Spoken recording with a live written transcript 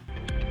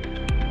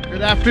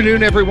Good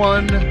afternoon,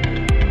 everyone.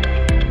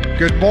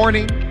 Good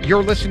morning.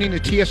 You're listening to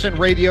TSN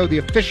Radio, the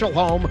official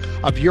home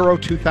of Euro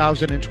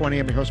 2020.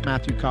 I'm your host,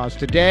 Matthew Cause.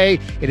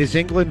 Today, it is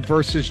England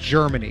versus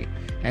Germany.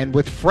 And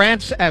with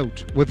France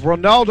out, with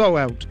Ronaldo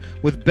out,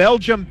 with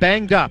Belgium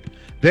banged up,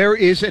 there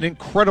is an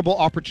incredible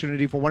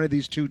opportunity for one of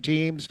these two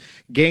teams.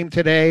 Game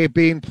today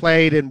being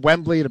played in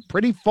Wembley at a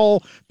pretty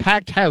full,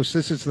 packed house.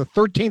 This is the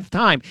 13th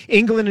time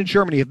England and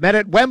Germany have met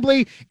at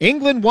Wembley.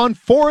 England won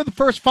 4 of the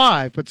first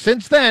 5, but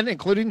since then,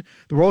 including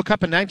the World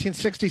Cup in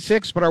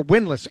 1966, but are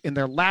winless in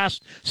their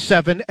last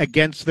 7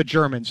 against the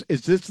Germans.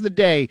 Is this the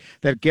day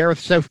that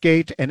Gareth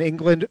Southgate and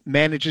England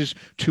manages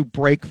to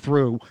break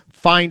through?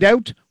 Find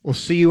out. We'll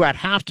see you at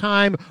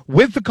halftime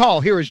with the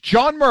call. Here is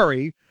John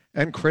Murray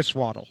and Chris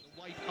Waddle.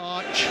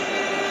 Arch,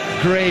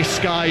 grey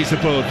skies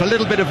above, a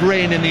little bit of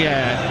rain in the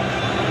air,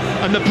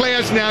 and the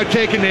players now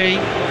take a knee,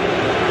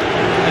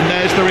 and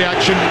there's the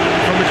reaction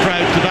from the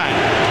crowd to that.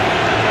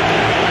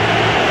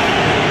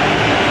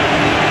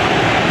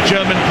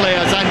 German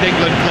players and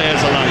England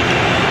players alike.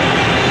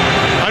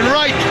 And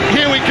right,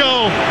 here we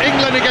go,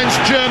 England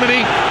against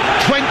Germany,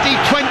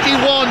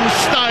 2021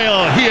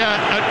 style here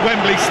at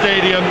Wembley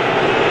Stadium.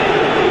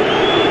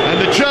 And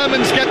the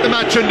Germans get the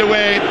match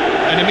underway,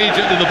 and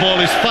immediately the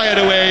ball is fired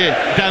away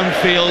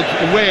downfield,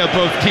 way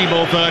above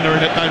Timo Werner,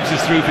 and it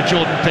bounces through for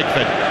Jordan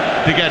Pickford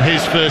to get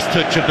his first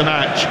touch of the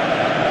match.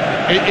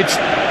 It's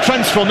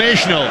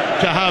transformational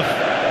to have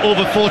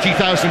over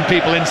 40,000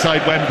 people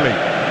inside Wembley.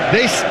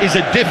 This is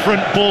a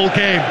different ball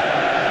game.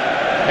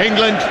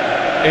 England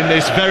in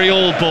this very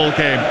old ball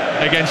game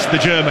against the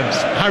Germans.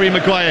 Harry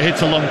Maguire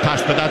hits a long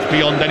pass, but that's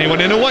beyond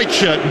anyone in a white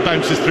shirt and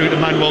bounces through to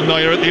Manuel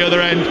Neuer at the other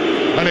end,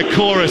 and a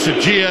chorus of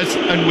jeers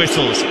and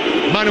whistles.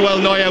 Manuel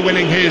Neuer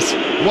winning his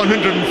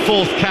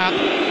 104th cap.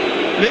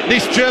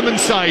 This German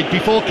side,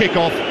 before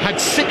kick-off,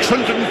 had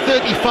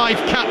 635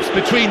 caps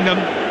between them.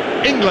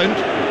 England,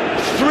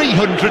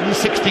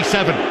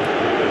 367.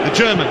 The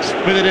Germans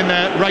with it in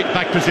their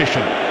right-back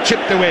position.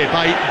 Chipped away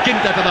by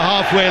Ginter to the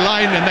halfway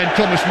line, and then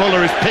Thomas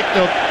Muller is picked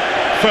up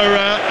for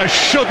a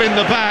shove in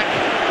the back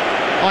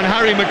on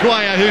Harry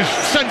Maguire, who's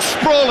sent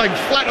sprawling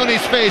flat on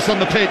his face on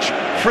the pitch.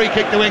 Free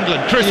kick to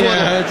England. Chris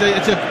Waddle.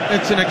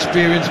 It's an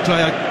experienced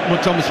player,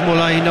 Thomas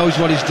Muller. He knows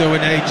what he's doing.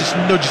 He just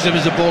nudges him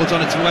as the ball's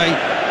on its way,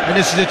 and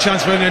this is a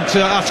chance for England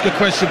to ask a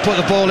question, put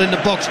the ball in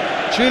the box.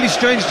 It's really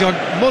strange, John.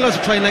 Muller's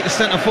playing like a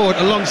centre forward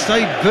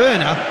alongside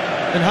Werner,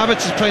 and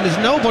Havertz is playing. There's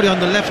nobody on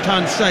the left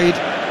hand side.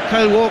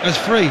 Kyle Walker's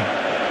free.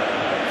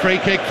 Free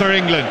kick for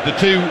England. The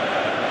two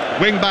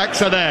wing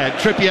backs are there,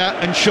 Trippier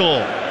and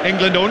Shaw.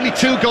 England only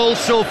 2 goals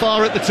so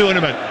far at the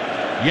tournament,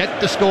 yet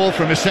to score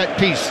from a set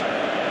piece.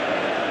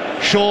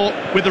 Shaw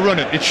with the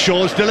run-up. It's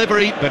Shaw's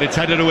delivery, but it's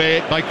headed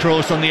away by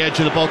Kroos on the edge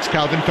of the box.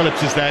 Calvin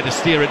Phillips is there to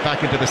steer it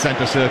back into the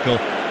centre circle,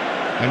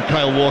 and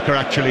Kyle Walker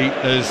actually,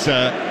 as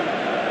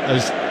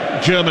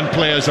German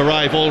players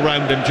arrive all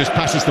round him, just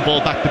passes the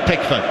ball back to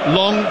Pickford.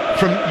 Long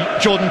from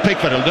Jordan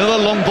Pickford. Another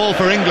long ball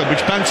for England,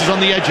 which bounces on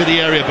the edge of the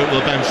area, but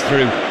will bounce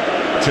through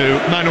to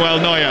Manuel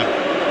Neuer,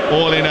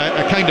 all in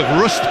a kind of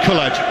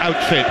rust-coloured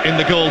outfit in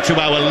the goal to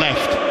our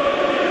left.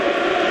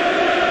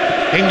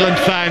 England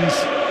fans,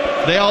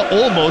 they are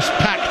almost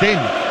packed in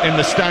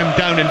the stand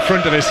down in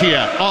front of us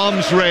here,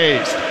 arms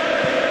raised,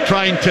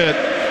 trying to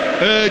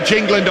urge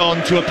England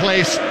on to a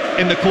place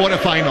in the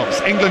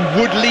quarter-finals. England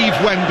would leave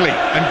Wembley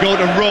and go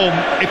to Rome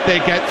if they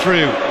get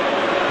through.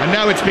 And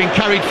now it's being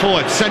carried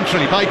forward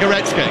centrally by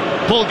Goretzka.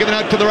 Ball given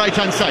out to the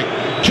right-hand side.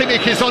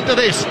 Kimmich is onto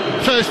this.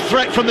 First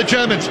threat from the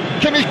Germans.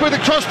 Kimmich with a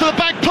cross to the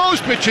back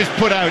post, which is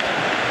put out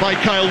by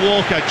Kyle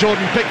Walker.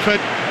 Jordan Pickford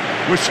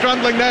was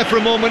scrambling there for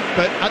a moment,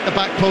 but at the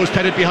back post,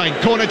 headed behind.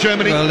 Corner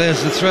Germany. Well,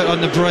 there's the threat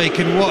on the break,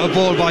 and what a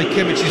ball by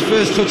Kimmich. His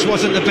first touch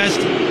wasn't the best.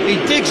 He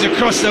digs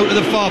across out to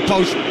the far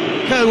post.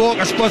 Kyle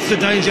Walker spots the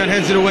danger and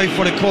heads it away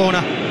for the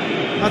corner.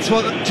 That's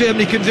what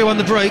Germany can do on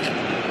the break.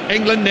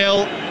 England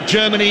 0,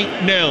 Germany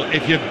 0.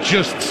 If you've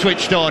just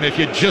switched on, if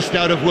you're just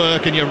out of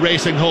work and you're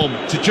racing home.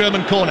 It's a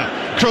German corner.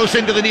 Kroos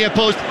into the near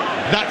post.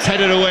 That's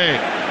headed away.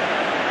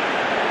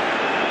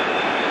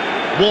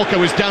 Walker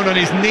was down on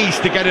his knees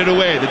to get it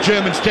away. The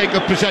Germans take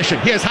up possession.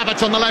 Here's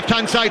Havertz on the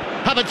left-hand side.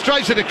 Havertz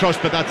drives it across,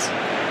 but that's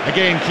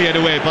again cleared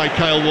away by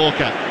Kyle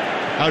Walker.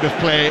 Out of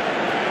play.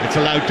 It's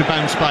allowed to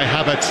bounce by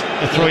Havertz.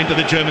 A throw into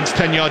the Germans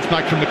 10 yards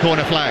back from the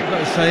corner flag. I've got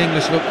to say,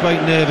 English looked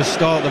quite nervous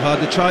start they've had.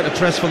 They tried to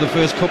press for the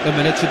first couple of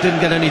minutes. It didn't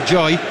get any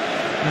joy.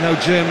 And now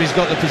Germany's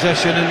got the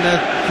possession and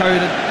they're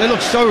carrying it. They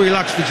look so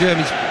relaxed, the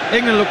Germans.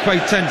 England look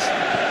quite tense.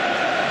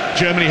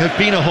 Germany have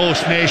been a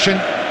host nation.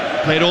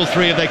 Played all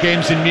 3 of their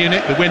games in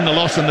Munich. The win, the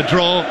loss and the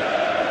draw.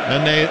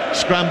 And they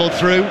scrambled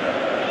through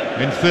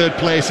in 3rd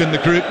place in the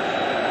group.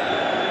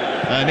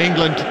 And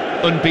England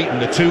unbeaten.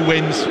 The 2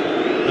 wins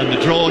and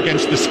the draw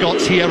against the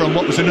Scots here on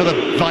what was another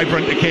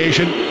vibrant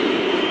occasion.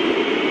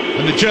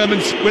 And the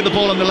Germans with the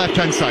ball on the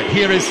left-hand side.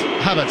 Here is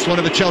Havertz, one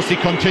of the Chelsea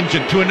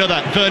contingent, to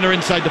another. Werner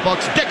inside the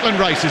box. Declan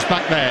Rice is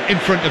back there in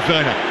front of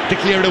Werner to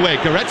clear it away.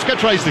 Goretzka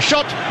tries the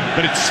shot,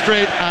 but it's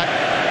straight at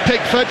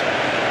Pickford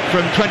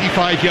from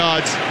 25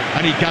 yards.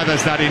 and he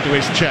gathers that into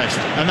his chest.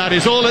 And that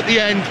is all at the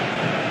end,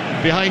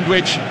 behind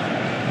which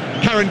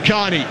Karen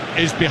Carney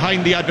is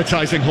behind the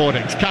advertising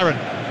hoardings. Karen.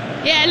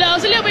 Yeah, look, I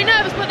was a little bit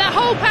nervous, but that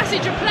whole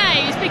passage of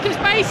play is because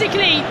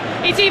basically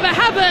it's either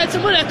Havertz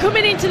and Muller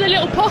coming into the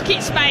little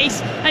pocket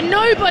space and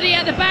nobody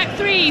at the back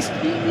threes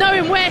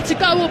knowing where to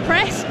go or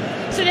press.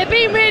 So they're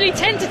being really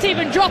tentative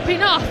and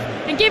dropping off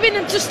and giving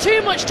them just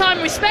too much time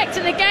and respect,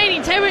 and they're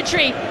gaining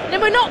territory. And then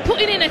we're not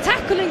putting in a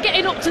tackle and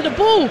getting up to the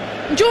ball.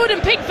 And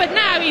Jordan Pickford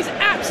now is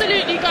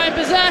absolutely going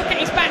berserk at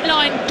his back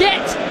line.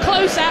 Get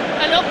closer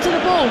and up to the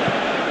ball.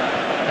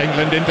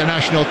 England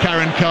international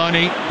Karen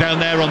Carney down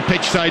there on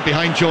pitch side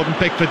behind Jordan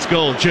Pickford's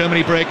goal.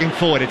 Germany breaking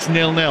forward, it's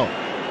 0-0.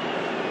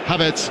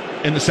 Havertz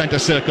in the centre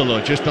circle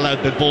though, just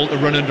allowed the ball to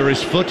run under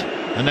his foot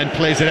and then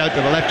plays it out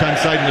to the left hand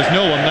side, and there's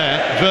no one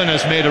there.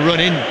 Werner's made a run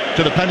in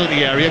to the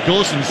penalty area.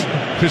 Gosens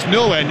was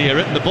nowhere near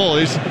it, and the ball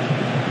is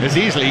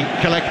easily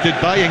collected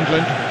by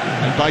England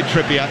and by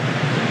Trippier,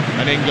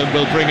 and England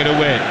will bring it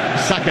away.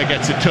 Saka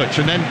gets a touch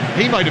and then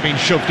he might have been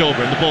shoved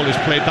over, and the ball is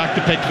played back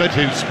to Pickford,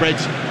 who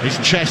spreads his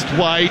chest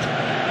wide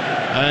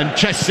and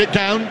chests it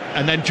down,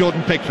 and then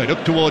Jordan Pickford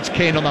up towards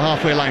Kane on the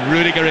halfway line.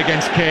 Rudiger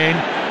against Kane,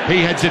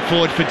 he heads it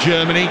forward for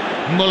Germany.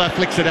 Muller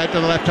flicks it out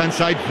to the left hand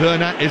side.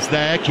 Werner is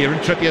there, Kieran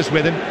Trippier's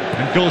with him,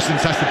 and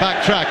Gosens has to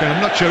backtrack, and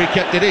I'm not sure he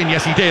kept it in.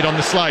 Yes, he did on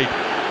the slide.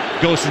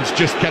 Gosens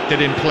just kept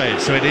it in play,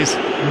 so it is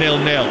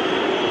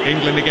 0-0.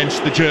 England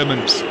against the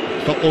Germans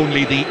for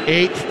only the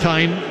 8th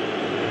time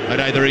at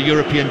either a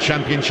European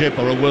Championship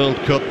or a World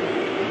Cup,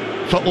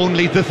 for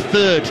only the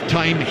 3rd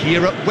time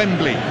here at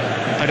Wembley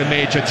at a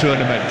major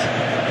tournament.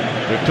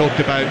 We've talked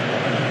about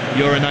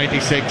Euro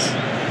 96,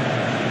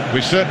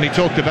 we've certainly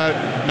talked about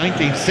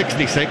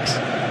 1966,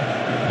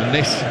 and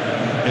this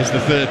is the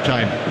 3rd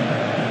time.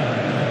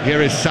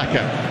 Here is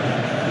Saka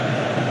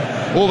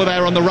over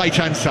there on the right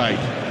hand side.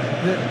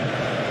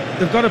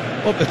 They've got to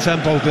up the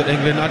tempo a bit,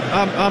 England.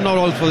 I'm not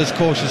all for this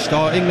cautious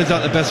start. England's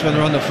at the best when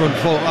they're on the front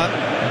foot.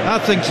 I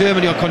think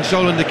Germany are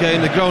controlling the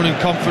game, they're growing in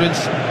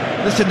confidence.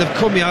 Listen, they've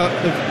come out,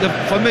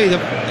 for me,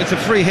 it's a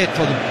free hit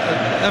for them.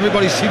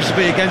 Everybody seems to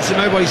be against them,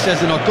 everybody says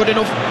they're not good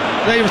enough.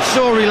 They're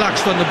so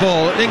relaxed on the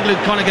ball, England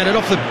can't get it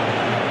off them.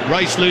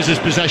 Rice loses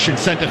possession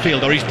centre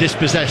field, or he's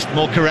dispossessed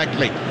more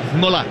correctly.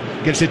 Muller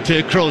gives it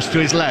to Kroos to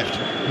his left.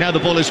 Now the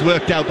ball is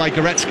worked out by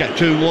Goretzka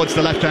towards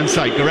the left hand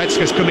side.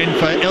 Goretzka's come in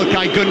for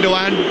Ilkay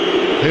Gundogan,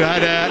 who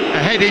had a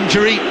head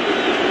injury,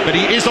 but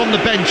he is on the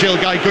bench,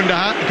 Ilkay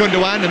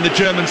Gundogan, and the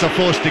Germans are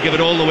forced to give it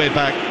all the way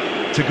back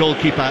to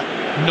goalkeeper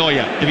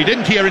Neuer. If you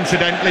didn't hear,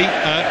 incidentally,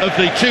 of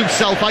the 2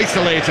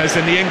 self-isolators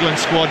in the England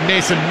squad,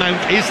 Mason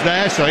Mount is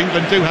there, so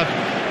England do have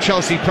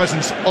Chelsea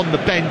presence on the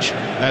bench,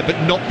 but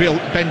not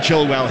Ben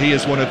Chilwell. He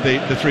is one of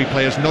the 3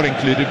 players not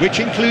included, which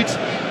includes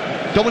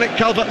Dominic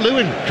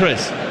Calvert-Lewin,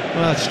 Chris.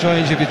 Well, that's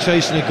strange if you're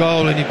chasing a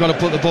goal and you've got to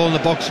put the ball in the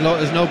box a lot.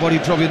 There's nobody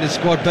probably in the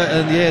squad better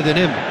in the air than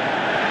him.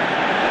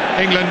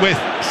 England with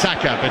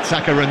Saka, but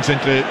Saka runs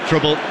into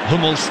trouble.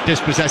 Hummels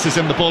dispossesses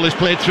him, the ball is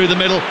played through the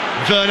middle.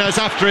 Werner's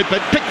after it, but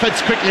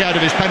Pickford's quickly out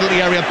of his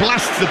penalty area,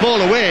 blasts the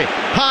ball away,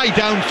 high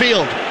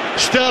downfield.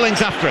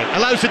 Sterling's after it,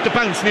 allows it to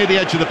bounce near the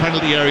edge of the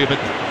penalty area, but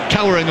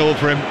towering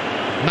over him,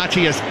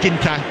 Matthias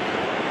Ginter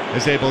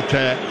is able to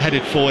head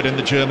it forward, and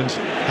the Germans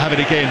have it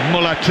again.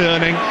 Muller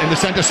turning in the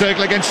centre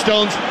circle against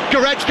Stones.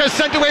 Goretzka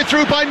sent away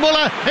through by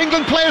Muller.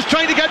 England players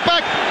trying to get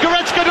back.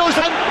 Goretzka goes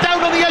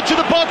down on the edge of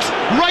the box.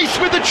 Rice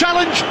with the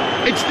challenge.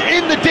 It's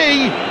in the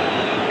D.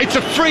 It's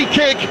a free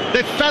kick.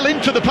 They fell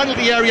into the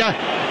penalty area.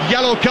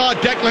 Yellow card,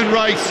 Declan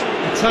Rice.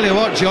 I tell you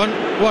what, John,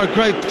 what a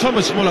great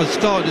Thomas Muller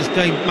started this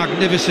game.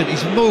 Magnificent.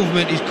 His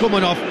movement, he's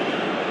coming off.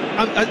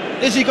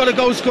 Is he got a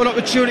goal scoring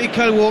opportunity?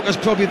 Kyle Walker's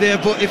probably there,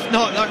 but if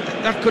not,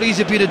 that could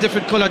easily be a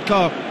different coloured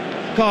card.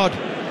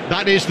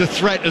 That is the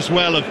threat as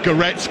well of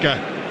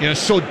Goretzka. You know,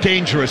 so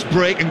dangerous,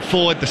 breaking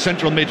forward, the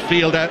central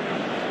midfielder.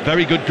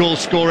 Very good goal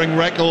scoring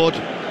record,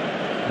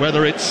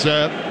 whether it's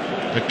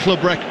at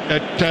club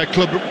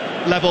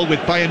level with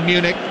Bayern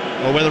Munich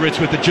or whether it's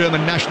with the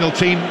German national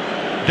team.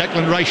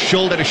 Declan Rice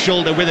shoulder to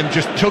shoulder with him,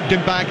 just tugged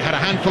him back, had a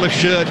handful of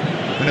shirt,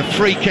 and a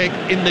free kick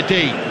in the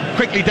D.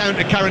 Quickly down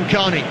to Karen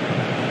Carney.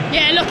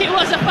 Yeah, look, it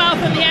was a foul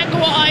from the angle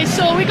what I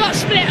saw. We got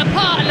split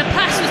apart and the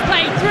pass was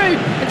played through,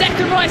 and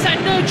Declan Rice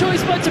had no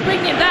choice but to bring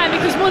it down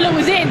because Muller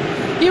was in.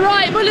 You're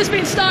right, Muller's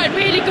been started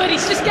really good.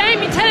 He's just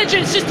game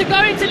intelligence just to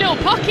go into little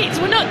pockets.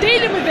 We're not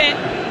dealing with it.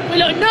 We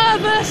look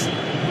nervous.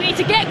 We need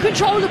to get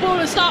control of the ball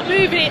and start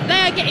moving it.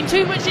 They are getting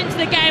too much into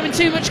the game and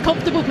too much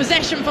comfortable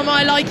possession for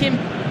my liking.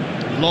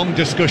 Long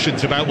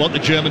discussions about what the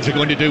Germans are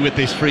going to do with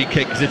this free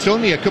kick, because it's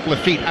only a couple of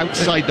feet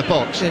outside the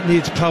box. It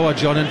needs power,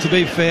 John, and to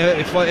be fair,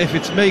 if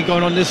it's me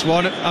going on this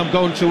one, I'm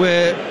going to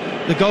where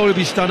the goal will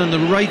be standing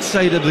on the right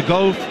side of the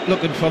goal,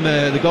 looking from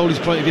the goalie's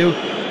point of view.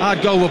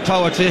 I'd go with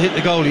power to hit the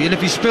goalie, and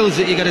if he spills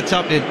it, you get it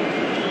tapped in.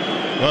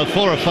 Well,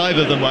 4 or 5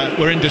 of them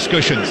were in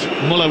discussions.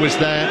 Muller was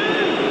there,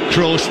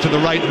 Kroos to the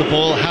right of the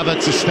ball,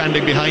 Havertz is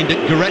standing behind it,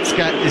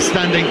 Goretzka is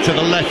standing to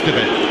the left of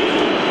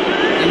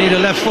it. You need a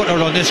left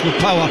footer on this with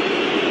power.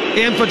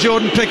 Aim for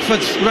Jordan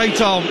Pickford's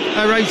right arm,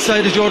 right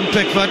side of Jordan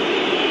Pickford.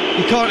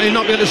 You can't really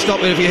not be able to stop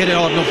it if you hit it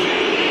hard enough.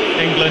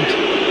 England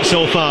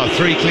so far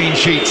 3 clean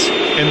sheets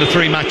in the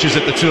 3 matches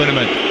at the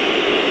tournament.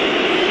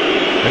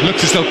 It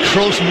looks as though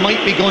Kroos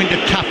might be going to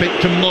tap it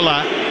to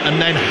Muller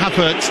and then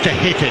Havertz to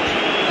hit it.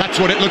 That's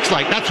what it looks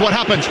like. That's what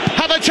happens.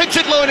 Havertz hits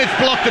it low and it's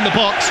blocked in the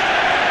box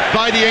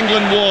by the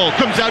England wall.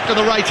 Comes out to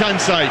the right-hand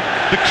side.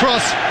 The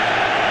cross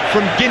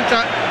from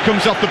Ginter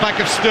comes off the back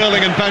of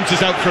Sterling and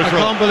bounces out for a throw.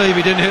 I can't believe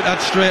he didn't hit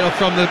that straight up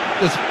from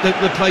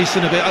the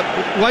placing of it.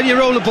 When you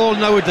roll the ball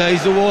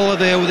nowadays, the wall are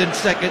there within a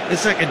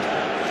second.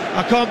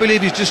 I can't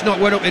believe he's just not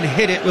went up and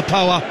hit it with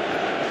power.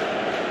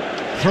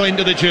 Throw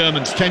into the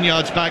Germans, 10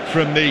 yards back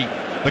from the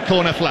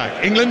corner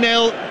flag. England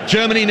 0,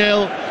 Germany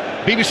 0.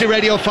 BBC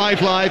Radio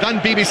 5 Live and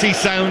BBC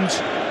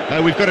Sounds.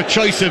 We've got a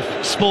choice of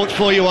sport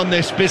for you on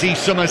this busy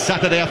summer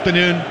Saturday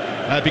afternoon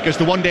because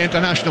the one-day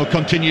international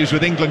continues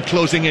with England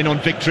closing in on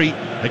victory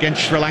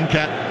against Sri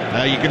Lanka.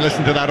 You can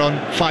listen to that on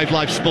 5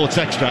 Live Sports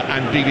Extra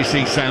and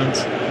BBC Sounds,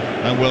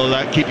 and we'll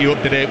keep you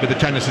up to date with the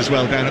tennis as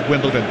well down at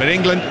Wimbledon. But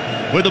England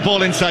with the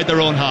ball inside their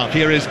own half.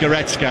 Here is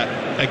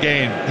Goretzka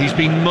again. He's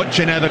been much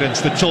in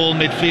evidence, the tall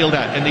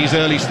midfielder in these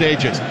early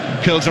stages.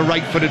 Curls a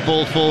right-footed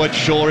ball forward.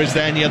 Shaw is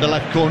there near the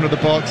left corner of the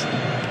box.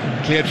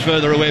 Cleared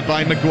further away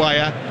by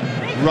Maguire.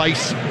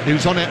 Rice,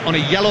 who's on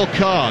a yellow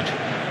card,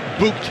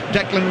 booked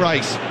Declan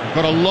Rice.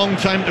 Got a long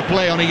time to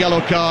play on a yellow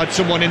card.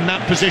 Someone in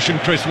that position,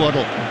 Chris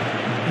Waddle.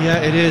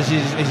 Yeah, it is.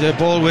 He's a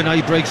ball winner.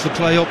 He breaks the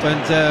play up,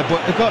 and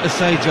but I've got to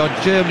say, John,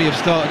 Germany have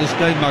started this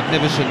game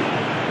magnificent.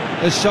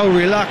 They're so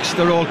relaxed.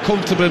 They're all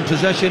comfortable in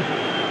possession.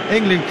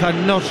 England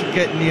cannot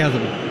get near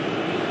them.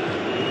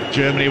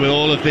 Germany with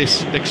all of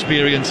this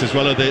experience, as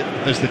well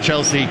as the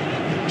Chelsea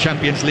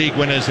Champions League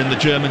winners in the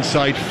German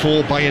side,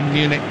 4 Bayern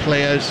Munich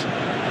players.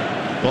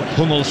 Got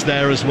Hummels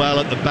there as well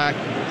at the back,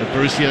 the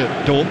Borussia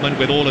Dortmund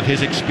with all of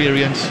his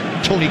experience.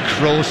 Toni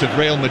Kroos of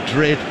Real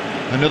Madrid,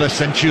 another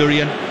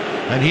Centurion.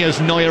 And here's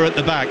Neuer at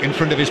the back in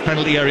front of his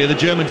penalty area. The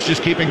Germans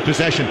just keeping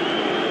possession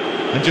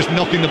and just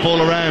knocking the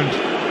ball around,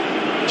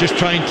 just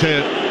trying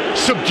to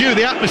subdue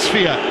the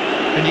atmosphere.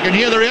 And you can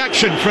hear the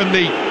reaction from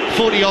the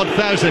 40-odd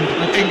thousand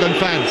England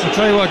fans. I'll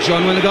tell you what,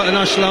 John, when they got the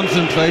national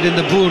anthem played in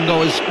the Bund, that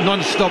was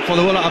non-stop for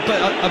the whole lot.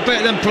 I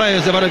bet them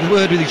players have had a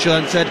word with each other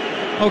and said,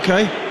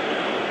 OK,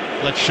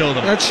 let's show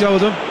them. Let's show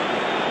them.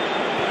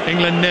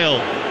 England 0,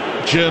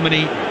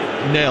 Germany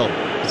 0.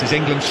 This is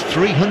England's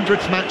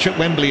 300th match at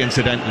Wembley,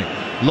 incidentally.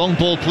 Long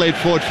ball played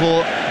forward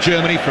for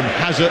Germany from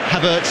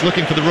Havertz,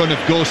 looking for the run of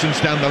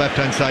Gosens down the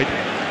left-hand side.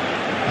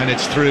 And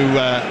it's through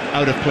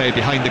out of play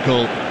behind the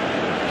goal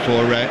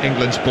for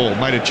England's ball.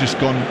 Might have just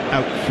gone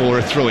out for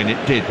a throw-in.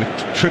 It did, but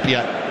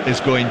Trippier is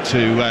going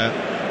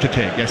to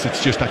take. Yes,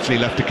 it's just actually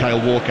left to Kyle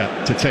Walker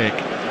to take.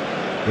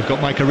 We've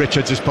got Micah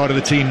Richards as part of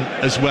the team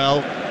as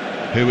well,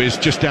 who is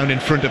just down in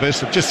front of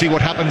us. We'll just see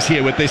what happens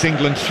here with this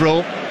England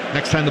throw.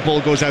 Next time the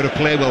ball goes out of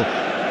play,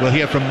 we'll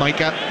hear from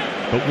Micah.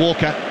 But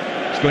Walker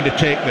is going to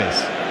take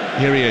this.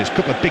 Here he is, a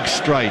couple of big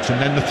strides,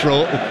 and then the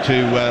throw up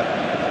to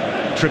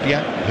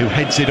Trippier, who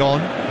heads it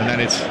on, and then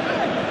it's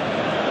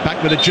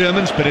back with the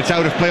Germans, but it's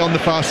out of play on the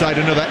far side.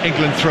 Another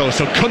England throw.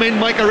 So come in,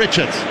 Micah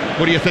Richards.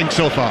 What do you think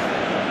so far?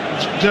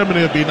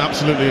 Germany have been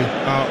absolutely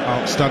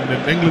outstanding.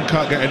 England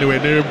can't get anywhere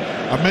near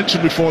them. I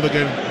mentioned before the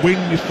game, win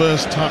your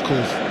first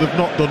tackles. They've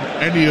not done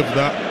any of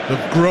that.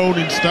 They've grown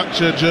in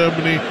stature,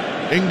 Germany.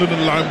 England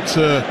allowed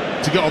them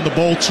to get on the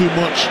ball too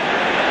much,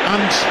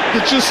 and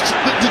they just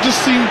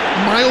seem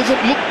miles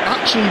up. Look,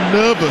 actually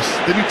nervous.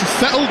 They need to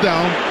settle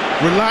down,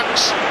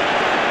 relax,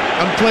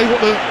 and play what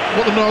they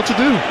know how to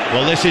do.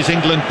 Well, this is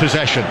England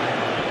possession,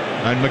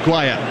 and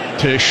Maguire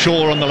to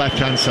Shaw on the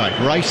left-hand side.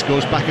 Rice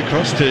goes back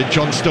across to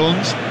John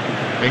Stones.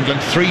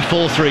 England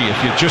 3-4-3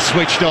 if you've just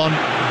switched on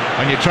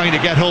and you're trying to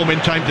get home in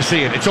time to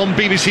see it. It's on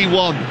BBC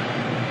One.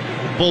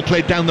 Ball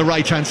played down the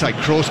right-hand side.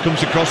 Kroos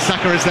comes across.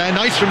 Saka is there.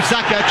 Nice from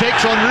Saka.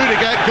 Takes on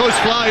Rudiger. Goes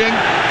flying.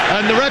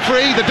 And the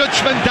referee, the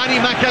Dutchman, Danny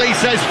McKelly,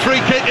 says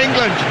free kick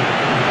England.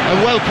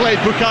 And well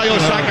played, Bukayo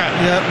Saka.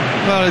 Yeah,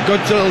 well, a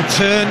good little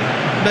turn.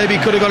 Maybe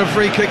he could have got a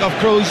free kick off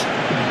Kroos.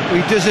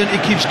 He doesn't.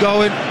 He keeps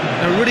going.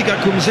 And Rudiger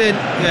comes in.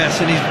 Yes,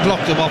 and he's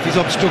blocked him off his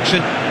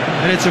obstruction.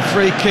 And it's a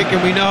free kick.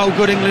 And we know how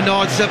good England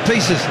are at set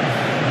pieces.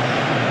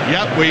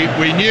 Yeah,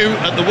 we knew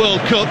at the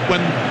World Cup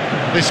when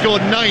they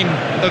scored 9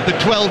 of the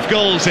 12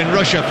 goals in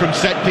Russia from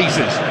set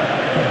pieces.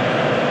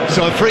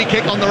 So a free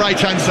kick on the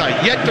right-hand side,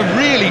 yet to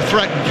really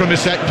threaten from a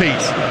set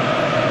piece.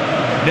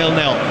 0-0.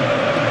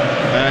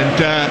 And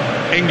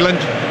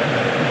England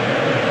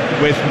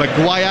with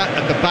Maguire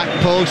at the back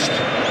post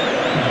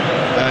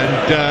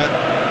and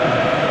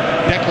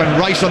Declan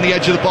Rice on the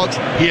edge of the box.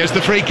 Here's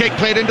the free kick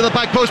played into the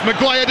back post.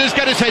 Maguire does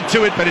get his head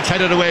to it, but it's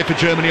headed away for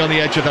Germany on the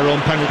edge of their own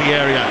penalty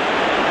area.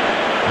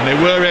 And they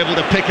were able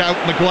to pick out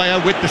Maguire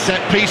with the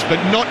set piece,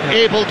 but not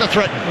able to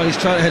threaten. Well, he's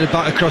trying to head it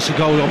back across the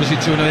goal, obviously,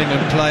 to an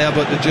England player,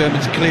 but the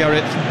Germans clear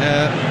it.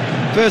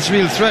 First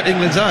real threat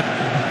England's had.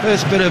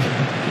 First bit of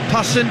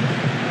passing.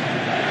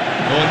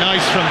 Oh,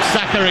 nice from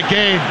Saka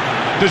again.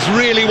 Does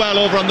really well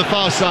over on the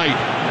far side.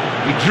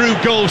 He drew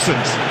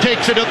Gosens,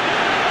 takes it up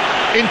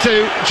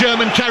into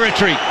German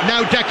territory.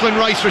 Now Declan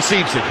Rice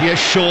receives it. Here's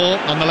Shaw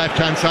on the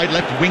left-hand side,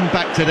 left wing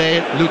back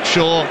today, Luke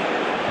Shaw,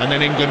 and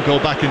then England go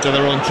back into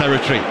their own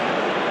territory.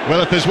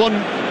 Well, if there's one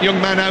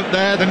young man out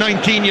there, the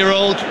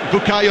 19-year-old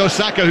Bukayo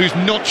Saka, who's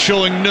not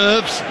showing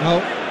nerves.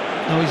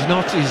 No, he's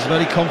not. He's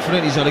very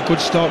confident. He's had a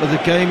good start of the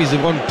game. He's the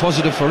one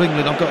positive for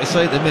England, I've got to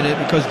say, at the minute,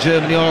 because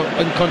Germany are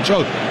in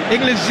control.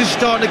 England's just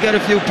starting to get a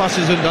few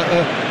passes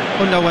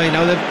underway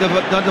now. They've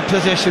had the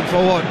possession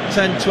for,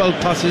 10,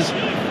 12 passes.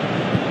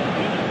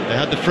 They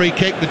had the free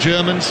kick, the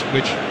Germans,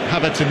 which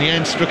Havertz in the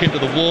end struck into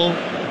the wall.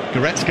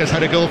 Goretzka's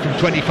had a goal from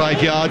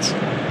 25 yards.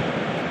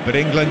 But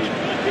England,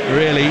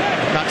 really,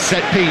 that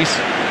set piece,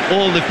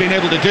 all they've been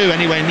able to do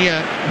anywhere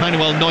near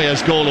Manuel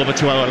Neuer's goal over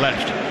to our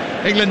left.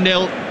 England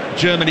 0,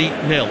 Germany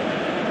 0.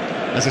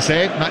 As I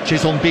say,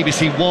 matches on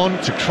BBC One.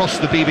 It's across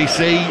the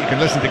BBC. You can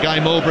listen to Guy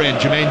Mowbray and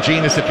Jermaine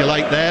Genius if you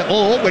like there.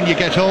 Or when you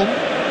get home,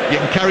 you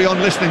can carry on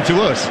listening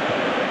to us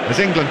as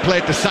England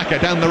played to Saka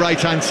down the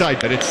right-hand side.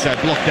 But it's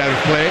blocked out of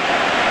play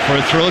for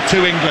a throw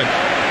to England.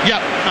 Yeah,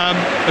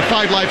 the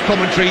 5 Live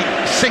commentary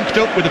synced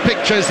up with the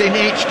pictures in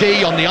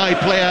HD on the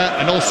iPlayer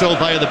and also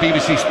via the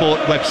BBC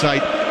Sport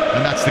website.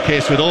 And that's the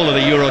case with all of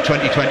the Euro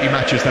 2020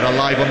 matches that are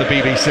live on the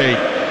BBC.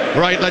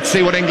 Right, let's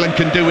see what England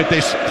can do with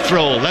this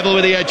throw. Level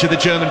with the edge of the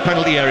German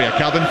penalty area.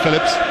 Calvin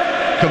Phillips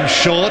comes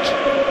short.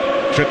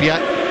 Trippier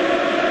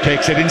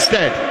takes it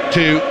instead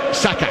to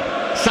Saka.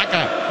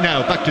 Saka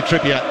now back to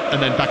Trippier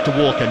and then back to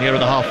Walker near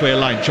the halfway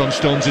line. John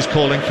Stones is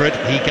calling for it.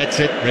 He gets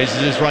it, raises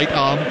his right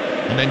arm,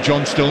 and then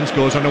John Stones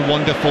goes on a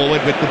wander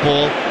forward with the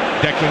ball.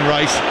 Declan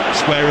Rice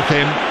square of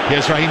him.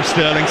 Here's Raheem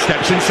Sterling,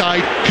 steps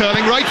inside,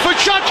 curling right foot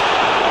shot.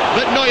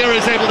 But Neuer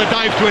is able to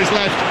dive to his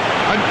left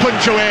and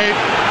punch away.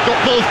 Got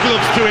both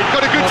gloves to it,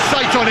 got a good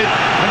sight on it,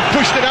 and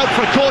pushed it out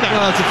for a corner.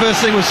 Well, it's the first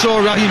thing we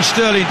saw. Raheem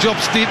Sterling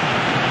drops deep,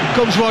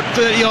 comes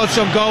 30 yards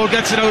from goal,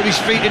 gets it out of his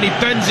feet, and he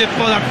bends it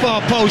for that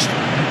far post.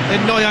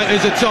 And Neuer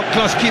is a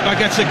top-class keeper,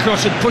 gets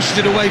across and pushes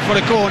it away for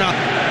the corner.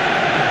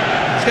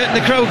 It's getting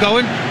the crowd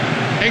going.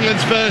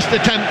 England's first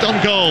attempt on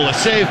goal, a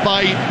save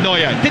by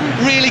Neuer. Didn't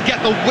really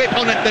get the whip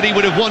on it that he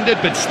would have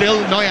wanted, but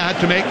still Neuer had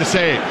to make the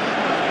save.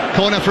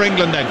 Corner for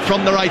England then,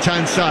 from the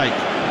right-hand side.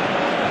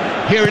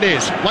 Here it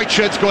is, white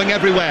shirts going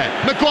everywhere.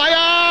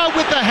 Maguire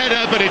with the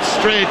header, but it's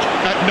straight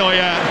at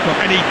Neuer,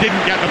 and he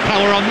didn't get the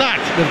power on that.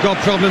 They've got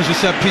problems with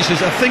set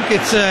pieces. I think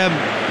it's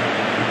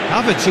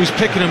Havertz who's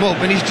picking him up,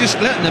 and he's just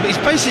letting them. He's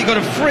basically got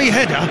a free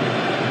header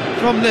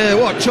from the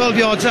 12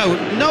 yards out.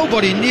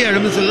 Nobody near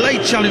him. There's a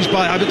late challenge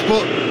by Havertz,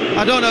 but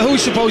I don't know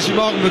who's supposed to be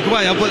marking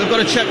Maguire, but they've got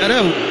to check that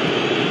out.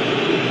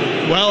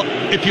 Well,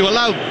 if you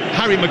allow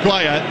Harry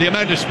Maguire the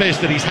amount of space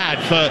that he's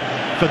had for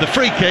the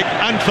free kick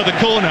and for the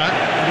corner,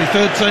 the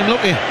third time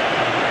lucky.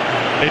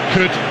 It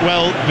could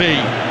well be.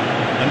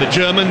 And the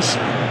Germans,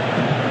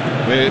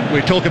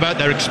 we talk about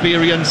their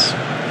experience,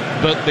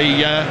 but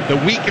the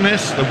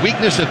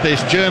weakness of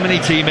this Germany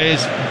team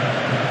is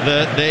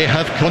that they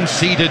have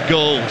conceded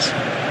goals.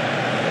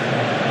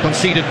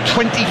 Conceded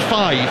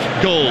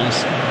 25 goals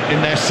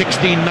in their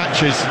 16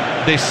 matches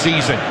this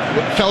season.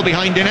 Fell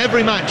behind in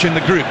every match in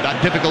the group, that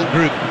difficult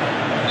group,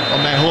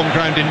 on their home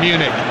ground in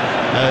Munich,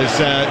 as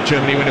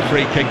Germany win a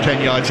free kick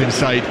 10 yards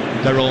inside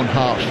their own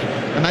half.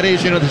 And that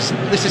is,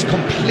 this is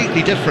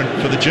completely different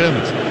for the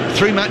Germans.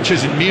 3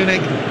 matches in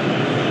Munich,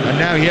 and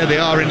now here they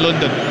are in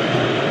London,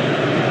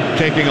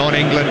 taking on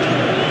England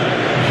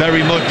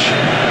very much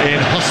in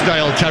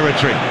hostile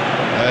territory,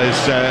 as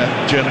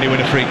Germany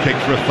win a free kick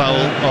for a foul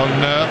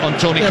on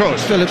Tony Kroos.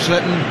 Phillips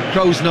letting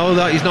Kroos know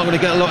that he's not going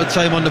to get a lot of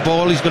time on the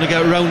ball. He's going to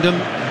get around him.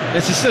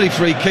 It's a silly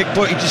free kick,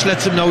 but he just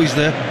lets him know he's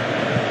there.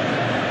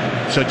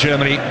 So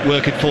Germany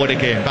work it forward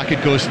again. Back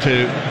it goes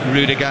to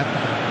Rudiger,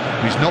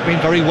 who's not been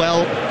very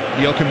well.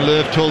 Joachim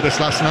Löw told us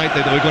last night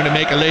that they were going to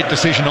make a late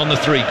decision on the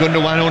 3.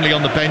 Gundogan only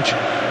on the bench,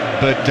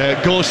 but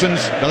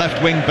Gosens, the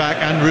left wing back,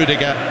 and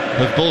Rudiger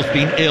have both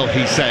been ill,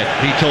 he said.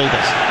 He told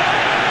us.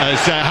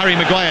 As Harry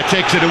Maguire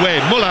takes it away.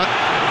 Muller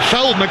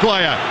fouled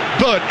Maguire,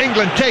 but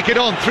England take it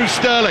on through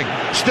Sterling.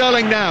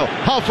 Sterling now,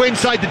 halfway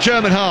inside the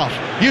German half,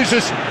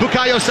 uses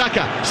Bukayo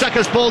Saka.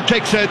 Saka's ball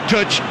takes a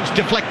touch, it's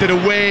deflected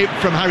away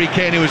from Harry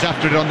Kane, who was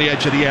after it on the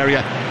edge of the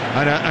area.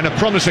 And a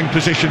promising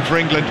position for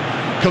England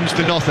comes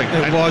to nothing.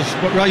 It was,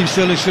 but Raheem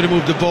Sterling should have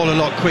moved the ball a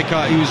lot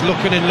quicker. He was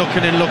looking and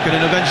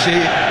eventually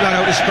ran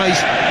out of space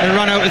and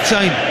ran out of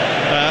time.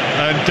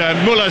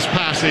 Muller's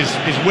pass is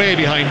way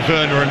behind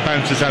Werner and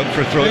bounces out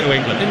for a throw to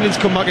England. England's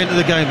come back into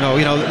the game now.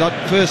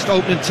 That first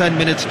opening 10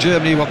 minutes,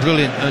 Germany were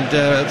brilliant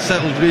and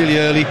settled really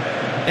early.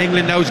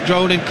 England now has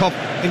grown in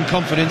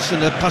confidence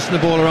and they're passing the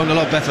ball around a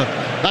lot better.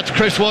 That's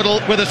Chris Waddle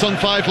with us on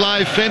 5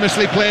 Live,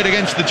 famously played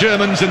against the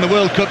Germans in the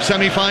World Cup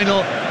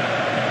semi-final.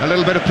 A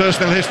little bit of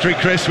personal history,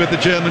 Chris, with the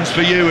Germans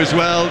for you as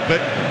well,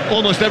 but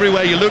almost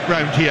everywhere you look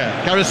round here.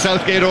 Gareth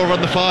Southgate over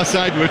on the far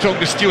side. We were talking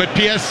to Stuart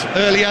Pearce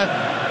earlier.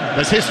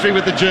 There's history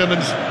with the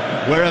Germans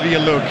wherever you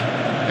look.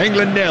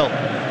 England 0,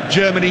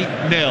 Germany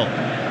 0.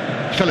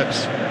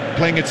 Phillips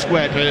playing it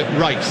square to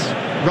Rice.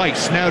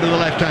 Rice now to the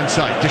left-hand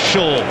side to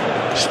Shaw.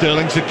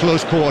 Sterling's at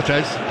close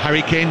quarters.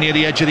 Harry Kane near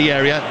the edge of the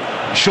area.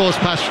 Shaw's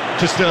pass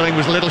to Sterling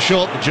was a little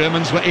short. The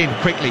Germans were in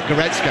quickly.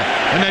 Goretzka,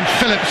 and then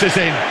Phillips is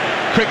in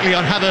quickly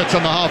on Havertz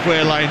on the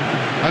halfway line,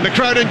 and the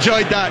crowd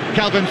enjoyed that.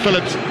 Calvin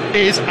Phillips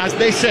is, as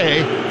they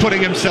say,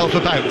 putting himself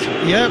about.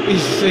 Yeah,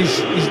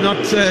 he's not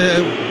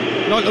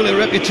on a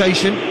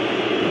reputation.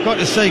 I've got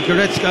to say,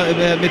 Goretzka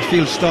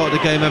midfield started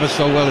the game ever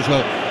so well as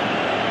well.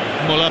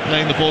 Muller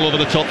playing the ball over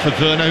the top for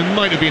Werner, who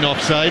might have been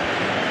offside,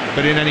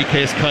 but in any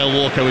case Kyle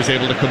Walker was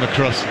able to come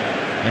across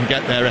and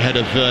get there ahead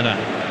of Werner,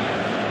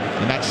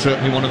 and that's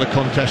certainly one of the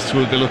contests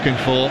we'll be looking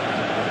for.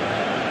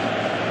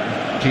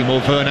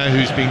 Timo Werner,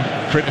 who's been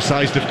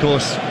criticised of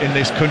course in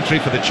this country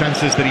for the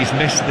chances that he's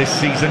missed this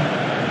season.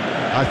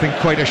 I think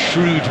quite a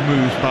shrewd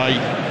move by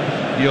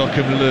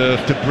Joachim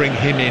Löw to bring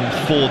him in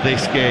for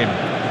this game.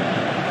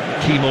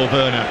 Timo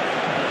Werner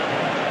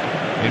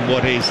in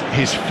what is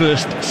his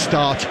first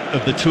start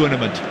of the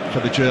tournament for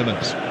the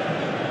Germans.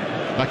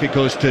 Back it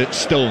goes to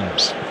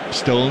Stones.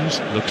 Stones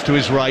looks to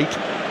his right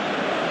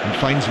and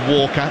finds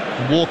Walker.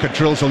 Walker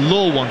drills a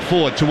low one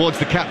forward towards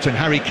the captain,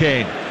 Harry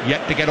Kane,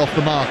 yet to get off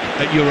the mark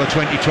at Euro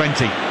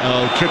 2020.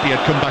 Oh, Trippier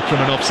had come back from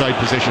an offside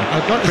position.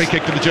 Free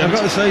kick to the Germans.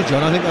 I've got to say,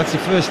 John, I think that's the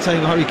first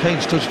time Harry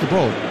Kane's touched the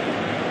ball.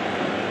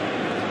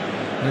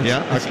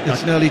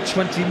 It's nearly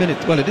 20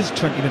 minutes. Well, it is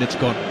 20 minutes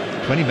gone.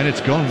 20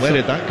 minutes gone. Where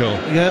did that go?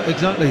 Yeah,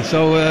 exactly.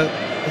 So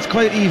it's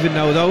quite even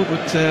now, though,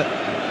 but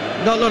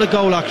not a lot of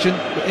goal action.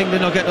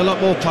 England are getting a lot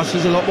more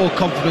passes, a lot more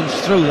confidence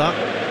through that.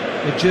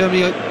 But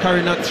Germany are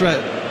carrying that threat.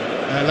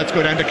 Let's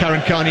go down to Karen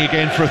Carney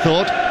again for a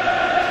thought.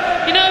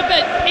 You know,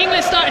 but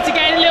England started to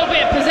gain a little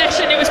bit of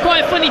possession. It was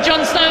quite funny.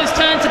 John Stones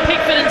turned to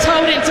Pickford and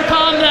told him to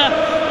calm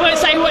won't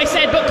say what he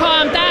said, but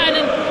calm down.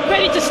 And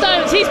credit to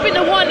Stones, he's been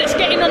the one that's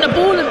getting on the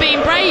ball and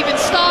being brave and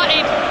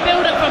started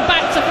build up from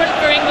back to front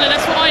for England.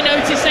 That's what I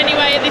noticed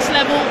anyway at this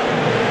level.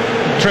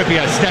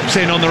 Trippier steps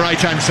in on the right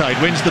hand side,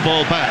 wins the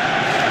ball back.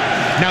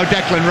 Now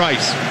Declan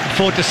Rice,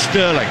 forward to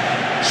Sterling.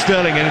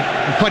 Sterling in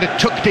quite a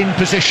tucked in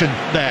position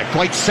there,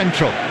 quite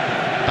central.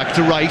 Back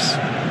to Rice,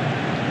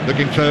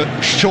 looking for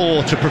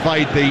Shaw to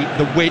provide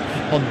the width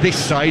on this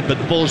side, but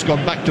the ball's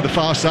gone back to the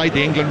far side,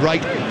 the England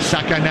right.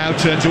 Saka now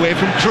turns away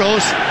from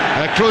Kroos.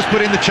 Kroos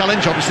put in the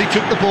challenge, obviously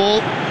took the ball,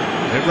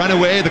 it ran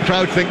away. The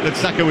crowd think that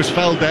Saka was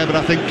fouled there, but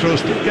I think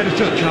Kroos did get a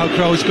touch. Now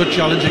Kroos, good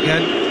challenge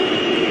again.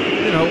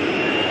 You know,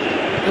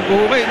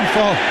 we're waiting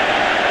for...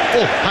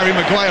 Oh, Harry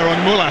Maguire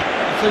on Muller.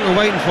 I think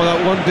we're waiting for that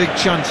one big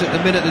chance. At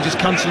the minute they're just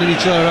cancelling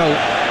each other out.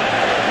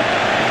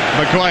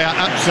 Maguire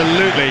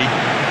absolutely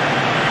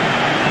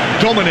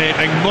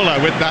dominating Muller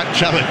with that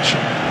challenge.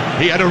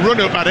 He had a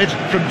run up at it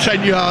from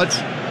 10 yards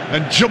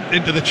and jumped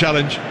into the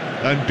challenge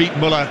and beat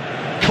Muller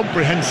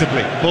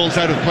comprehensively. Ball's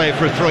out of play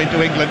for a throw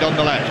into England on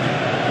the left.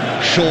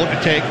 Shaw to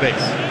take this.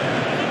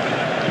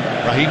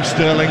 Raheem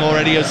Sterling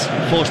already has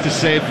forced a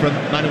save from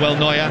Manuel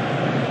Neuer,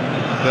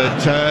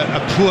 but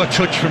a poor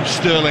touch from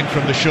Sterling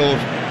from the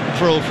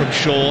throw from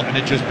Shaw, and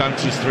it just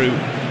bounces through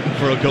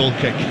for a goal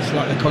kick. It's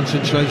like the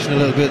concentration a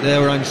little bit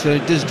there, Raheem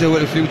Sterling does do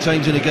it a few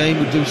times in a game,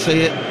 we do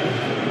see it.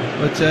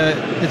 But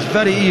it's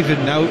very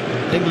even now.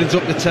 England's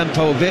up the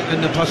tempo a bit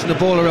and they're passing the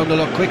ball around a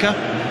lot quicker.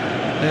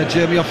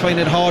 Germany are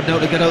finding it hard now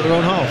to get out their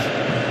own half.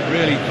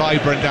 Really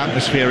vibrant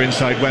atmosphere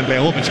inside Wembley. I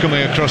hope it's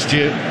coming across to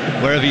you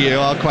wherever you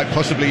are. Quite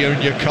possibly you're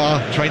in your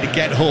car trying to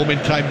get home in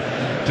time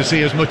to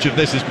see as much of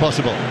this as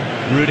possible.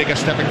 Rudiger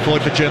stepping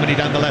forward for Germany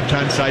down the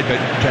left-hand side,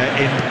 but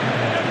in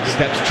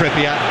steps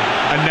Trippier.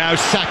 And now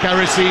Saka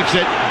receives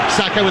it.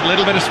 Saka with a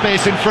little bit of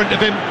space in front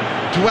of him.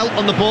 Dwelt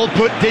on the ball,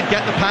 but did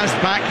get the pass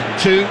back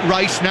to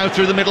Rice, now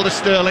through the middle to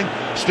Sterling.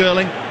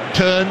 Sterling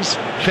turns,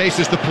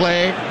 faces the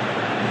play.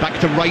 Back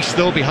to Rice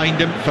though, behind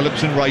him,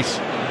 Phillips and Rice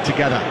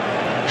together.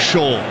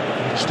 Shaw,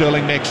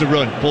 Sterling makes a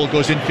run. Ball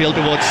goes infield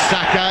towards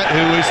Saka,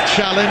 who is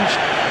challenged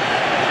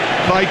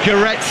by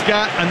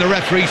Goretzka, and the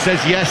referee says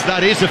yes,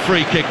 that is a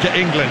free kick to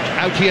England,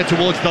 out here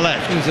towards the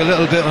left. He was a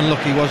little bit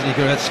unlucky, wasn't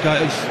he,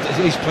 Goretzka?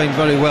 He's playing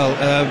very well.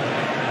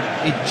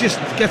 He just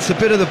gets a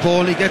bit of the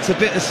ball, he gets a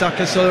bit of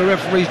Saka, so the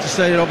referee's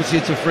decided obviously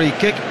it's a free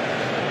kick.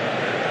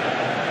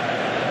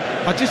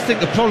 I just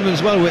think the problem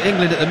as well with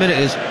England at the minute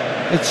is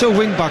it's so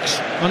wing backs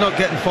are not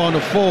getting far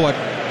enough forward.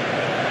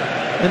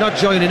 They're not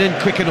joining in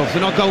quick enough,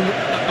 they're not going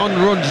on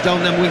runs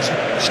down them wings,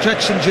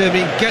 stretching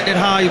Germany, getting it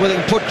high where they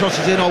can put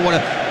crosses in or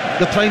whatever.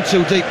 They're playing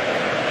too deep.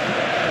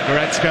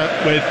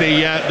 Goretzka with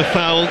the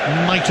foul,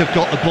 might have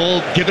got the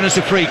ball, given us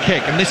a free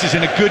kick, and this is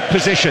in a good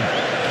position.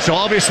 So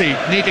obviously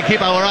need to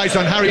keep our eyes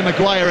on Harry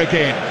Maguire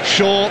again.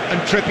 Shaw and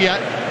Trippier.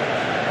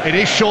 It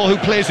is Shaw who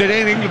plays it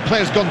in. England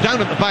player's gone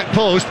down at the back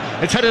post.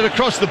 It's headed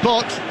across the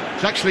box.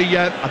 It's actually,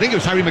 I think it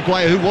was Harry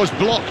Maguire who was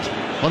blocked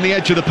on the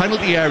edge of the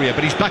penalty area,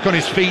 but he's back on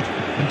his feet,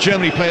 and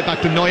Germany play it back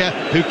to Neuer,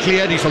 who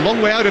cleared. He's a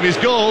long way out of his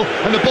goal,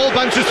 and the ball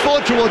bounces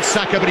forward towards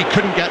Saka, but he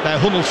couldn't get there.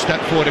 Hummel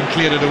stepped forward and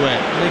cleared it away.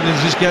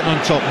 England's just getting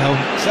on top now.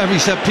 So every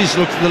set piece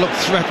they look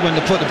threat when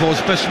they put the ball,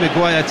 especially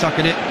Maguire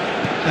attacking it.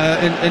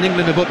 In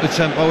England have upped the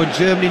tempo, and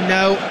Germany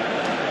now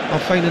are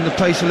finding the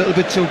pace a little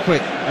bit too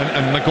quick.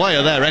 And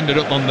Maguire there ended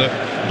up on the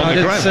I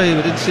ground.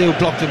 didn't see who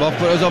blocked him off,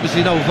 but it was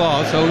obviously no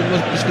VAR, so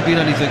this could be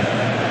anything.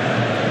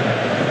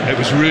 It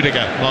was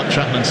Rudiger, Mark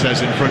Chapman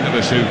says, in front of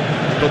us, who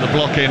put the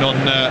block in on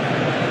the.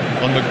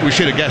 We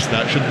should have guessed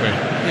that, shouldn't we?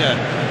 Yeah.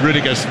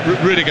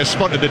 Rudiger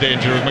spotted the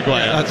danger of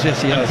Maguire. Yeah, that's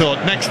yes, he and has.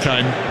 thought next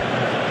time,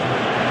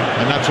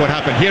 and that's what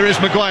happened. Here is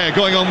Maguire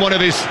going on one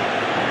of his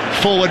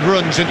forward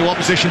runs into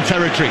opposition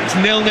territory. It's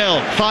 0-0.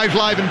 5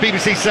 Live and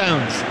BBC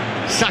Sounds.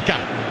 Saka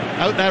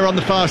out there on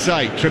the far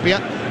side.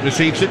 Trippier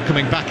receives it,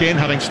 coming back in,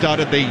 having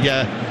started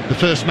the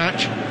first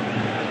match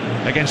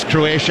against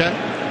Croatia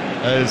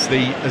as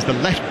the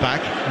left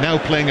back, now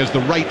playing as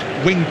the right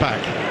wing back.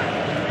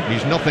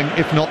 He's nothing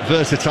if not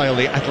versatile,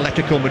 the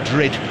Atletico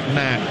Madrid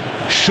man.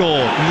 Shaw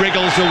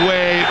wriggles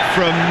away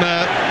from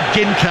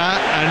Ginter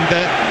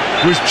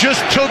and was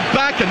just tugged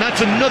back, and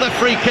that's another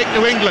free kick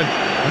to England.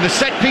 And the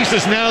set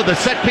pieces now, the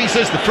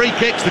free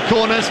kicks, the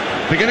corners,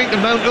 beginning to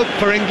mount up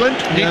for England.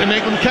 Need to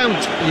make them count.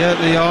 Yeah,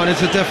 they are, and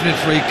it's a definite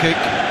free kick.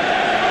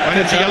 And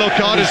it's a yellow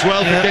card as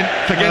well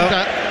for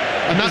Ginter.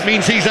 And that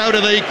means he's out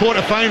of the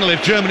quarter-final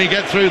if Germany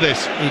get through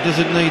this. He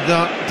doesn't need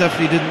that,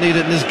 definitely didn't need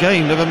it in this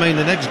game, never mind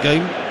the next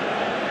game.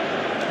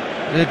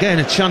 And again,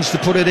 a chance to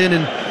put it in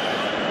and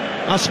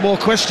ask more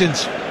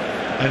questions.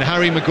 And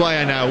Harry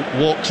Maguire now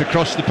walks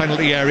across the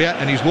penalty area,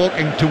 and he's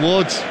walking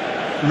towards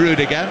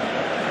Rudiger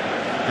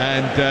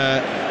and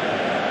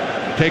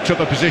takes up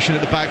a position at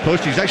the back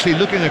post. He's actually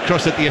looking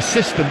across at the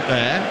assistant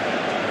there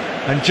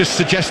and just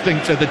suggesting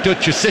to the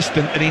Dutch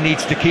assistant that he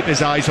needs to keep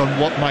his eyes on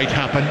what might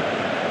happen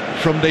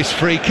from this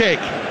free kick.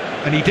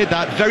 And he did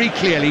that very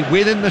clearly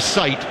within the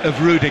sight of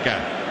Rudiger.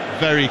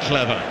 Very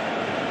clever.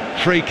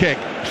 Free kick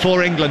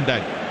for England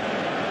then.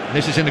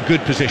 This is in a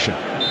good position.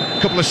 A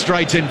couple of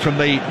strides in from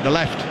the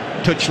left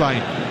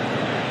touchline.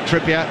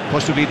 Trippier,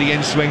 possibly the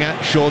in-swinger,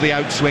 Shaw the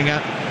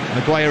out-swinger.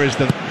 Maguire is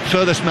the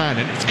furthest man,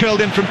 and it's curled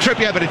in from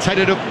Trippier, but it's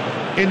headed up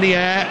in the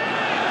air.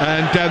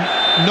 And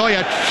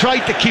Neuer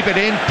tried to keep it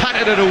in,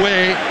 patted it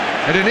away.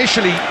 It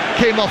initially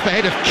came off the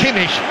head of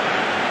Kimmich,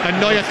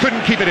 and Neuer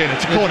couldn't keep it in.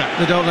 It's a corner.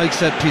 They don't like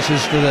set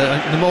pieces.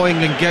 The more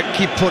England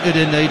keep putting it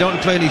in there. You don't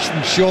play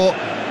anything short.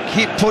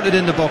 Keep putting it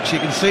in the box. You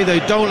can see they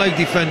don't like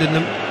defending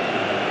them.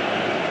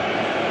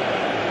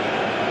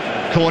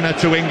 Corner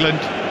to England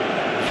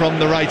from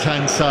the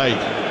right-hand side.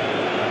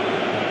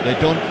 They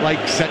don't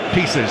like set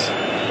pieces.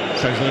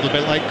 Sounds a little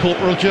bit like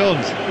Corporal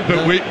Jones,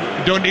 but we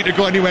don't need to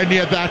go anywhere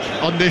near that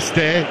on this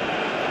day.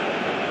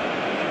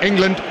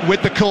 England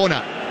with the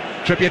corner.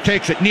 Trippier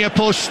takes it near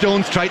post.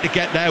 Stones tried to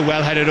get there,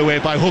 well headed away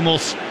by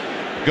Hummels.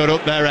 Got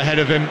up there ahead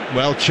of him,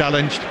 well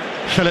challenged.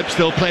 Phillips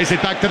still plays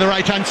it back to the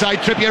right-hand side.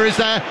 Trippier is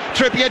there.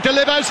 Trippier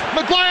delivers.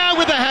 Maguire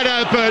with the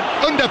header, but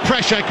under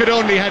pressure could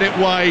only head it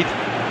wide.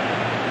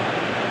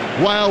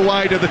 Well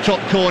wide of the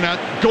top corner.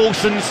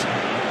 Golson's,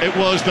 it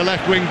was the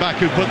left wing back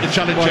who put the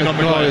challenge in on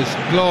Maguire.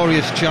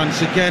 Glorious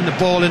chance. Again, the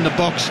ball in the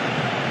box.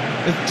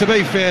 To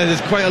be fair,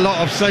 there's quite a lot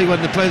of say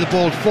when they play the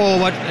ball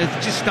forward. It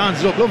just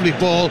stands up. Lovely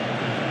ball.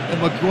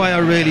 And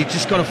Maguire really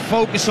just got to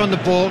focus on the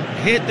ball,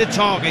 hit the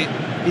target.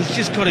 He's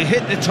just got to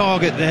hit the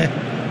target there.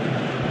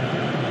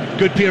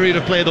 Good period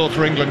of play though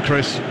for England,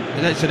 Chris.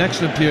 And it's an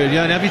excellent period,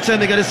 yeah. And every time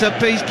they get a set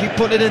piece, keep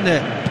putting it in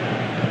there.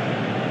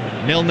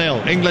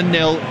 0-0. England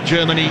 0,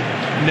 Germany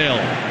 0.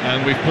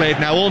 And we've played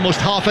now almost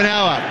half an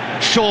hour.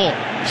 Shaw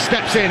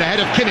steps in ahead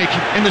of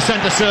Kimmich in the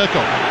centre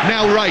circle.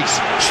 Now Rice,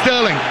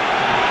 Sterling.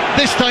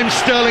 This time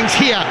Sterling's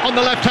here on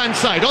the left-hand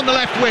side, on the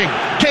left wing.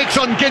 Takes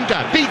on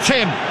Ginter, beats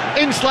him.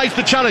 In slides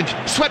the challenge.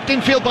 Swept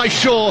infield by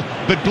Shaw,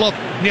 but blocked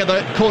near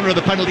the corner of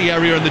the penalty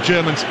area, and the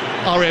Germans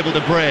are able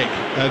to break.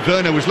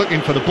 Werner was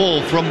looking for the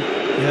ball from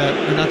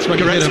and that's when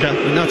Goretzka. You hit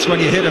him. And that's when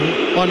you hit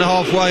him on the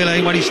halfway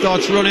lane when he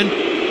starts running.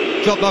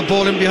 Drop that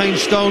ball in behind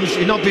Stones.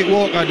 He'd not beat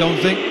Walker, I don't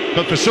think.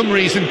 But for some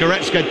reason,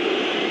 Goretzka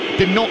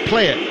did not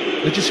play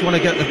it. They just want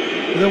to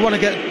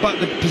get back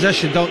the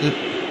possession, don't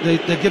they?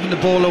 They're giving the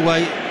ball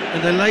away,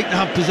 and they like to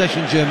have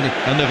possession, Germany.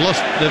 And they've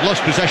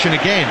lost possession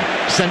again.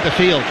 Centre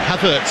field,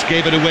 Havertz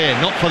gave it away,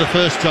 not for the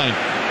first time.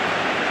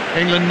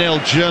 England 0,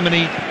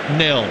 Germany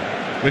 0.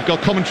 We've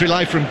got commentary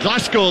live from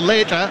Glasgow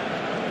later,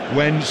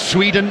 when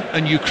Sweden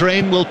and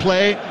Ukraine will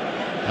play,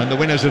 and the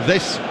winners of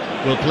this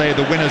will play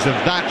the winners of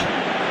that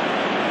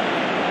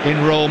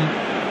in Rome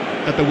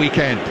at the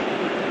weekend.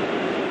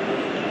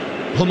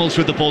 Hummels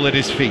with the ball at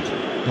his feet.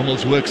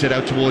 Hummels works it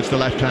out towards the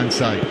left-hand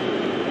side.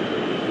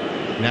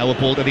 Now a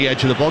ball to the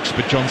edge of the box,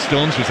 but John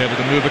Stones was able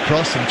to move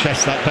across and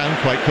chest that down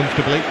quite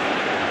comfortably,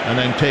 and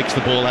then takes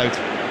the ball out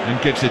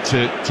and gives it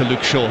to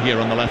Luke Shaw here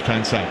on the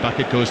left-hand side. Back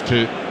it goes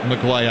to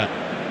Maguire.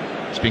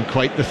 It's been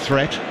quite the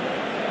threat,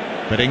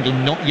 but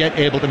England not yet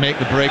able to make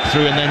the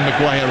breakthrough, and then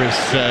Maguire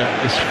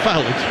is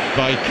fouled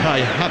by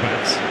Kai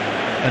Havertz.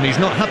 And he's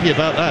not happy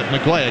about that.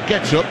 Maguire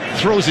gets up,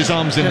 throws his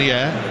arms in the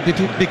air.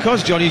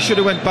 Because, John, he should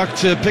have went back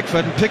to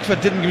Pickford, and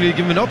Pickford didn't really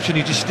give him an option.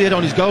 He just stayed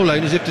on his goal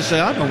line as if to say,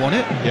 I don't want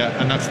it. Yeah,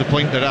 and that's the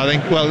point that I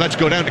think, well, let's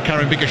go down to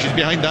Karen because she's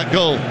behind that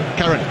goal.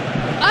 Karen.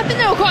 I think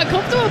they were quite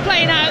comfortable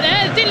playing out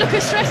there. They didn't look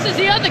as stressed as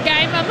the other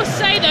game. I must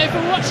say, though,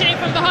 from watching it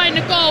from behind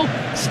the goal,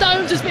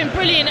 Stones has been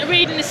brilliant at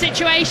reading the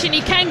situation.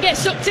 He can get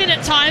sucked in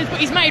at times, but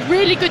he's made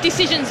really good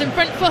decisions and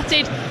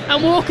front-footed,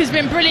 and Walker's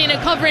been brilliant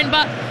at covering.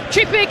 But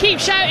Trippier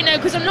keeps shouting, though,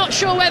 because I'm not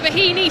sure whether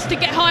he needs to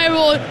get higher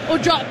or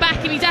drop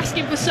back, and he's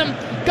asking for some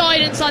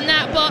guidance on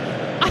that. But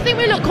I think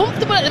we look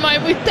comfortable at the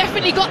moment. We've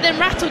definitely got them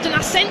rattled, and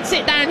I sense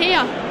it down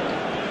here.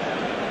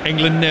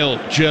 England 0,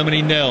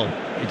 Germany 0.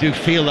 You do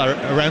feel that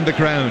around the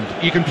ground.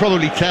 You can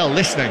probably tell,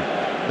 listening,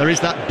 there is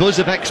that buzz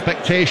of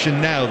expectation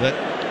now that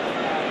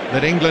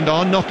England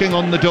are knocking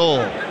on the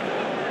door.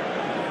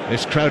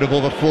 This crowd of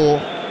over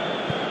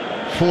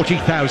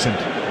 40,000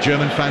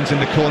 German fans in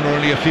the corner,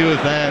 only a few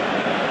of their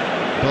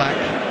black,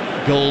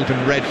 gold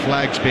and red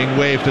flags being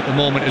waved at the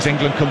moment as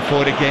England come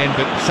forward again,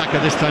 but Saka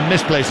this time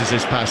misplaces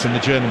his pass and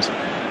the Germans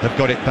have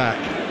got it back.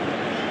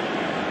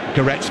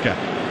 Goretzka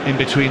in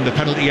between the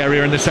penalty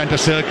area and the centre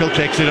circle,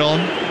 takes it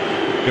on.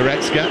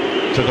 Goretzka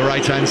to the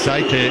right hand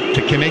side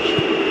to Kimmich.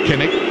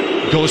 Kimmich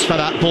goes for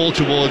that ball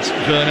towards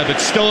Werner,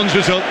 but Stones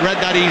was up, read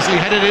that easily,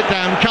 headed it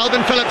down.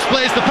 Calvin Phillips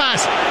plays the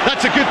pass.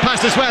 That's a good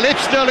pass as well, if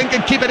Sterling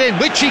can keep it in,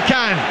 which he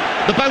can.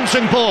 The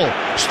bouncing ball.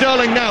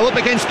 Sterling now up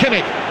against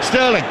Kimmich.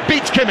 Sterling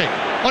beats Kimmich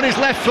on his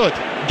left foot.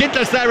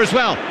 Ginter's there as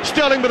well.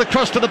 Sterling with a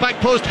cross to the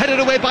back post, headed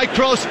away by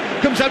Kroos.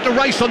 Comes out to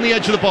Rice on the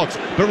edge of the box,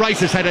 but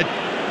Rice's headed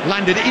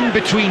landed in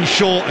between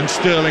Shaw and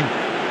Sterling,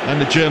 and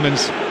the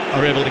Germans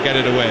are able to get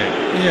it away.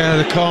 Yeah,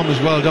 they're calm as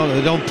well, don't they?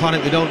 They don't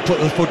panic, they don't put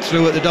the foot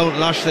through it, they don't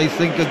lash, they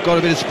think they've got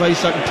a bit of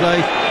space I can play.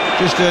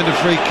 Just earned a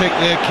free kick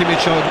there,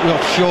 Kimmich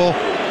off Shaw.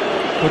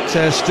 But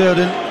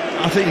Sterling,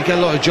 I think he'll get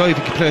a lot of joy if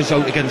he plays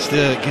out against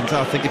Ginter.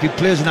 I think if he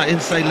plays in that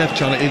inside left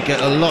channel, he'll get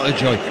a lot of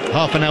joy.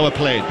 Half an hour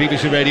played,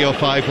 BBC Radio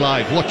 5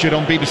 Live. Watch it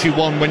on BBC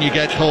One when you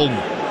get home.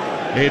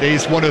 It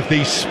is one of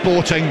the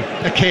sporting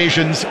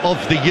occasions of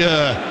the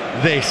year,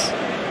 this.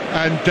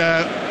 And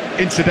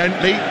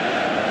incidentally,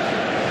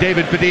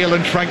 David Baddiel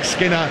and Frank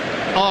Skinner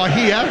are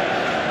here.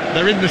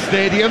 They're in the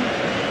stadium.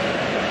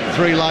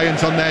 3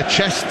 lions on their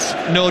chests,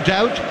 no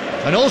doubt.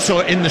 And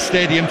also in the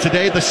stadium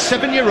today, the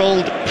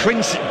 7-year-old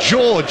Prince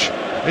George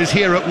is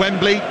here at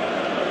Wembley,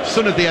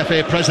 son of the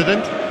FA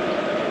president,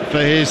 for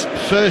his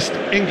first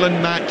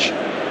England match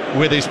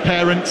with his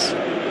parents.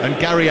 And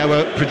Gary,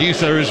 our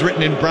producer, has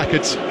written in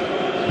brackets,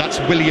 that's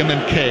William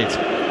and Kate.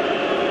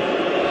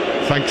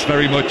 Thanks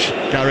very much,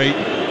 Gary.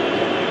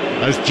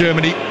 As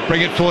Germany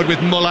bring it forward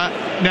with Muller.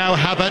 Now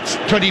Havertz,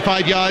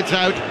 25 yards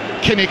out.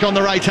 Kimmich on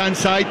the right-hand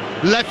side.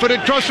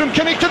 Left-footed cross from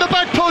Kimmich to the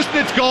back post.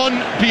 It's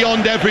gone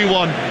beyond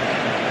everyone.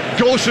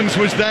 Gosens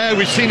was there.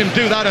 We've seen him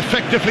do that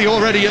effectively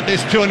already at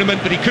this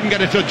tournament, but he couldn't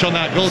get a touch on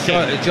that goal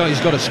kick.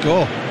 He's got to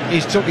score.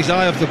 He's took his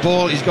eye off the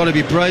ball. He's got to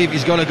be brave.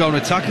 He's got to go and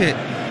attack it.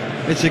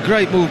 It's a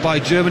great move by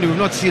Germany. We've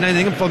not seen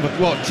anything from,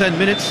 10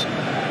 minutes?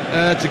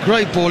 It's a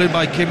great ball in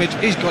by Kimmich.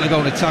 He's got to go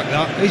and attack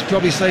that. He's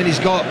probably saying he's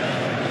got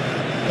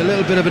a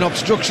little bit of an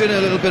obstruction, a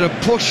little bit of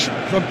push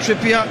from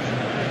Trippier.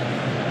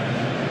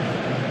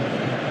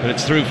 But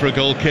it's through for a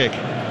goal kick.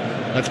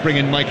 Let's bring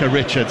in Micah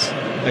Richards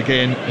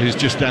again, who's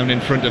just down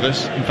in front of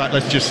us. In fact,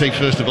 let's just see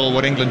first of all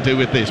what England do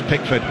with this.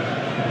 Pickford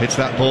hits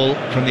that ball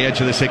from the edge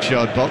of the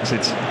 6-yard box.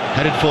 It's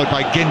headed forward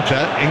by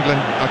Ginter.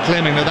 England are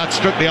claiming that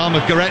struck the arm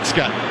of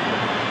Goretzka.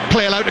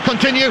 Play allowed to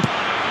continue.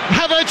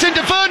 Havertz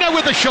into Werner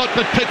with the shot,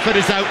 but Pickford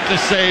is out to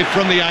save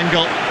from the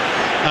angle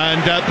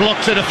and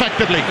blocks it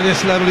effectively. At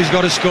this level he's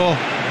got to score.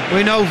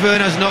 We know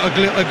Werner's not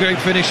a great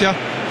finisher.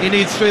 He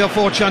needs 3 or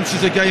 4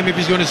 chances a game if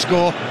he's going to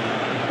score.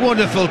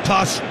 Wonderful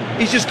pass.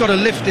 He's just got to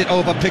lift it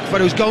over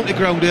Pickford, who's going to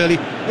ground early.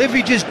 If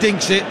he just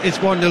dinks it, it's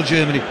 1-0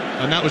 Germany.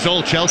 And that was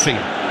all Chelsea.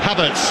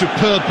 Havertz,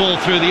 superb ball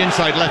through the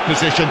inside left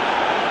position.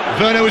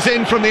 Werner was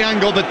in from the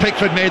angle, but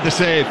Pickford made the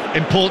save.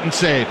 Important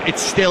save.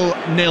 It's still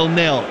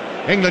 0-0.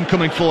 England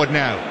coming forward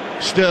now.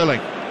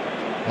 Sterling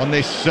on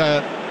this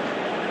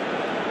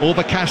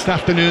overcast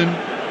afternoon.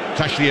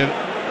 It's actually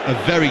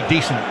a very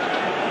decent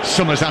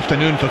summer's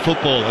afternoon for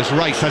football, as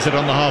Rice has it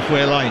on the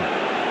halfway line.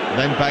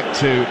 Then back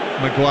to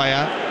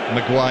Maguire.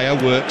 Maguire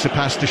works a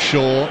pass to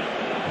Shaw,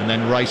 and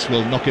then Rice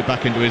will knock it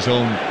back into his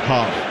own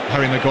half.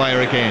 Harry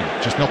Maguire again,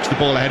 just knocks the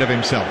ball ahead of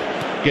himself,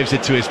 gives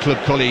it to his club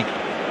colleague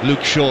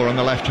Luke Shaw on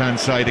the left hand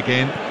side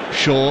again.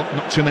 Shaw,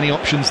 not too many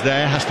options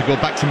there, has to go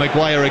back to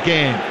Maguire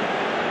again,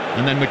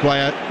 and then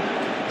Maguire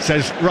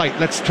says, right,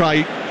 let's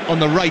try on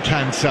the right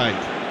hand side.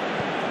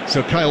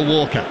 So Kyle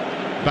Walker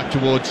back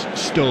towards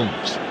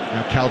Stones.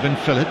 Now Calvin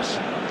Phillips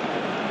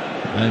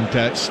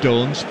and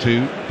Stones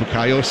to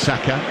Bukayo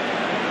Saka.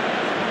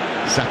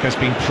 Saka's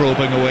been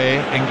probing away.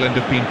 England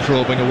have been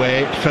probing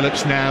away.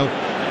 Phillips now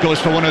goes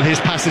for one of his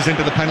passes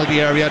into the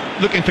penalty area,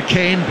 looking for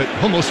Kane, but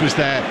Hummels was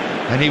there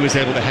and he was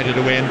able to head it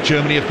away, and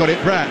Germany have got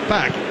it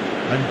back.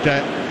 And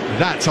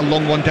that's a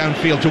long one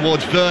downfield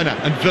towards Werner,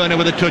 and Werner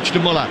with a touch to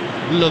Muller.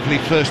 Lovely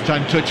first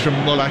time touch from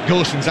Muller.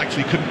 Gosens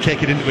actually couldn't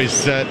take it into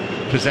his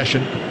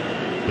possession,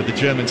 but the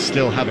Germans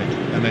still have it,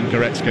 and then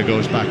Goretzka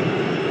goes back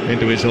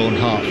into his own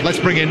half. Let's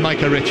bring in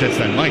Micah Richards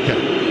then. Micah.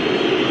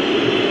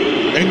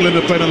 England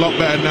are playing a lot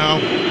better now.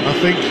 I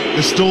think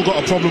they've still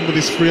got a problem with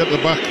this three at the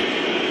back.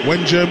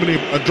 When Germany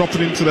are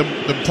dropping into them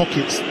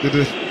pockets,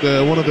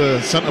 one of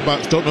the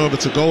centre-backs don't know whether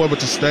to go, whether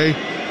to stay.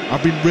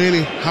 I've been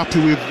really happy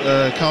with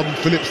Calvin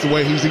Phillips, the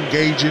way he's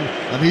engaging,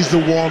 and he's the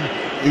one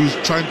who's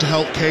trying to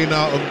help Kane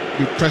out and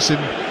be pressing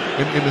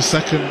in the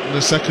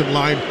second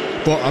line.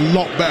 But a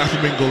lot better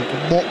from England,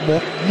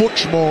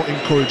 much more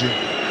encouraging.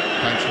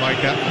 Thanks,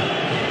 Micah.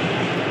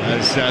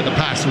 As the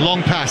pass,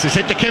 long pass, is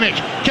hit to Kimmich.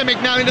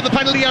 Kimmich now into the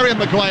penalty area.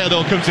 Maguire,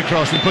 though, comes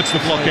across and puts the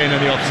block in,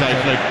 and the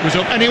offside flag was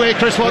up. Anyway,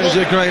 Chris Waddle. He's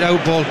a great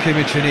outball,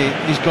 Kimmich,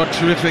 and he's got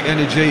terrific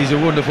energy. He's a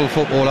wonderful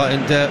footballer,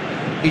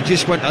 and he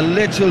just went a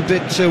little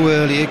bit too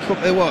early.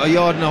 A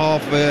yard and a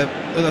half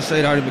other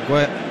side, Harry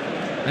Maguire.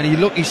 And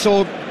he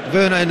saw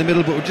Werner in the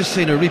middle, but we're just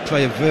seeing a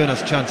replay of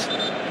Werner's chance.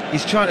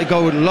 He's trying to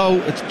go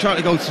low, it's trying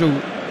to go through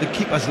the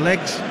keeper's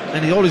legs,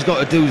 and all he's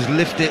got to do is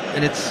lift it,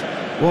 and it's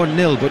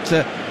 1-0. But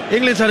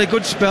England's had a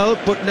good spell,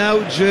 but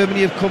now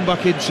Germany have come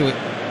back into it.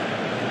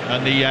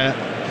 And the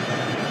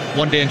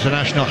one-day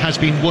international has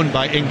been won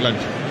by England,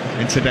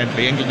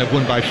 incidentally. England have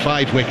won by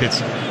 5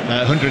 wickets,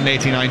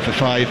 189 for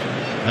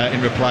 5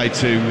 in reply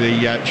to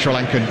the Sri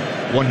Lankan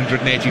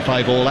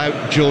 185 all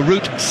out. Joe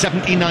Root,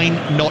 79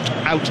 not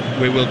out.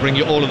 We will bring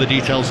you all of the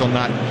details on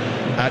that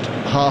at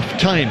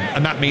half-time,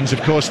 and that means,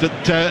 of course,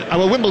 that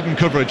our Wimbledon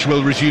coverage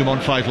will resume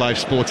on 5 Live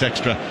Sports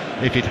Extra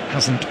if it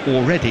hasn't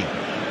already.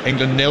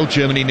 England 0,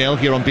 Germany 0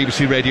 here on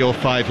BBC Radio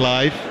 5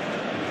 Live.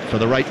 For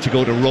the right to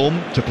go to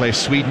Rome to play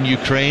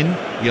Sweden-Ukraine,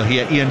 you'll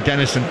hear Ian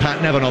Dennis and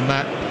Pat Nevin on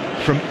that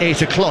from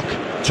 8 o'clock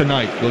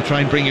tonight. We'll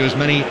try and bring you as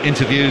many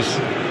interviews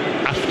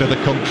after the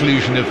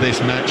conclusion of this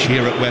match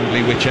here at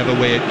Wembley, whichever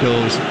way it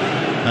goes,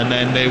 and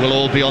then they will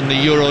all be on the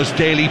Euros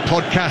Daily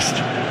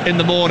podcast in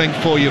the morning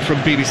for you from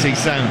BBC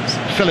Sounds.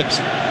 Phillips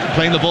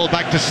playing the ball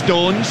back to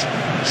Stones.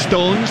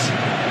 Stones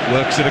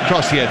works it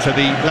across here to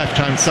the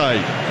left-hand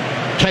side.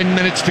 10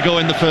 minutes to go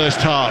in the first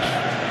half.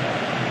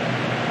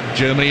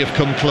 Germany have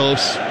come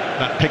close.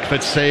 That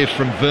Pickford save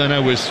from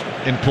Werner was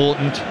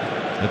important.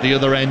 At the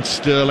other end,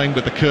 Sterling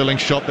with the curling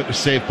shot that was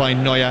saved by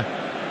Neuer,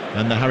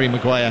 and the Harry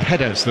Maguire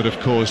headers that have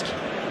caused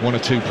 1 or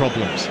 2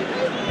 problems.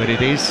 But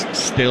it is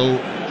still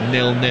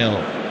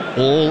 0-0.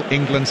 All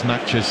England's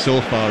matches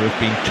so far have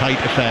been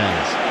tight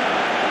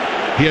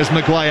affairs. Here's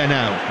Maguire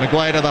now.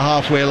 Maguire to the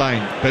halfway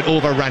line, but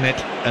overran it,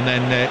 and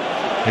then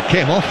it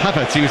came off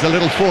Havertz. He was a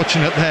little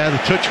fortunate there. The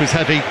touch was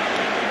heavy,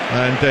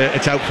 and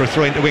it's out for a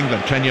throw into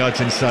England, 10 yards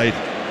inside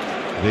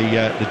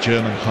the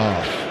German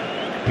half.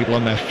 People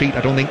on their feet.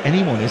 I don't think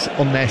anyone is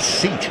on their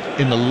seat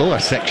in the lower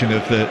section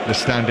of the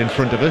stand in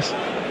front of us.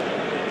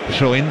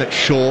 Throw in that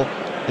Shaw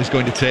is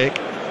going to take,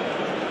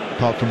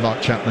 apart from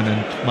Mark Chapman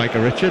and Micah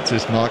Richards,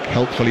 as Mark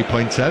helpfully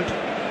points out.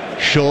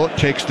 Shaw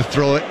takes the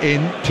throw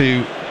in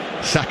to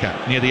Saka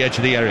near the edge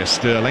of the area.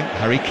 Sterling,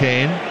 Harry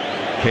Kane,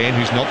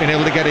 who's not been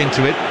able to get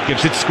into it,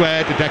 gives it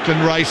square to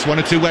Declan Rice. 1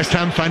 or 2 West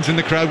Ham fans in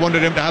the crowd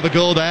wanted him to have a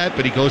go there,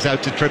 but he goes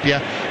out to Trippier.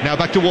 Now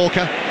back to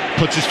Walker,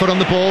 puts his foot on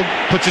the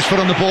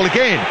ball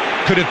again,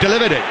 could have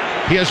delivered it.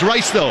 Here's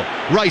Rice though.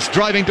 Rice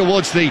driving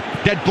towards the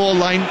dead ball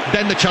line,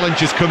 then the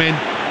challenges come in,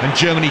 and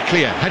Germany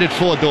clear. Headed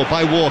forward though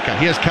by Walker.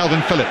 Here's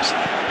Calvin Phillips,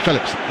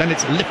 then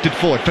it's lifted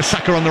forward for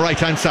Saka on the right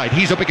hand side.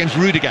 He's up against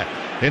Rudiger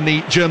in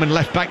the German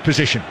left back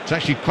position. It's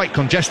actually quite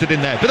congested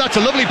in there, but that's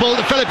a lovely ball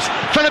to Phillips.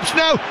 Phillips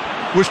now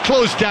was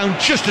closed down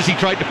just as he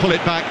tried to pull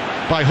it back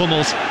by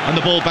Hummels, and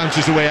the ball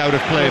bounces away out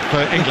of play for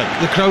England.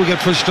 The crowd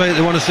get frustrated.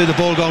 They want to see the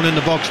ball going in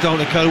the box down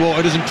to Kyle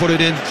Walker doesn't put it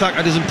in,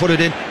 Saka doesn't put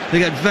it in. They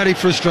get very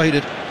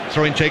frustrated.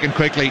 Throw in taken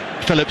quickly.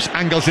 Phillips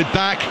angles it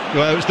back.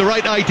 Well, it was the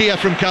right idea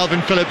from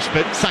Calvin Phillips,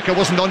 but Saka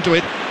wasn't onto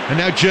it, and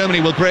now Germany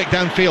will break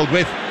downfield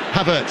with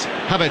Havertz.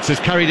 Havertz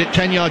has carried it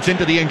 10 yards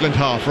into the England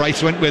half.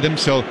 Rice went with him,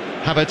 so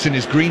Havertz in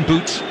his green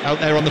boots out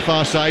there on the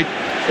far side.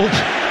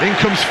 In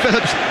comes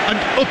Phillips and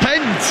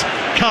upends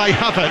Kai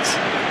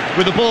Havertz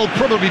with the ball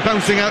probably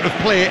bouncing out of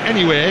play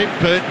anyway,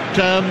 but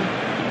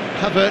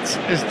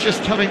Havertz is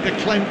just having to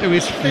climb to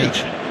his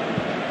feet.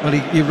 Well,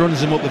 he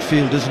runs him up the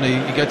field, doesn't he?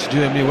 He gets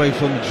Germany away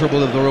from the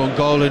trouble of their own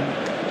goal, and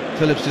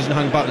Phillips doesn't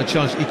hang back on the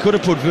chance. He could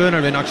have put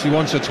Werner in actually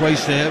once or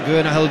twice there.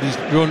 Werner held his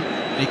run,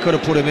 he could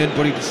have put him in,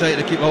 but he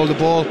decided to keep hold of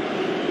the ball,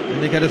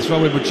 and they get a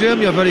throw in. But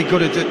Germany are very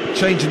good at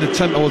changing the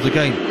tempo of the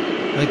game.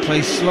 They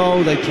play slow,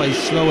 and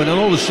then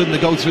all of a sudden they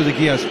go through the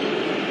gears.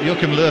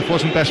 Joachim Löw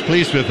wasn't best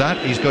pleased with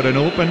that. He's got an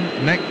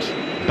open-necked,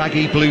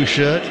 baggy blue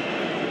shirt,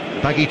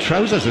 baggy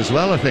trousers as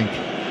well, I think.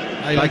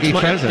 Baggy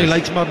trousers. He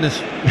likes madness.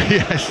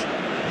 Yes.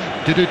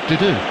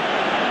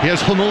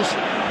 Here's Hummels,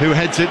 who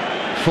heads it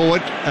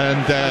forward,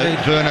 and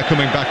Werner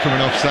coming back from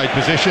an offside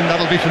position.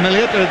 That'll be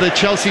familiar to the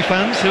Chelsea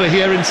fans who are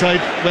here inside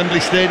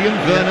Wembley Stadium.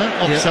 Werner,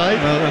 offside.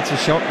 Yeah. Well, that's a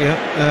shock,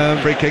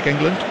 yeah. Free kick,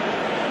 England.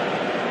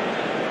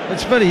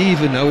 It's very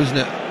even now, isn't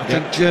it? I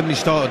think Germany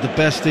started the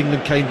best.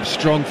 England came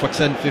strong for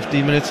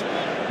 10-15 minutes,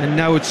 and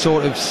now it's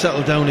sort of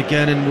settled down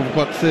again, and we've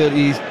got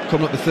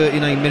coming up to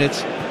 39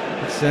 minutes.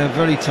 It's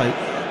very tight.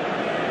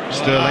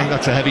 Sterling,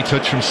 that's a heavy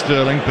touch from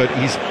Sterling, but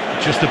he's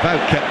just about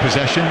kept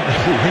possession.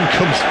 In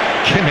comes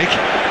Kimmich,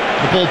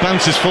 The ball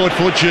bounces forward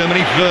for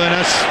Germany.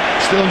 Werner,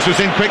 Stones was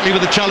in quickly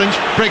with the challenge,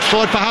 breaks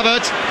forward for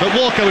Havertz, but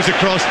Walker was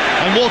across,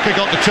 and Walker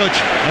got the touch,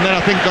 and then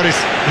I think got his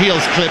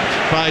heels clipped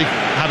by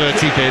Havertz.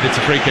 He did. It's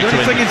a free kick. The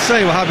only thing you'd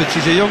say with Havertz,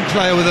 he's a young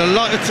player with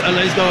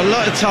he's got a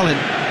lot of talent,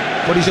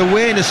 but his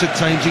awareness at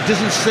times, he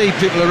doesn't see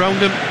people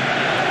around him.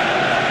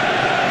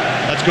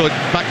 Let's go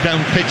back down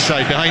pitch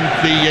side behind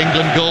the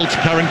England goal to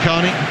Karen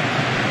Carney.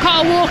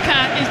 Kyle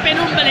Walker has been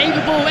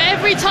unbelievable.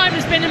 Every time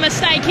there's been a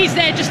mistake, he's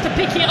there just to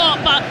pick it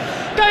up. But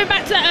going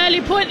back to that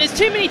earlier point, there's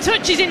too many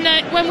touches in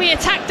when we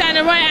attack down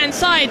the right-hand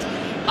side.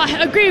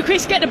 I agree with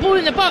Chris, get the ball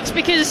in the box,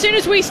 because as soon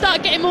as we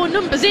start getting more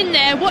numbers in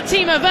there, what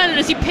Timo Werner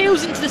does, he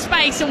peels into the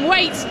space and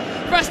waits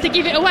for us to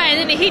give it away, and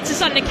then he hits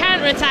us on the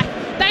counter-attack.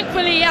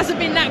 Thankfully, he hasn't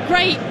been that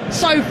great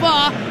so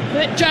far,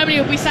 that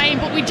Germany will be saying,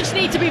 but we just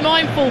need to be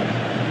mindful.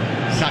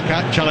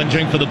 Saka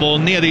challenging for the ball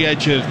near the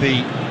edge of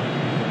the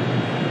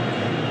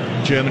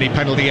Germany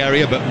penalty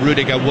area, but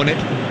Rudiger won it.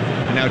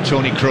 And now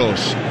Toni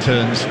Kroos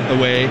turns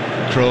away.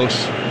 Kroos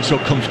so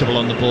comfortable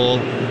on the ball,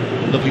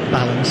 lovely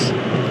balance.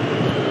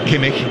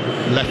 Kimmich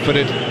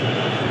left-footed,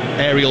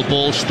 aerial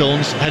ball,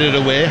 Stones headed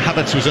away.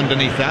 Havertz was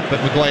underneath that,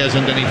 but Maguire's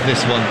underneath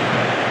this one,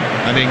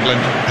 and England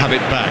have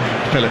it back.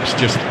 Phillips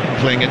just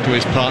playing it to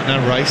his partner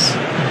Rice.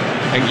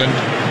 England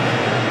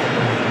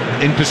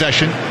in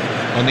possession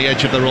on the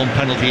edge of their own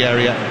penalty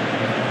area,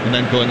 and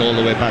then going all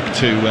the way back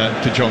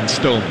to John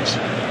Stones,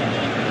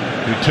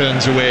 who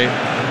turns away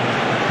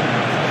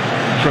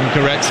from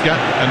Goretzka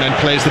and then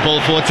plays the ball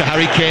forward to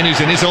Harry Kane,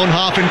 who's in his own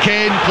half, and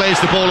Kane plays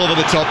the ball over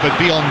the top but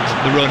beyond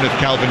the run of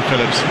Calvin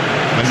Phillips,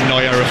 and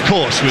Neuer of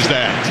course was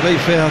there. To be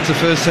fair, it's the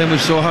first time we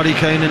saw Harry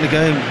Kane in the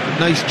game.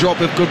 Nice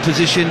drop of good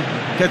position,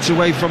 gets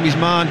away from his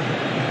man,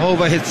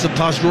 over hits the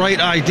pass, right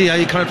idea,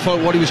 you can't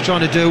fault what he was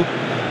trying to do,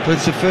 but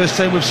it's the first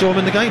time we saw him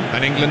in the game.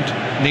 And England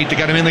need to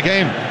get him in the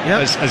game.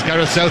 Yep. As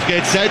Gareth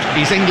Southgate said,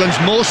 he's England's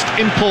most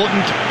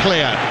important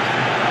player,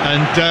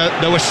 and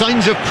there were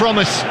signs of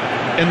promise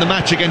in the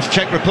match against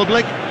Czech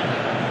Republic,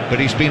 but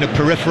he's been a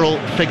peripheral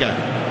figure,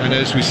 and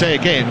as we say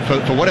again,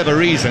 for whatever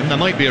reason, there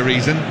might be a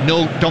reason,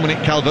 no Dominic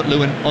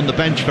Calvert-Lewin on the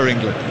bench for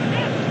England,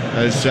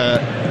 as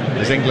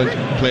England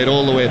played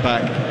all the way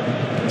back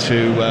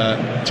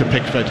to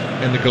Pickford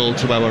in the goal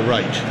to our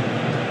right.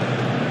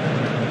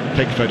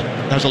 Pickford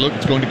has a look,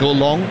 it's going to go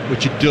long,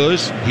 which it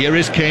does. Here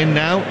is Kane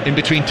now, in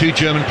between two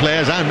German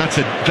players, and that's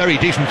a very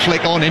decent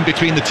flick on in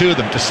between the two of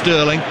them to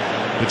Sterling,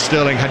 but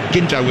Sterling had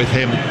Ginter with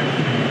him,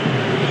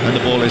 and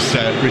the ball is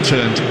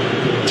returned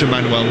to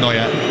Manuel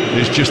Neuer,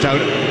 who's just out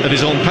of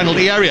his own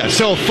penalty area.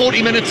 So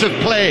 40 minutes have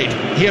played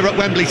here at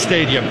Wembley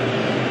Stadium.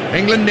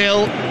 England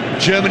 0,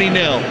 Germany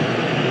 0.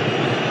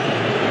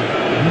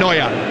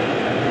 Neuer,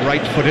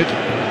 right-footed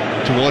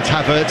towards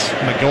Havertz.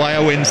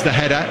 Maguire wins the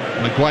header.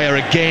 Maguire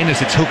again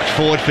as it's hooked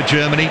forward for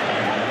Germany.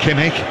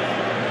 Kimmich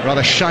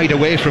rather shied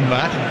away from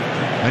that.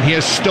 And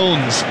here's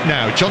Stones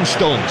now. John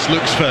Stones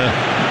looks for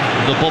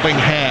the bobbing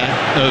hair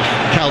of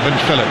Calvin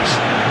Phillips.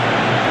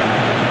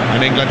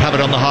 And England have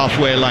it on the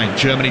halfway line.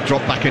 Germany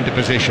drop back into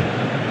position.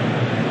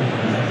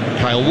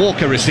 Kyle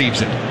Walker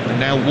receives it, and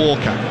now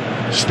Walker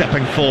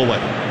stepping forward,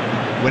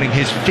 winning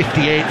his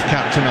 58th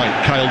cap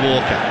tonight. Kyle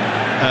Walker.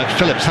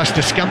 Phillips has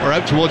to scamper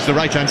out towards the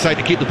right-hand side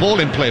to keep the ball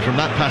in play from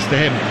that pass to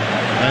him,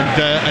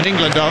 and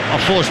England are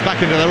forced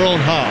back into their own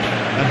half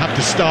and have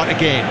to start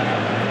again,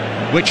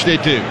 which they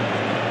do.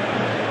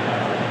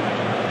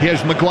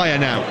 Here's Maguire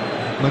now.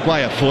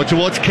 Maguire forward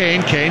towards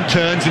Kane. Kane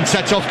turns and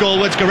sets off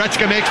goalwards.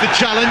 Goretzka makes the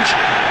challenge.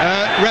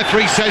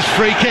 Referee says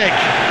free kick.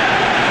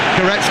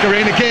 Goretzka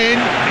in again.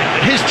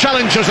 His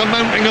challengers are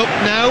mounting up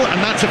now,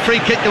 and that's a free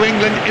kick to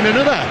England in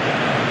another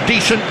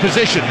decent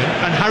position.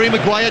 And Harry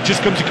Maguire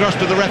just comes across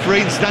to the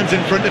referee and stands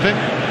in front of him,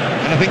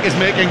 and I think is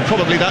making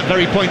probably that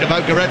very point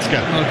about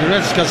Goretzka. Well,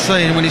 Goretzka's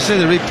saying, when you see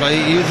the replay,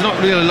 there's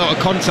not really a lot of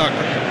contact.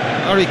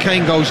 Harry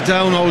Kane goes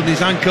down holding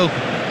his ankle.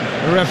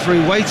 The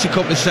referee waits a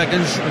couple of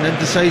seconds and then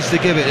decides to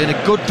give it in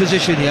a good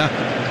position here.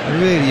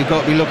 And really, you've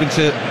got to be looking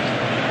to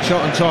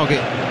shot on target.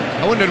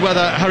 I wondered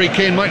whether Harry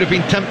Kane might have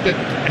been tempted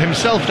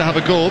himself to have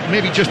a go,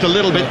 maybe just a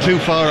little bit too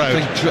far out.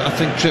 I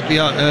think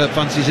Trippier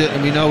fancies it,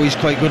 and we know he's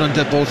quite good on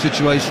dead ball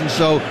situations,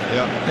 so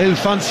he'll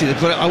fancy it,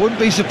 but I wouldn't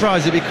be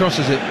surprised if he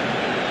crosses it.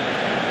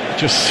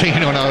 Just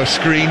seen on our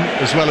screen,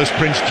 as well as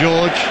Prince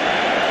George,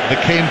 the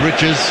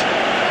Cambridges,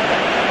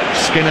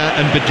 Skinner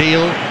and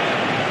Baddiel,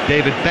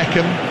 David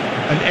Beckham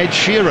and Ed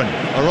Sheeran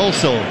are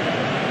also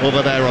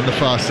over there on the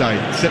far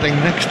side, sitting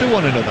next to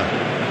one another.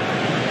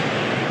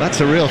 That's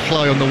a real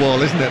fly on the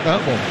wall, isn't it, that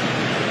one?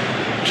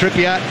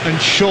 Trippier and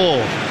Shaw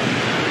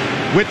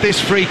with this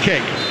free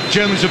kick.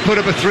 Germans have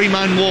put up a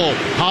three-man wall.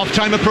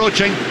 Half-time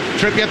approaching.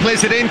 Trippier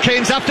plays it in.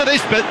 Kane's after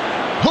this, but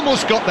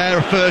Hummels got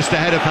there first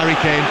ahead of Harry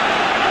Kane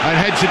and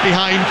heads it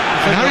behind.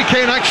 And Harry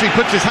Kane actually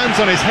puts his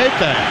hands on his head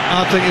there.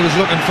 I think he was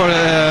looking for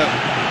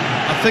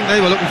I think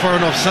they were looking for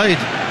an offside.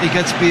 He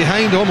gets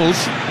behind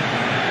Hummels,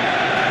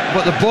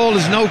 but the ball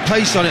has no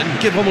pace on it, and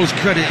give Hummels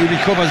credit, he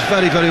recovers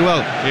very, very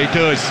well. He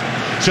does.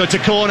 So it's a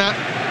corner,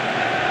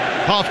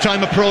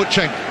 half-time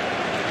approaching.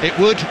 It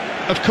would,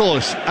 of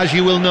course, as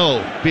you will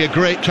know, be a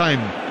great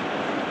time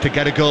to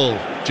get a goal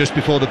just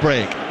before the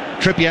break.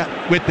 Trippier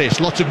with this,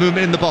 lots of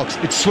movement in the box.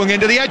 It's swung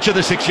into the edge of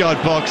the 6-yard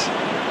box,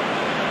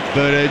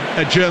 but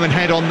a German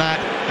head on that,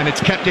 and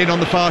it's kept in on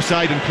the far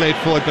side and played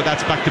forward, but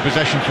that's back to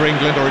possession for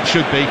England, or it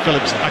should be.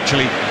 Phillips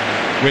actually,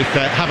 with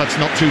Havertz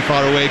not too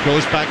far away,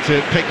 goes back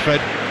to Pickford.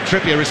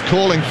 Trippier is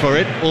calling for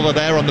it over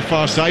there on the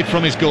far side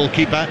from his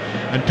goalkeeper,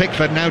 and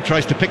Pickford now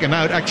tries to pick him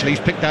out. Actually, he's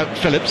picked out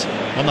Phillips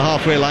on the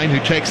halfway line, who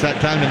takes that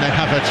down, and then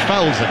Havertz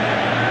fouls him.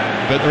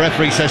 But the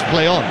referee says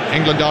play on.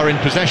 England are in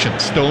possession.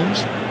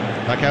 Stones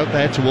back out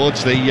there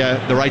towards the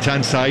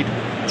right-hand side.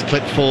 It's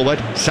clipped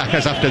forward.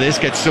 Saka's after this,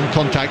 gets some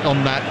contact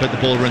on that, but the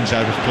ball runs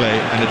out of play,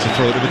 and it's a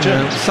throw to the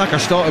Germans. Saka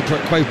started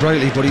quite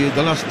brightly, but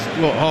the last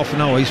half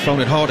an hour he's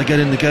found it hard to get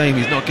in the game.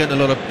 He's not getting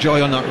a lot of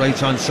joy on that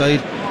right-hand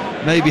side.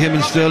 Maybe him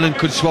and Sterling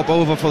could swap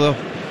over for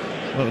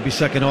it'll be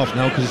second half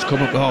now, because it's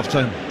come up to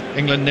half-time.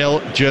 England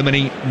 0,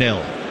 Germany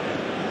 0.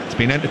 It's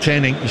been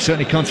entertaining. You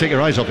certainly can't take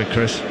your eyes off it,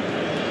 Chris.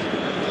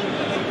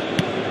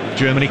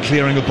 Germany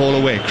clearing the ball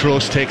away.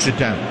 Kroos takes it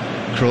down.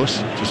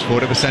 Kroos just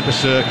forward of the centre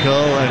circle,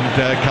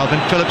 and Calvin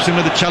Phillips in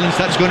with a challenge.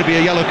 That's going to be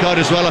a yellow card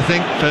as well, I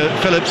think, for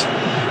Phillips.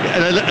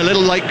 A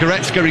little like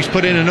Goretzka, he's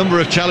put in a number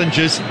of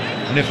challenges,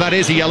 and if that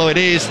is a yellow, it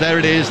is. There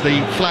it is,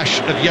 the flash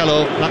of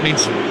yellow. That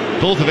means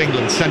both of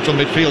England's central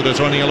midfielders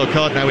are on a yellow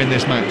card now in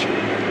this match.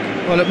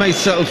 Well, it may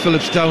settle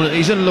Phillips down.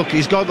 He's unlucky.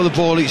 He's got the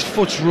ball. His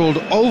foot's rolled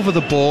over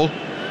the ball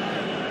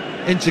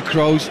into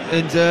Kroos,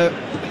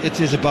 and it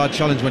is a bad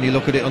challenge when you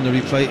look at it on the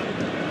replay.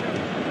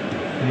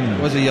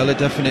 It was a yellow,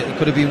 definitely. It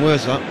could have been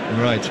worse, that.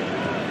 Right.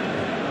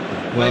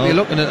 Well, maybe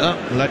looking at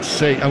that. Let's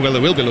see. Well, they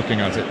will be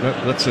looking at it.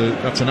 That's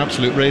an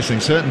absolute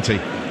racing certainty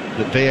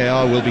that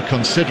VAR will be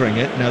considering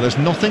it. Now, there's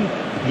nothing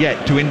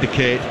yet to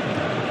indicate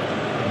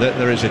that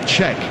there is a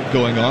check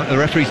going on. The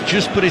referee's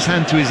just put his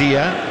hand to his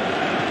ear,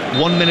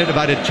 1 minute of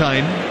added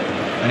time,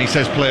 and he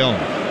says play on.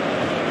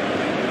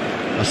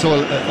 I saw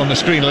on the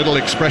screen a little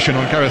expression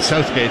on Gareth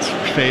Southgate's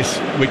face,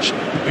 which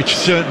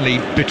certainly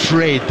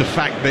betrayed the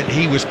fact that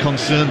he was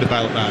concerned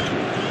about that.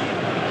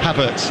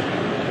 Havertz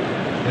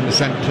in the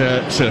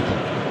centre circle,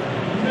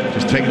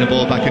 just taking the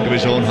ball back into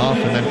his own half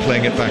and then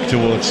playing it back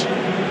towards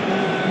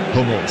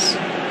Hummels.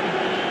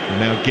 And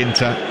now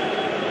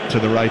Ginter to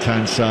the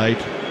right-hand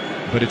side,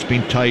 but it's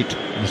been tight.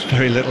 There's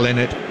very little in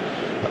it.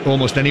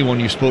 Almost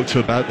anyone you spoke to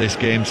about this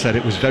game said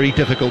it was very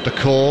difficult to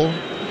call,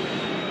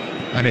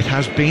 and it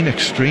has been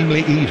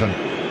extremely even.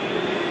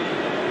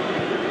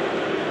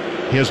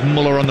 Here's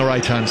Muller on the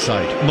right-hand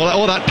side.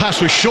 Muller, that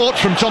pass was short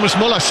from Thomas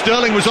Muller.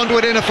 Sterling was onto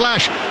it in a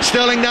flash.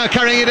 Sterling now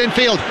carrying it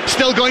infield.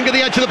 Still going to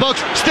the edge of the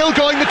box. Still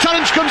going. The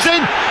challenge comes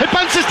in. It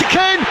bounces to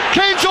Kane.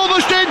 Kane's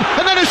almost in.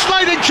 And then a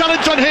sliding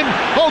challenge on him.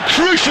 Oh,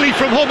 crucially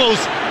from Hummels.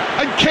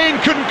 And Kane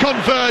couldn't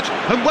convert.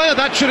 And whether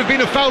that should have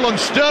been a foul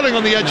on Sterling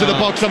on the edge of the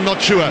box, I'm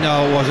not sure.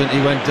 No, it wasn't. He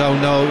went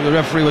down. No, the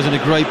referee was in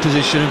a great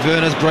position, and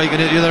Werner's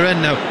breaking it at the other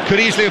end now. Could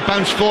easily have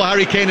bounced for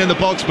Harry Kane in the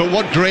box, but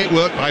what great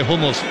work by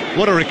Hummels.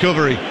 What a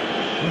recovery.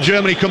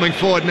 Germany coming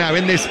forward now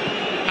in this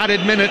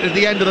added minute at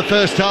the end of the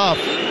first half,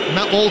 and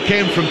that all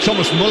came from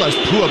Thomas Muller's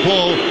poor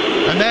ball.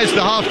 And there's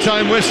the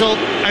half-time whistle,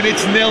 and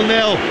it's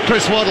 0-0.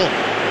 Chris Waddle.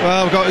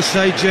 Well, I've got to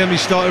say, Germany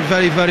started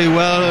very, very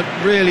well,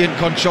 really in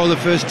control the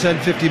first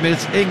 10-15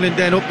 minutes. England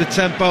then up the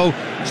tempo,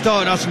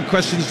 started asking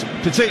questions,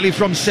 particularly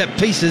from set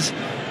pieces,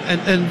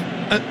 and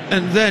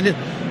then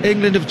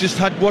England have just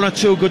had one or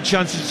two good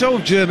chances. So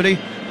have Germany.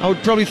 I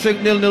would probably think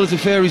 0-0 is a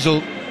fair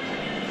result.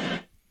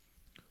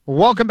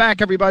 Welcome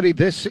back, everybody.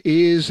 This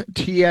is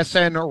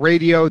TSN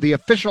Radio, the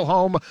official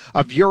home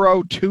of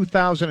Euro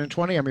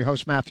 2020. I'm your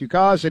host, Matthew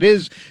Cause. It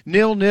is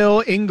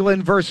 0-0,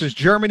 England versus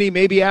Germany.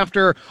 Maybe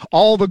after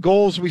all the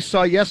goals we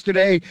saw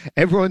yesterday,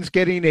 everyone's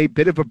getting a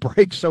bit of a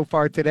break so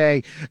far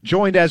today.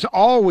 Joined, as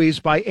always,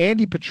 by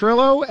Andy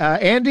Petrillo.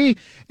 Andy,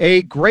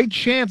 a great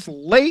chance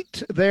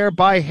late there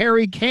by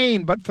Harry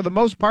Kane, but for the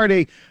most part,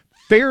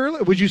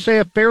 would you say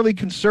a fairly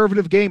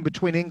conservative game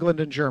between England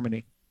and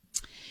Germany?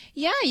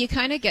 Yeah, you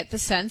kind of get the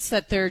sense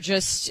that they're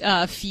just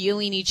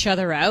feeling each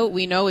other out.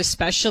 We know,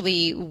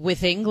 especially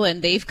with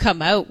England, they've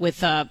come out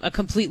with a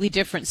completely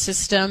different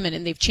system,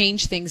 and they've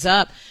changed things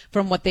up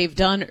from what they've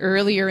done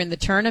earlier in the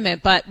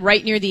tournament. But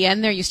right near the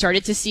end there, you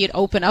started to see it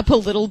open up a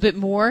little bit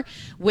more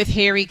with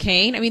Harry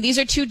Kane. I mean, these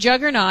are two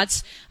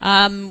juggernauts,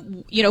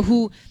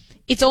 who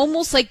it's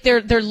almost like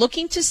they're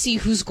looking to see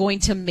who's going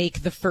to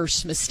make the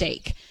first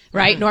mistake.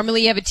 Right? Mm-hmm.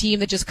 Normally you have a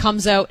team that just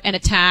comes out and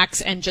attacks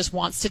and just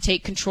wants to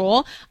take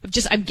control.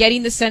 I'm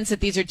getting the sense that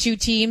these are two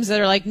teams that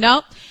are like,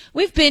 no,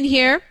 we've been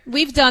here.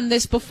 We've done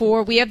this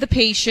before. We have the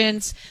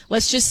patience.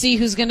 Let's just see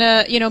who's going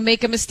to,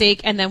 make a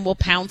mistake, and then we'll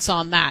pounce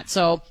on that.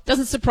 So it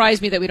doesn't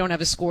surprise me that we don't have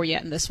a score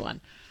yet in this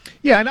one.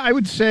 Yeah, and I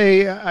would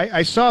say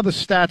I saw the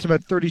stats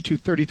about 32,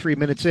 33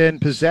 minutes in.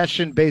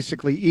 Possession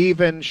basically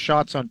even.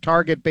 Shots on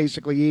target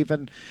basically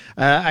even.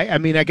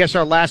 I guess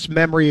our last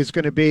memory is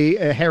going to be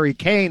Harry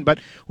Kane, but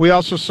we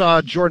also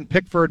saw Jordan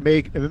Pickford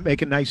make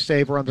a nice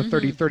save around the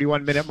 30,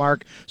 31 minute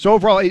mark. So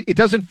overall, it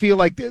doesn't feel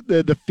like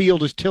the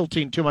field is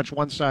tilting too much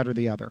one side or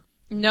the other.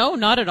 No,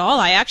 not at all.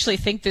 I actually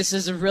think this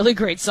is a really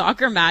great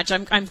soccer match.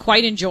 I'm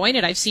quite enjoying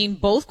it. I've seen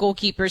both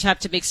goalkeepers have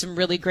to make some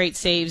really great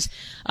saves.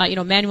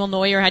 Manuel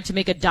Neuer had to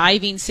make a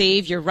diving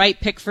save. You're right,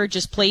 Pickford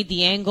just played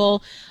the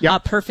angle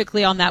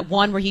perfectly on that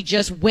one where he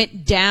just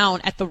went down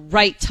at the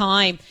right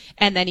time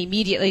and then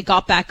immediately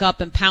got back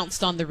up and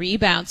pounced on the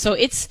rebound. So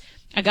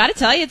I got to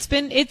tell you,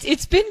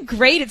 it's been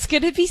great. It's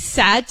going to be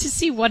sad to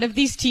see one of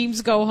these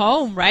teams go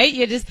home, right?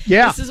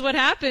 This is what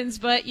happens.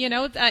 But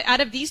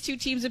out of these two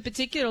teams in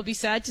particular, it'll be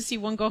sad to see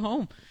one go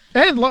home.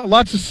 And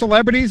lots of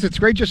celebrities. It's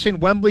great just seeing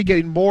Wembley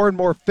getting more and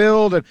more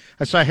filled. And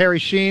I saw Harry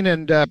Sheen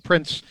and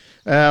Prince,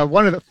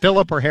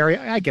 Philip or Harry.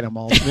 I get them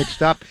all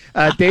mixed up.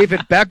 David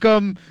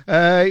Beckham.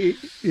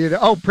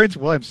 Prince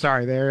William.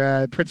 Sorry,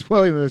 there. Prince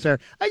William was there.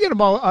 I get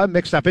them all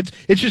mixed up. It's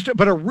just,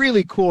 but a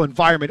really cool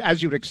environment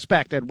as you'd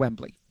expect at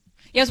Wembley.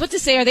 Yeah, I was about to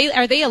say,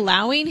 are they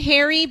allowing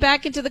Harry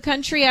back into the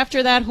country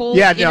after that whole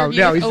interview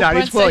no, he's with not.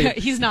 Oprah? It's William.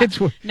 He's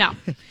not. No.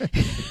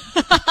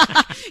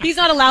 He's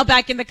not allowed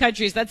back in the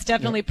country. So that's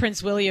definitely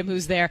Prince William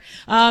who's there.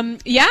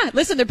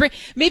 Listen,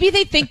 maybe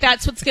they think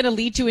that's what's going to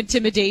lead to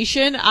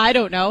intimidation. I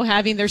don't know,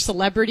 having their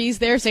celebrities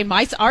there say,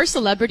 our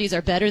celebrities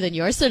are better than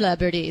your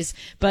celebrities.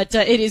 But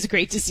it is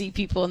great to see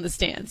people in the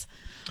stands.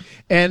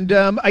 And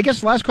I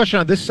guess last question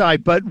on this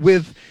side, but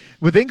with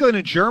England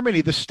and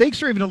Germany, the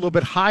stakes are even a little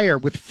bit higher.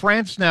 With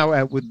France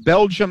now, with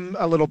Belgium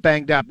a little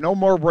banged up, no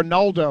more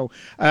Ronaldo.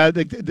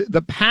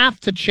 The path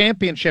to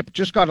championship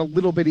just got a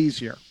little bit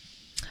easier.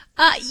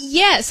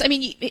 Yes. I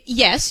mean,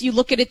 yes, you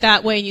look at it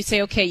that way and you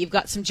say, okay, you've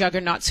got some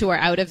juggernauts who are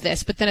out of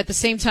this. But then at the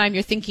same time,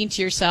 you're thinking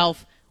to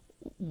yourself,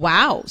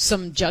 wow,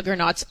 some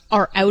juggernauts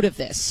are out of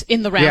this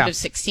in the round of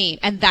 16,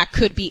 and that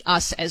could be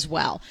us as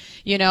well.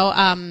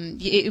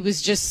 It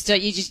was just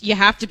you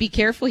have to be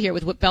careful here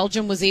with what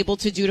Belgium was able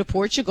to do to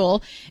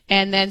Portugal,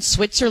 and then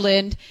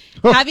Switzerland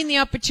having the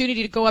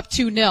opportunity to go up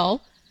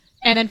 2-0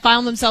 and then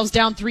found themselves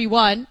down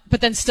 3-1,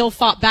 but then still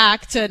fought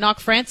back to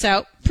knock France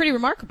out. Pretty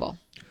remarkable.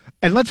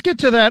 And let's get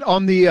to that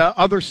on the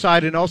other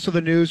side, and also the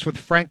news with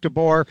Frank de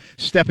Boer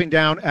stepping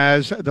down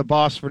as the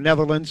boss for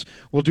Netherlands.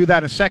 We'll do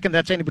that in a second.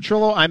 That's Andy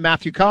Petrillo. I'm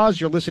Matthew Cause.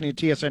 You're listening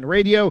to TSN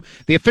Radio,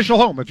 the official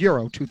home of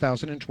Euro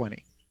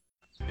 2020.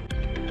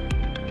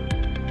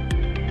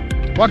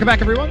 Welcome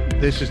back, everyone.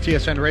 This is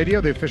TSN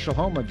Radio, the official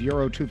home of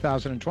Euro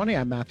 2020.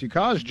 I'm Matthew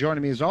Cause.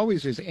 Joining me, as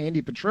always, is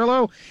Andy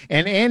Petrillo.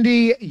 And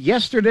Andy,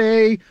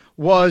 yesterday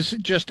was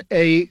just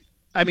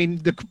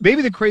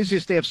maybe the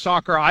craziest day of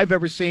soccer I've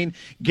ever seen.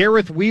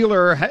 Gareth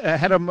Wheeler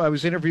had him. I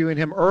was interviewing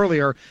him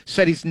earlier.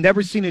 Said he's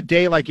never seen a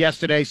day like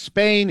yesterday.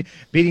 Spain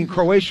beating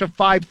Croatia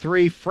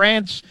 5-3.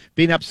 France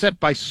being upset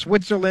by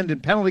Switzerland in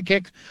penalty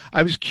kicks.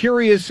 I was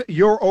curious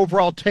your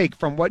overall take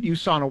from what you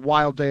saw on a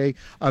wild day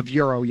of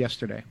Euro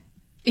yesterday.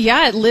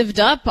 Yeah, it lived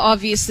up,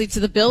 obviously, to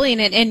the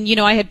billing. And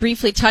I had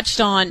briefly touched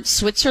on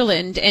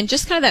Switzerland and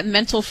just kind of that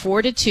mental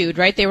fortitude,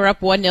 right? They were up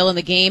 1-0 in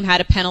the game,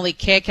 had a penalty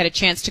kick, had a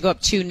chance to go up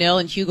 2-0,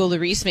 and Hugo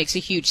Lloris makes a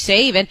huge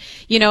save. And,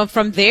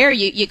 from there,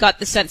 you got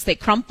the sense they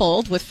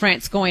crumpled with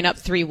France going up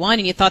 3-1,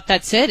 and you thought,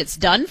 that's it, it's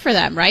done for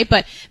them, right?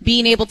 But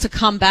being able to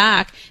come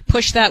back,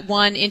 push that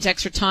one into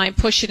extra time,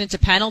 push it into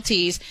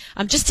penalties,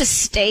 just to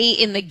stay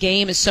in the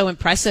game is so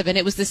impressive. And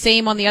it was the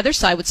same on the other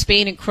side with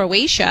Spain and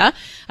Croatia.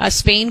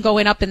 Spain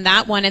going up in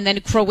that one, and then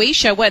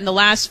Croatia, in the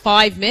last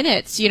 5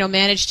 minutes,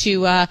 managed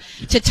to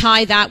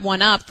tie that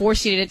one up,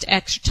 forcing it into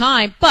extra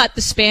time. But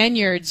the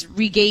Spaniards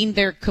regained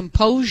their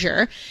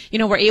composure,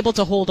 were able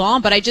to hold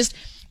on. But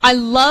I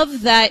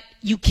love that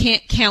you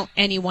can't count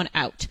anyone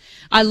out.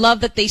 I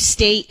love that they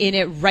stay in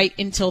it right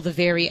until the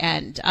very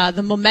end.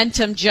 The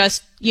momentum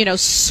just,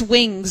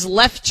 swings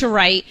left to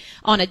right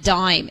on a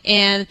dime.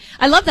 And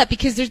I love that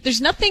because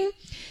there's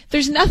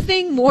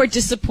nothing more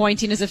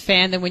disappointing as a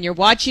fan than when you're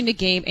watching a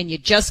game and you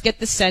just get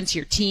the sense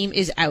your team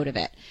is out of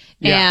it.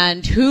 Yeah.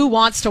 And who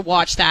wants to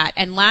watch that?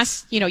 And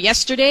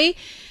yesterday,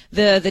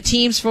 the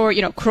teams for,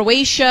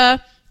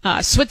 Croatia,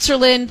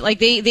 Switzerland,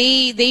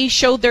 they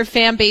showed their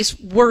fan base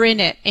were in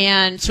it.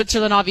 And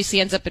Switzerland obviously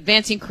ends up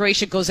advancing.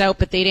 Croatia goes out,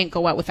 but they didn't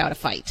go out without a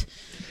fight.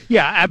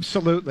 Yeah,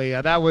 absolutely.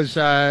 That was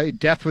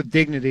death with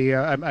dignity.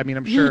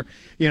 I'm sure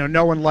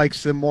no one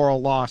likes the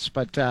moral loss,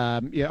 but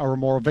or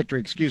moral victory,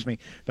 excuse me.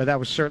 But that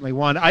was certainly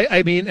one.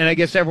 I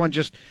guess everyone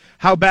just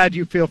how bad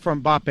you feel for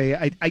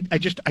Mbappe.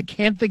 I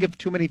can't think of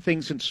too many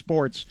things in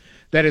sports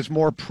that is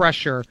more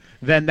pressure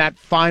than that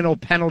final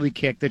penalty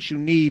kick that you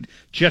need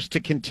just to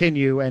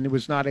continue, and it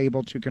was not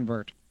able to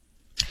convert.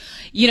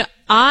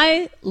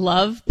 I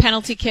love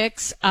penalty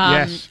kicks.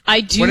 Yes.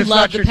 I do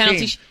love the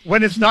penalty.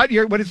 When it's not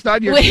your team,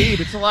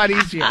 it's a lot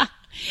easier.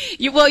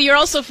 You're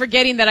also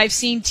forgetting that I've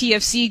seen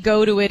TFC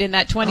go to it in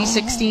that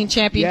 2016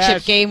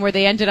 championship game where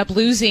they ended up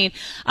losing.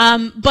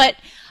 But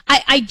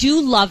I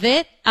do love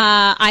it.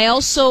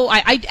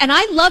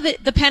 I love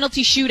it, the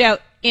penalty shootout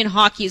in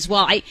hockey as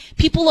well.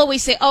 People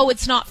always say, oh,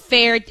 it's not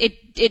fair.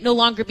 it no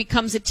longer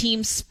becomes a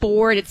team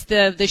sport. It's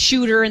the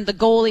shooter and the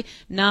goalie.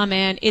 Nah,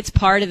 man, it's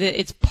part of it.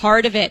 It's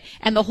part of it.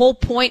 And the whole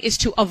point is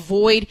to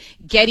avoid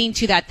getting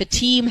to that. The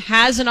team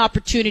has an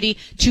opportunity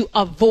to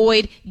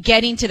avoid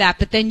getting to that,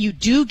 but then you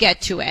do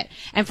get to it.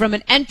 And from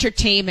an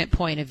entertainment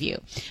point of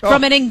view,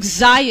 from an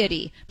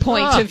anxiety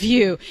point of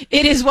view,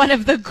 it is one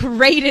of the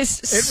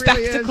greatest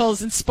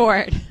spectacles in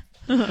sport.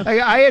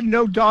 I had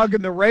no dog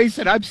in the race,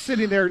 and I'm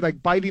sitting there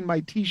like biting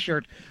my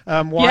T-shirt,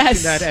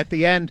 watching that at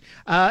the end.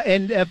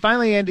 And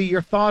finally, Andy,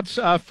 your thoughts?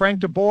 Frank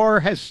de Boer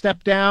has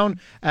stepped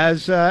down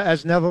as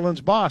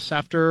Netherlands boss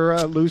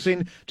after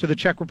losing to the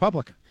Czech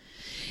Republic.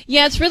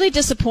 Yeah, it's really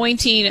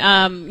disappointing,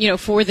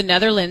 for the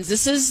Netherlands.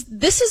 This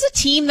is a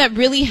team that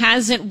really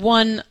hasn't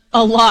won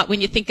a lot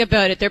when you think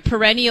about it. They're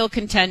perennial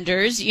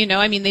contenders.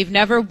 They've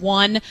never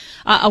won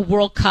a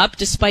World Cup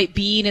despite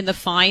being in the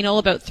final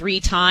about 3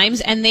 times,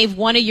 and they've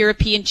won a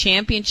European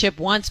Championship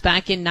once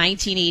back in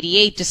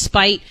 1988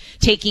 despite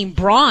taking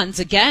bronze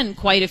again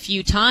quite a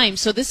few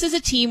times. So this is a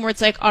team where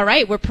it's like, all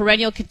right, we're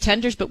perennial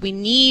contenders, but we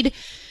need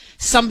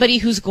somebody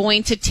who's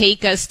going to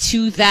take us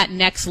to that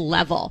next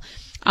level.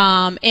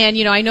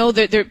 I know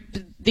that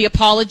the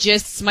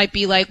apologists might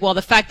be like, well,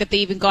 the fact that they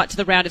even got to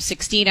the round of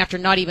 16 after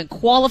not even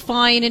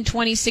qualifying in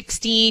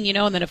 2016,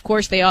 and then of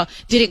course they all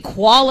didn't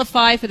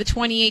qualify for the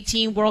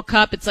 2018 World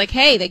Cup. It's like,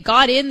 hey, they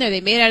got in there, they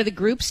made it out of the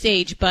group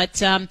stage,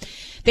 but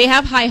they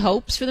have high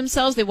hopes for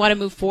themselves. They want to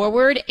move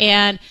forward,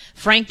 and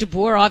Frank de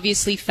Boer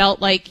obviously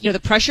felt like, the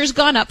pressure's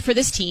gone up for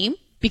this team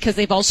because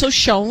they've also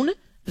shown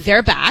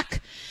they're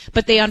back,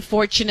 but they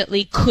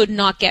unfortunately could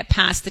not get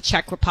past the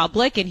Czech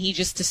Republic, and he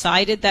just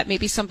decided that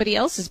maybe somebody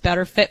else is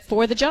better fit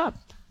for the job.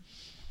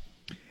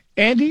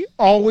 Andy,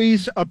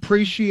 always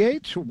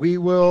appreciate. We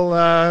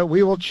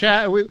will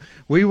chat.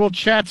 We will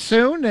chat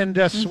soon, and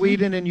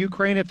Sweden and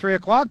Ukraine at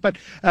 3:00. But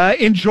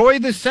enjoy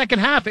the second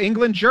half.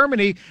 England,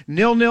 Germany,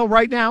 0-0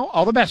 right now.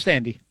 All the best,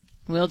 Andy.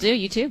 Will do.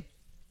 You too.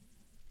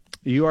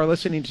 You are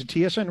listening to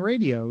TSN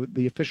Radio,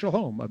 the official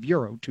home of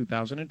Euro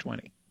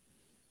 2020.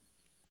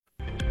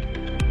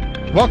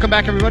 Welcome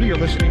back, everybody. You're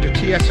listening to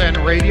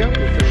TSN Radio,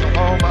 the official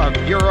home of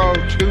Euro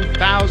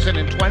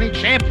 2020.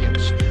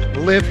 Champions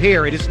live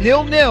here. It is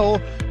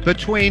 0-0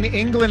 between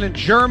England and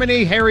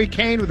Germany. Harry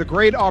Kane with a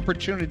great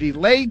opportunity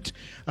late,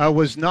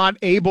 was not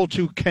able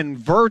to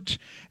convert,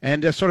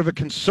 and sort of a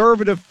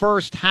conservative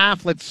first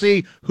half. Let's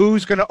see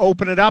who's going to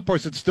open it up, or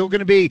is it still going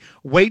to be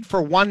wait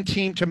for one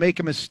team to make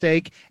a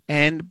mistake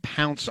and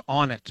pounce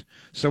on it?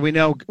 So we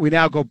now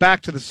go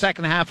back to the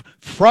second half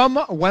from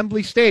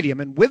Wembley Stadium,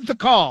 and with the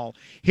call,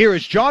 here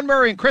is John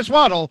Murray and Chris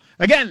Waddle.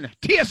 Again,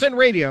 TSN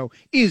Radio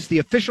is the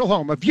official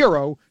home of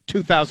Euro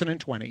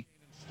 2020.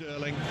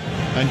 Sterling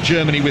and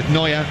Germany with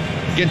Neuer,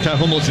 Ginter,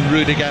 Hummels and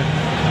Rudiger,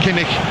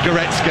 Kimmich,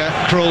 Goretzka,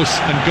 Kroos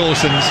and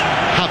Gosens,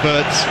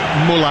 Havertz,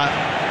 Müller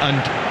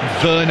and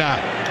Werner.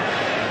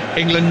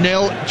 England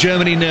 0,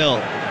 Germany 0.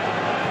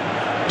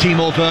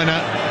 Timo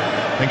Werner,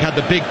 I think, had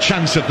the big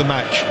chance of the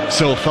match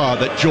so far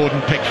that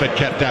Jordan Pickford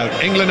kept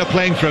out. England are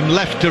playing from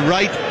left to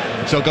right,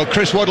 so I've got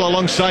Chris Waddle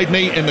alongside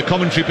me in the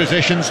commentary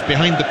positions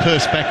behind the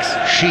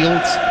Perspex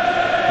shields.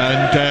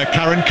 And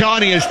Karen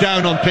Carney is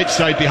down on pitch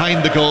side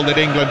behind the goal that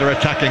England are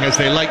attacking, as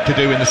they like to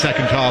do in the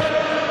second half,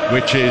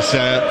 which is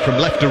from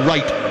left to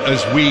right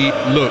as we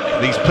look.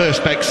 These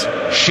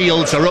Perspex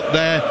shields are up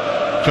there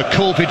for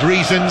COVID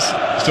reasons,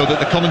 so that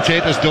the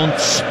commentators don't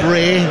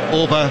spray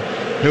over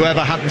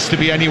whoever happens to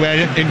be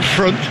anywhere in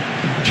front.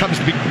 It happens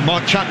to be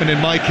Mark Chapman in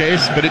my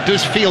case, but it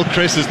does feel,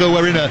 Chris, as though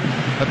we're in a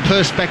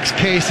Perspex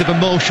case of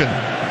emotion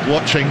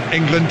watching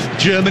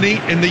England-Germany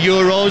in the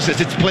Euros,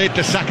 as it's played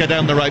to Saka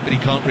down the right, but he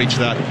can't reach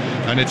that,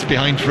 and it's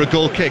behind for a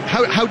goal kick.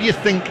 How do you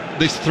think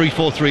this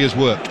 3-4-3 has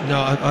worked?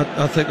 No, I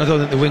don't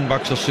think the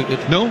wing-backs are suited.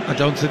 No? I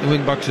don't think the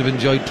wing-backs have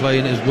enjoyed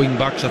playing as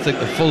wing-backs. I think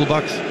the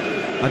full-backs.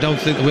 I don't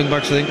think the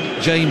wing-backs. I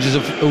think James is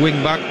a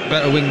wing-back,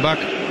 better wing-back.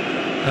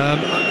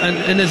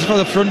 And as for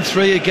the front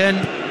three again,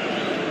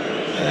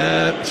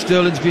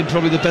 Sterling's been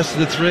probably the best of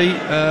the three,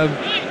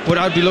 but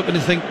I'd be looking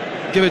to think,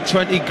 give it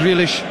 20,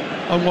 Grealish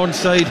on one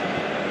side,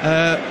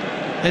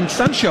 and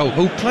Sancho,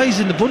 who plays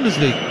in the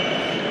Bundesliga.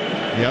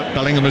 Yeah,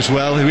 Bellingham as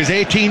well, who is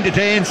 18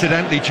 today,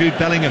 incidentally, Jude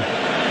Bellingham,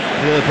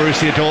 the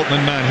Borussia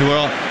Dortmund man, who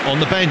are on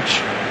the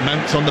bench.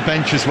 Mount's on the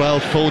bench as well,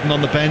 Foden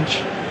on the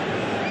bench.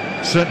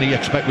 Certainly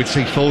expect we'd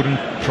see Foden,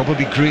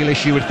 probably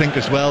Grealish, you would think,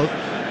 as well.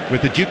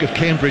 With the Duke of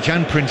Cambridge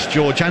and Prince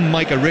George and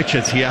Micah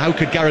Richards here, how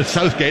could Gareth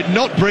Southgate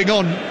not bring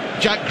on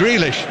Jack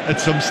Grealish at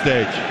some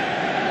stage?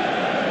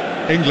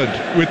 England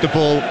with the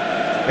ball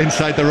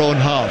inside their own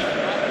half.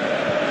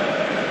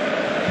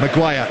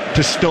 Maguire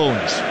to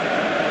Stones.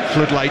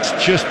 Floodlights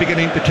just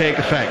beginning to take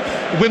effect.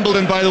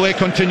 Wimbledon, by the way,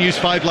 continues.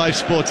 5 Live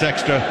Sports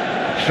Extra.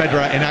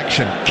 Federer in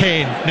action.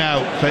 Kane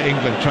now for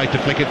England. Tried to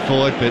flick it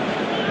forward, but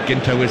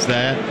Ginter was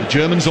there. The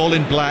Germans all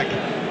in black.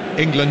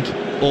 England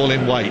all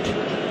in white.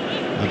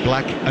 A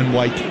black and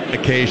white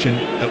occasion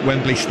at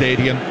Wembley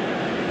Stadium,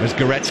 as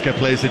Goretzka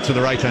plays it to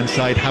the right-hand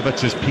side.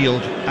 Havertz has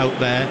peeled out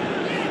there,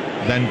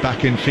 then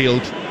back in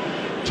field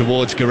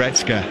towards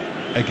Goretzka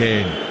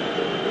again.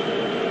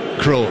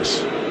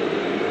 Kroos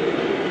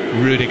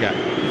Rudiger.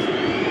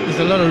 There's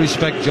a lot of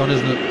respect, John,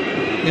 isn't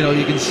it? You know,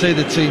 you can see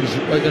the teams,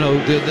 you know,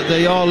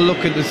 they are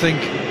looking to think,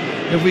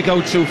 if we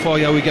go too far,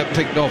 we get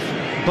picked off.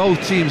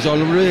 Both teams are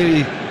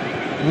really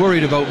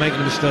worried about making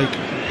a mistake.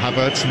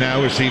 Havertz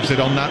now receives it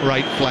on that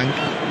right flank.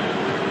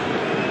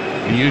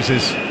 He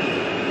uses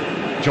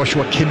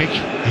Joshua Kimmich,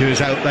 who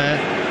is out there.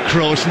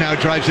 Kroos now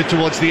drives it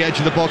towards the edge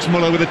of the box.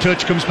 Muller with a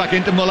touch, comes back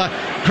into Muller.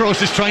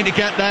 Kroos is trying to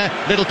get there.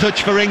 Little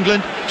touch for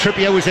England.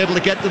 Trippier was able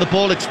to get to the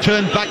ball. It's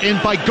turned back in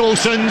by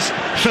Golsons.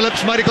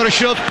 Phillips might have got a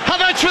shove.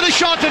 Havertz with a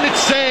shot, and it's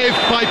saved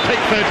by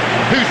Pickford,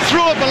 who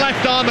threw up the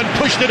left arm and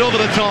pushed it over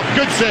the top.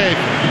 Good save.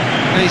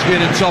 He's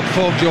been in top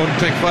form, Jordan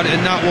Pickford,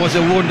 and that was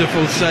a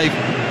wonderful save.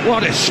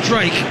 What a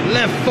strike.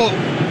 Left foot.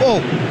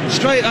 Oh,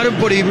 straight at him,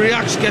 but he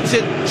reacts, gets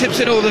it, tips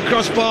it over the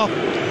crossbar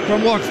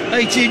from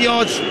 18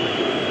 yards.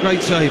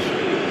 Great save.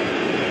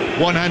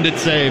 One-handed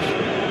save.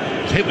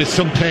 Hit with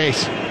some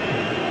pace.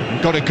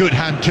 Got a good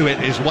hand to it.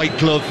 His white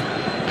glove.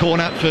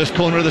 Corner, first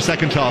corner of the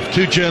second half.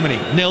 To Germany,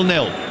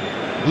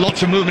 0-0.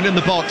 Lots of movement in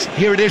the box.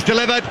 Here it is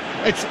delivered.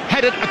 It's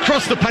headed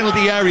across the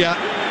penalty area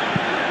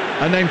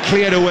and then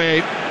cleared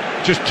away.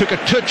 Just took a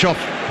touch off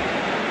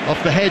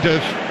the head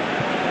of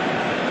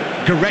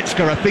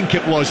Goretzka, I think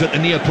it was, at the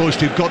near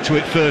post, who got to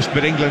it first,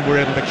 but England were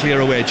able to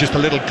clear away. Just a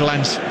little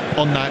glance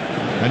on that,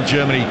 and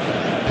Germany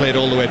played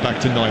all the way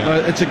back to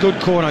Neuer. It's a good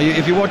corner.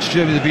 If you watch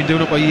Germany, they've been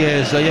doing it for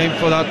years. They aim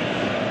for that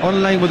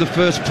on line with the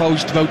first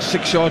post, about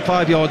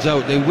 5 yards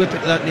out. They whip it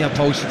to that near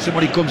post, and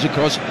somebody comes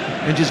across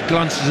and just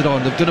glances it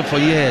on. They've done it for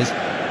years.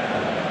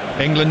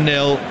 England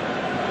 0,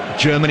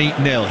 Germany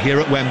 0 here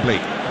at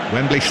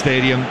Wembley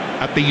Stadium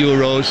at the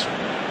Euros.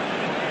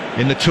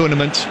 In the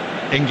tournament,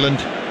 England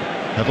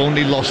have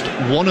only lost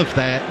one of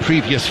their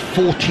previous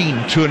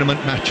 14 tournament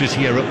matches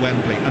here at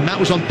Wembley, and that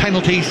was on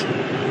penalties.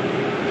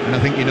 And I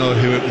think you know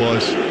who it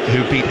was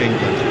who beat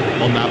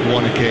England on that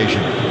one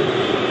occasion.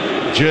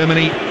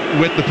 Germany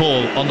with the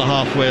ball on the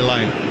halfway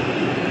line.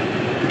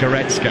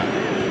 Goretzka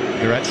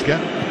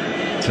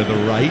to the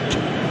right,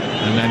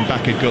 and then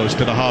back it goes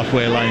to the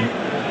halfway line,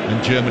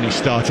 and Germany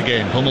start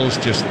again. Hummels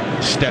just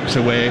steps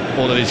away.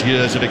 All of his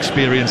years of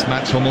experience.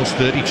 Mats Hummels,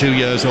 32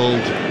 years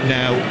old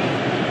now.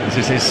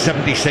 This is his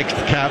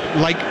 76th cap.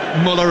 Like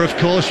Muller, of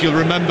course, you'll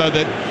remember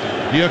that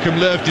Joachim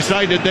Löw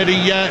decided that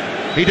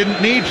he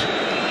didn't need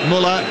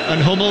Muller and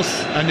Hummels,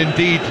 and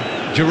indeed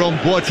Jerome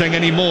Boateng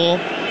anymore.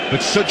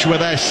 But such were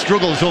their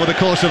struggles over the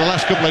course of the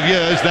last couple of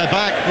years. They're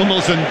back,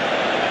 Hummels and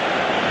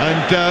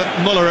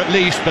Muller at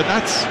least, but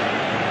that's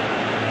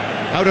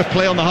out of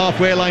play on the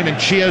halfway line, and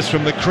cheers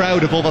from the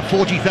crowd of over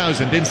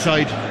 40,000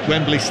 inside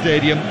Wembley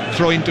Stadium.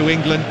 Throw into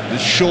England. The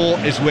Shaw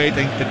is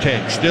waiting to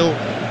take. Still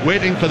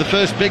waiting for the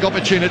first big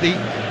opportunity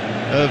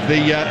of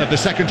the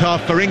second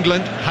half for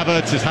England.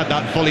 Havertz has had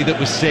that volley that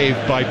was saved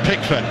by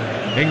Pickford.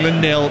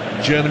 England 0,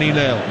 Germany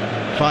 0.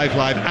 5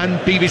 Live and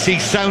BBC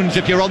Sounds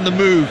if you're on the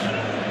move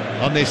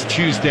on this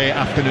Tuesday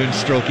afternoon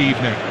stroke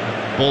evening.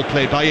 Ball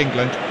played by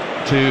England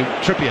to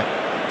Trippier.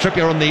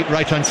 Trippier on the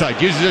right-hand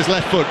side, uses his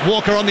left foot.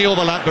 Walker on the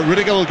overlap, but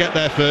Rudiger will get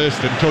there first,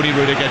 and Tony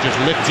Rudiger just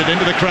lifts it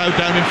into the crowd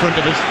down in front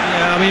of us.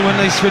 Yeah, I mean, when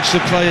they switch to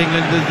play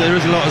England, there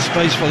is a lot of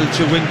space for the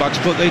two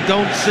wing-backs, but they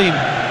don't seem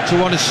to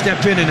want to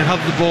step in and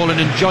have the ball and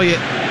enjoy it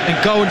and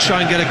go and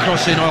try and get a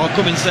cross in or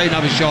come inside and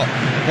have a shot.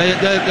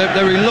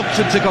 They're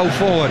reluctant to go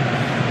forward.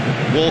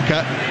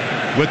 Walker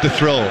with the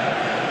throw.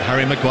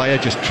 Harry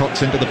Maguire just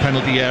trots into the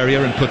penalty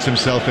area and puts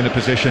himself in a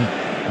position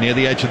near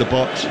the edge of the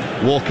box.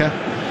 Walker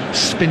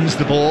spins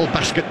the ball,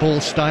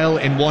 basketball style,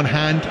 in one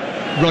hand,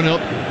 run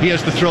up,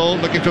 here's the throw,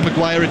 looking for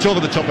Maguire, it's over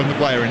the top of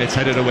Maguire and it's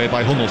headed away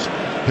by Hummels,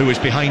 who is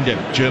behind him.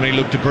 Germany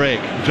look to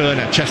break.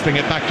 Werner chesting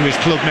it back to his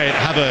clubmate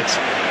Havertz.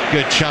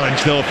 Good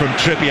challenge though from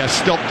Trippier,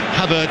 stopped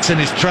Havertz in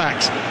his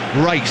tracks.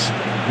 Rice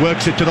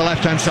works it to the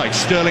left hand side.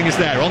 Sterling is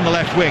there on the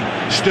left wing.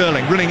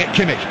 Sterling running at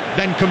Kimmich,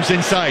 then comes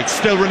inside,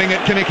 still running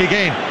at Kimmich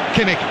again.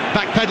 Kimmich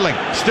backpedaling,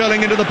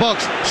 Sterling into the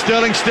box.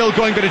 Sterling still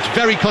going, but it's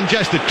very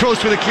congested.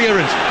 Kroos with a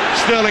clearance.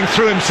 Sterling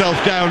threw himself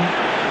down.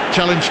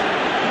 Challenge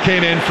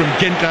came in from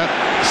Ginter.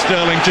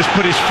 Sterling just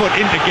put his foot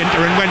into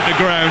Ginter and went to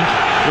ground.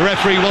 The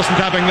referee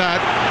wasn't having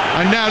that.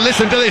 And now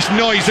listen to this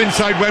noise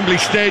inside Wembley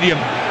Stadium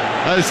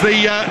as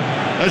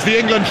the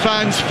England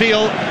fans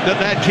feel that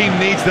their team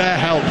needs their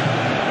help,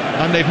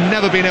 and they've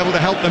never been able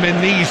to help them in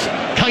these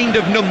kind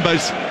of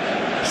numbers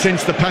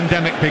since the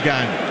pandemic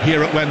began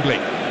here at Wembley.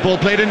 Ball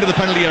played into the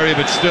penalty area,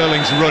 but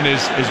Sterling's run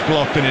is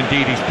blocked, and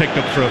indeed he's picked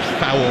up for a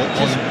foul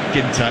on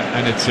Ginter,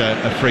 and it's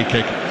a free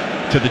kick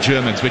to the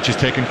Germans, which is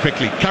taken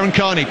quickly. Karen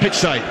Carney, pitch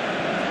side.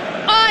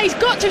 He's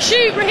got to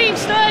shoot. Raheem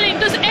Sterling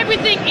does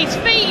everything. His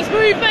feet, his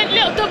movement,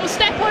 little double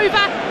step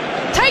over.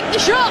 Take the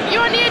shot.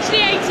 You're on the edge of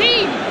the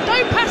 18.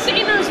 Don't pass it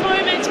in those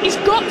moments. He's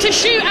got to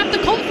shoot. Have the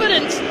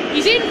confidence.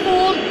 He's in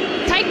form.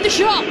 Take the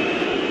shot.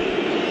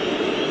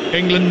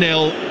 England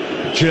 0,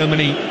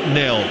 Germany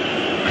 0.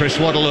 Chris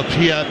Waddle up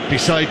here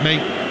beside me.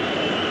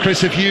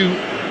 Chris, have you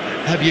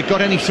got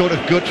any sort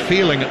of gut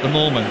feeling at the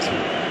moment,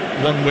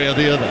 one way or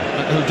the other?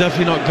 It'll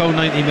definitely not go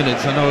 90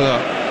 minutes, I know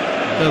that.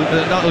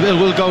 It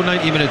will go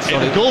 90 minutes.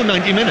 Sorry. It'll go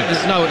 90 minutes.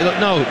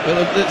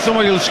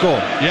 Somebody will score.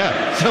 Yeah.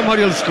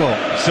 Somebody will score.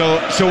 So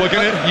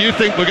you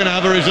think we're gonna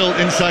have a result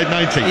inside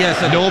 90?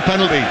 Yes. No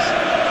penalties.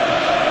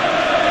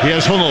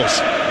 Here's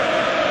Hummels.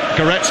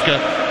 Goretzka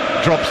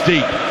drops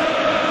deep.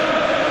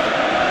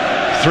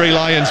 Three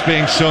Lions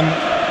being sung.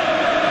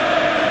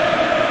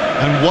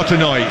 And what a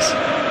noise.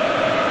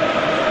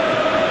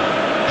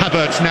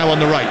 Havertz now on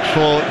the right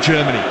for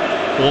Germany.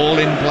 All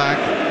in black,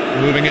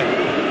 moving it.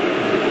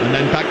 And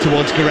then back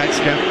towards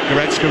Goretzka.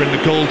 Goretzka in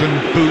the golden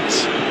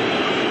boots.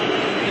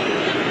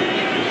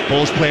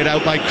 Ball's played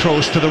out by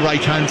Kroos to the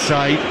right-hand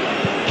side.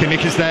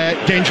 Kimmich is there.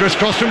 Dangerous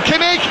cross from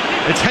Kimmich.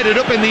 It's headed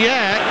up in the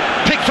air.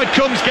 Pickford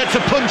comes, gets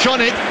a punch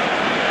on it.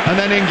 And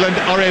then England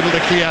are able to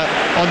clear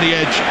on the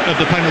edge of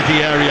the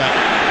penalty area.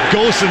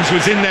 Gosens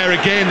was in there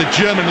again, the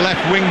German left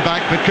wing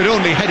back, but could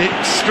only head it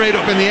straight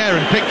up in the air,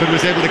 and Pickford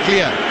was able to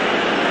clear.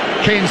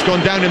 Kane's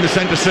gone down in the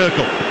centre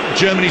circle.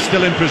 Germany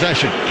still in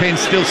possession. Kane's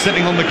still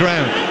sitting on the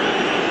ground.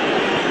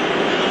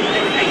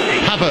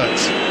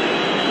 Havertz.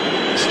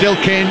 Still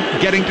Kane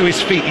getting to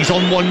his feet. He's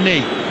on one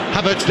knee.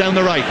 Havertz down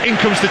the right. In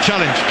comes the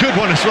challenge. Good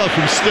one as well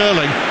from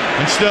Sterling.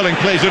 And Sterling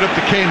plays it up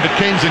to Kane, but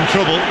Kane's in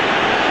trouble.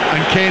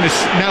 And Kane is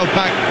now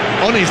back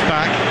on his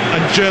back,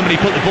 and Germany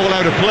put the ball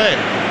out of play.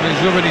 He's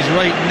rubbing his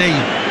right knee.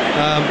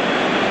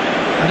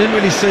 I didn't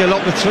really see a lot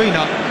between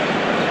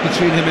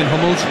him and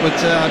Hummels, but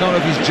I don't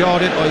know if he's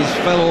jarred it or he's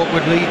fell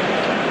awkwardly.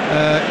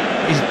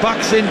 His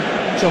back's in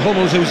to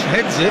Hummels, whose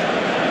heads it.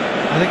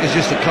 I think it's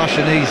just a clash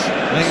of knees.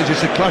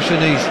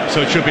 So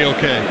it should be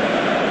okay.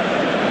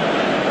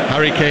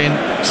 Harry Kane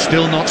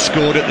still not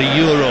scored at the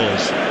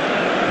Euros.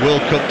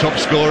 World Cup top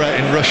scorer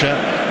in Russia.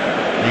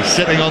 He's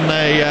sitting on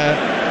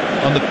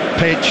the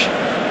pitch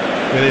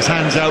with his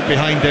hands out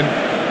behind him.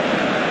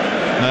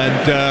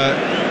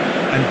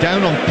 And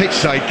down on pitch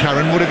side,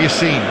 Karen, what have you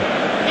seen?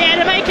 Yeah,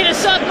 they're making a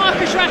sub.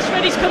 Marcus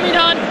Rashford is coming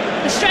on.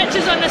 The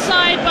stretcher's on the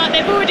side, but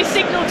they've already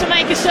signalled to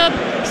make a sub.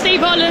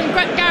 Steve Holland,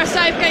 Gareth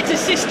Southgate's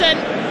assistant,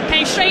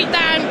 came straight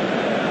down,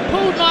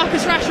 pulled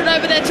Marcus Rashford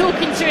over there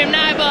talking to him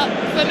now, but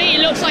for me it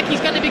looks like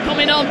he's going to be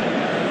coming on.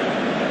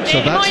 So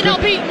it might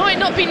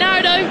not be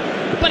now though,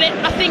 but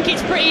I think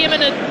it's pretty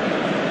imminent.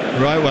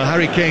 Right, well,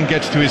 Harry Kane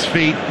gets to his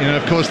feet.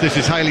 Of course, this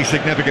is highly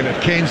significant. If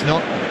Kane's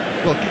not...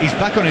 Look, he's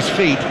back on his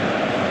feet.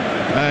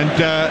 And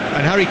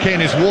Harry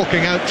Kane is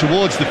walking out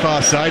towards the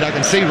far side. I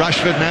can see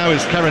Rashford now,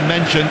 as Karen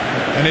mentioned.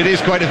 And it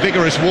is quite a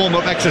vigorous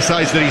warm-up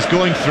exercise that he's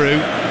going through.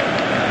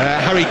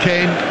 Harry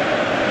Kane,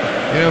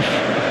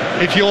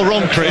 if you're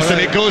wrong, Chris, and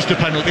it goes to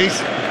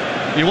penalties,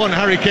 you want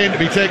Harry Kane to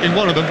be taking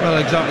one of them. Well,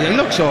 exactly. He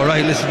looks all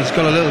right. Listen, he's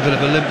got a little bit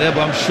of a limp there,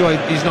 but I'm sure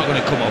he's not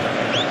going to come up.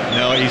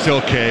 No, he's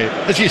okay.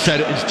 As you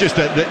said, it's just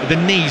that the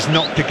knees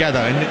knocked together,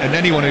 and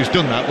anyone who's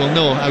done that will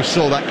know how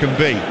sore that can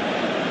be.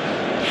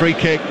 Free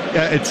kick.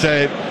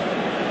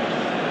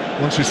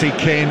 Once we see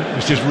Kane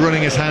was just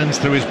running his hands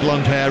through his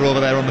blonde hair over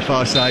there on the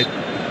far side.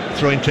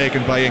 Throw-in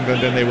taken by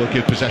England, and they will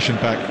give possession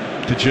back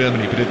to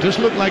Germany. But it does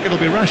look like it'll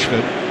be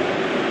Rashford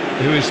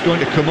who is going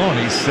to come on.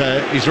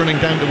 He's running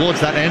down towards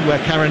that end where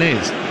Karen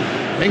is.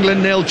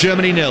 England 0,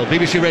 Germany 0.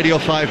 BBC Radio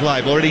 5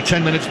 Live. Already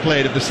 10 minutes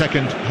played of the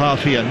second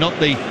half here. Not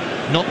the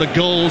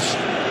goals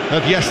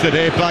of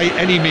yesterday by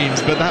any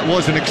means, but that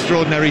was an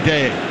extraordinary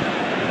day.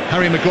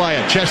 Harry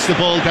Maguire chests the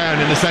ball down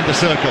in the centre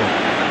circle.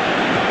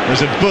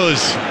 There's a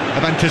buzz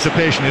of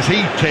anticipation as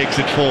he takes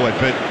it forward,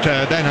 but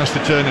then has to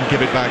turn and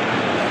give it back,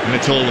 and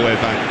it's all the way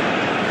back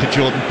to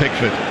Jordan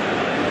Pickford,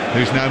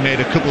 who's now made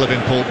a couple of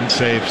important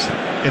saves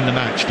in the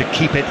match to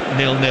keep it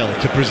 0-0,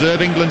 to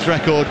preserve England's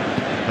record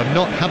of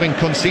not having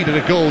conceded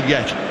a goal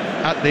yet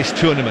at this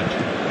tournament.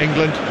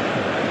 England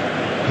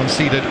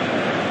conceded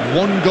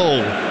one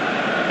goal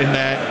in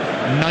their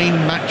 9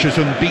 matches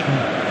unbeaten,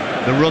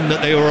 the run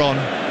that they were on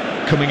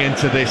coming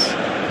into this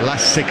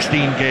last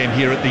 16 game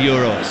here at the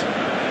Euros.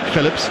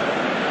 Phillips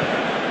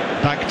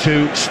back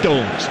to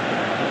Stones,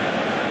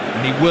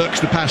 and he works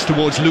the pass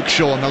towards Luke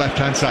Shaw on the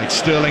left-hand side.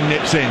 Sterling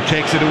nips in,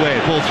 takes it away,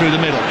 ball through the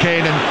middle.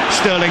 Kane and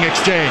Sterling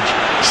exchange.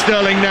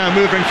 Sterling now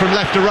moving from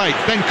left to right,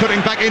 then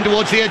cutting back in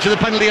towards the edge of the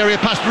penalty area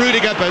past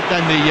Rudiger, but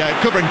then the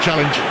covering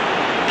challenge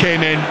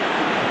came in.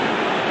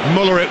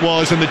 Muller it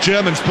was, and the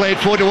Germans played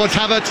forward towards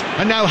Havertz,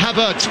 and now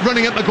Havertz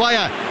running at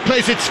Maguire,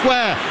 plays it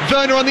square.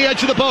 Werner on the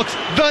edge of the box.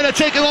 Werner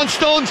taking on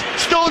Stones.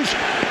 Stones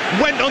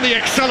went on the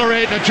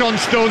accelerator, John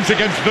Stones,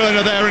 against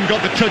Werner there, and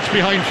got the touch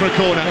behind for a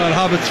corner. Well,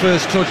 Havertz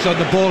first touch on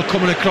the ball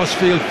coming across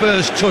field,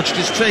 first touch,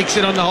 just takes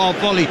it on the half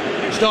volley,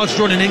 starts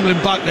running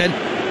England back then.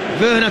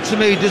 Werner, to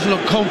me, doesn't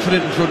look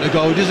confident in front of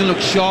goal, doesn't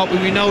look sharp,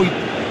 and we know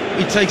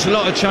he takes a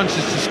lot of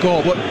chances to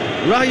score, but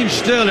Raheem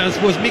Sterling, I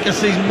suppose Mika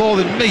sees more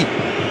than me.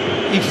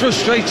 He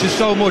frustrates you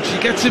so much. He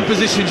gets in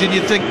positions and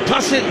you think,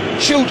 pass it,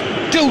 shoot,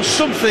 do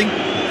something,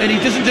 and he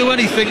doesn't do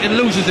anything and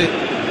loses it.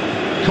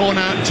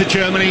 Corner to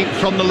Germany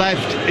from the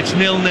left. It's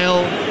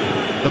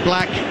 0-0. The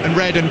black and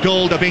red and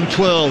gold are being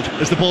twirled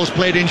as the ball's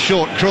played in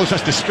short. Kroos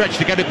has to stretch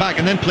to get it back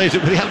and then plays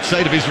it with the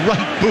outside of his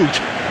right boot,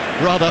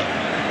 rather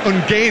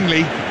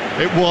ungainly,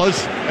 It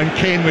was, and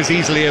Kane was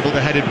easily able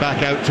to head it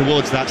back out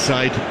towards that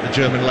side, the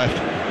German left,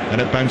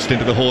 and it bounced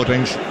into the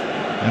hoardings.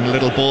 And the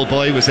little ball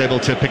boy was able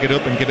to pick it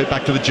up and give it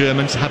back to the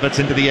Germans. Havertz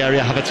into the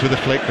area, Havertz with a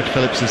flick, but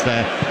Phillips is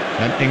there.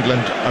 And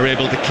England are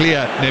able to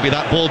clear. Maybe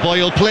that ball boy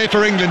will play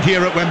for England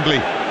here at Wembley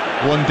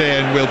one day,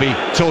 and we'll be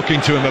talking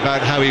to him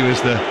about how he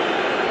was the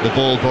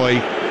ball boy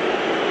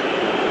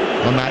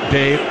on that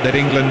day that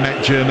England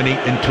met Germany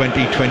in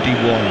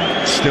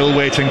 2021. Still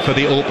waiting for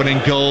the opening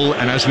goal,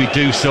 and as we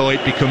do so,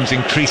 it becomes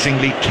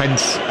increasingly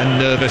tense and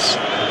nervous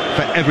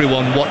for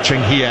everyone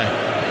watching here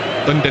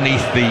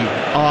underneath the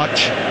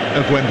arch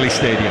of Wembley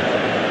Stadium.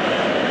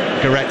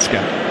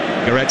 Goretzka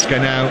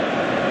now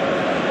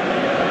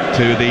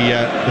to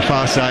the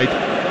far side,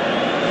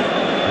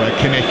 where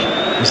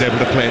Kimmich was able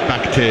to play it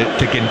back to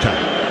Ginter.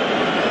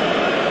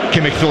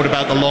 Kimmich thought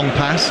about the long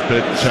pass,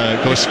 but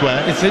goes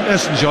square. It's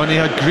interesting, John. He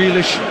had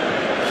Grealish,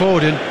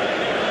 Foden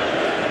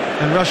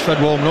and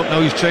Rashford warming up.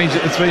 Now he's changed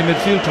it to 3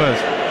 midfield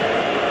players.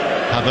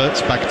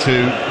 Havertz back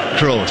to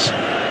Kroos.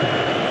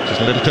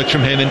 Just a little touch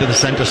from him into the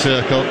centre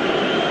circle.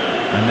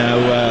 And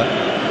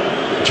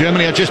now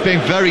Germany are just being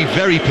very,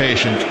 very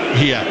patient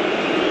here.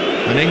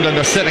 And England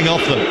are setting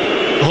off them.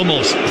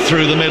 Hummels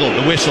through the middle,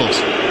 the whistles.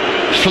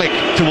 Flick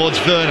towards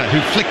Werner, who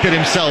flicked it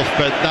himself,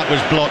 but that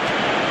was blocked.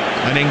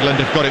 And England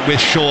have got it with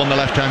Shaw on the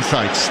left-hand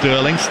side.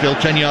 Sterling still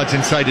 10 yards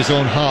inside his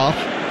own half.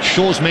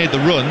 Shaw's made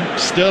the run.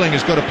 Sterling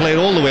has got to play it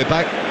all the way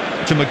back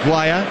to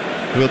Maguire,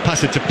 who will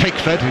pass it to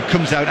Pickford, who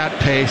comes out at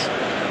pace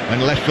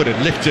and left-footed,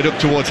 lifts it up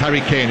towards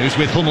Harry Kane, who's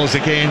with Hummels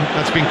again.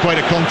 That's been quite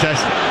a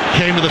contest.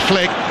 Kane with a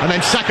flick, and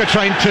then Saka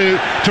trying to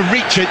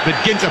reach it, but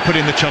Ginter put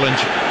in the challenge.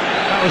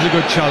 That was a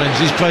good challenge.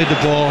 He's played the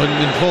ball, and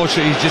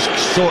unfortunately he's just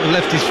sort of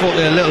left his foot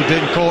there a little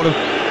bit and caught him.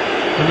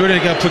 And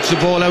Rudiger puts the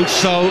ball out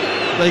so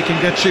they can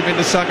get chipping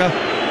to Saka,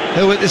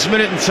 who at this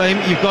minute in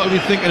time you've got to be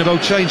thinking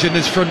about changing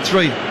this front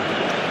three.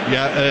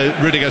 Yeah,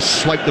 Rudiger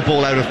swiped the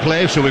ball out of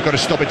play, so we've got a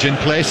stoppage in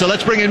play. So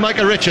let's bring in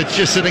Micah Richards,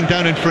 just sitting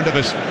down in front of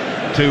us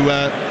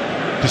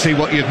to see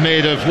what you've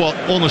made of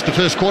almost the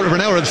first quarter of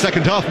an hour of the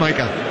second half,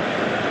 Micah.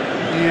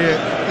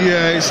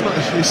 Yeah, it's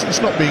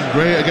not being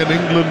great again.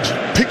 England,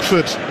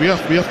 Pickford, we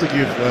have to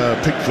give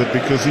Pickford,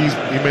 because he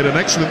made an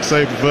excellent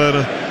save with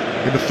Werner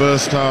in the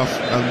first half,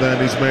 and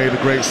then he's made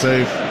a great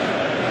save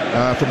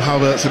from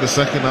Havertz in the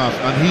second half,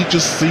 and he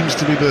just seems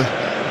to be the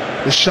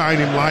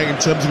shining light in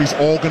terms of his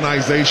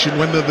organisation.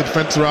 When the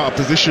defence are out of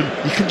position,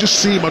 you can just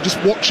see him. I'm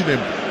just watching him.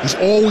 He's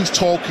always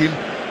talking,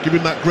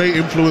 giving that great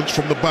influence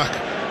from the back,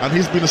 and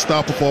he's been a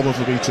star performer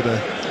for me today.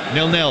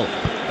 0-0,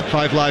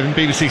 5 Live and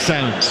BBC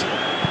Sounds.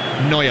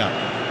 Neuer.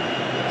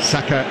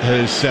 Saka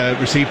has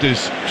received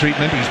his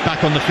treatment. He's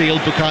back on the field.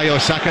 Bukayo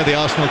Saka, the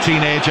Arsenal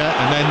teenager,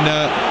 and then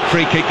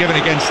free kick given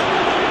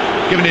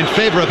in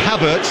favour of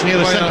Havertz near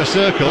the centre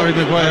circle. Harry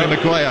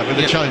Maguire with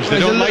the challenge. They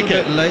don't like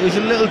it. He was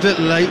a little bit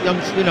late,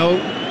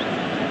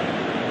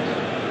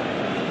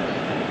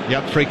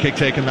 Yep, free kick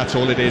taken, that's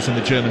all it is, and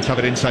the Germans have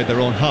it inside their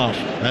own half.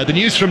 The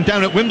news from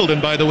down at Wimbledon,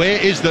 by the way,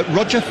 is that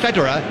Roger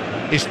Federer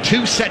is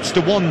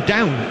 2-1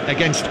 down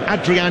against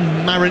Adrian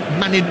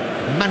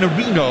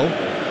Mannarino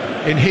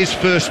in his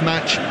first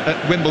match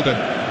at Wimbledon.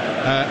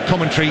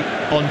 Commentary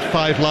on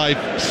 5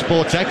 Live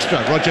Sports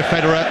Extra. Roger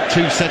Federer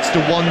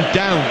 2-1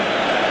 down.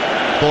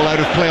 Ball out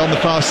of play on the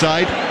far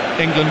side.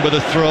 England with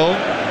a throw.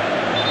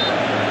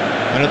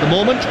 And at the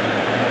moment,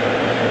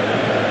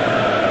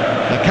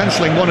 they're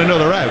cancelling one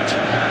another out.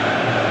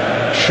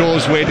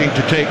 Shaw's waiting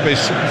to take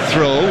this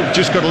throw.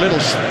 Just got a little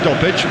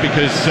stoppage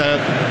because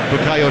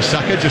Bukayo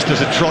Saka just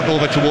does a trot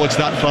over towards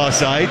that far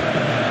side.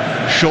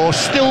 Shaw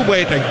still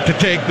waiting to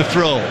take the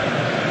throw.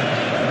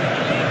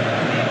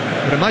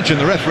 But imagine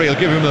the referee will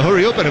give him a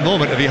hurry up in a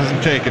moment if he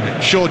hasn't taken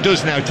it. Shaw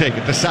does now take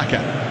it to Saka.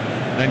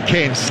 Then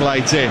Kane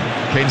slides in.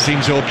 Kane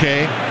seems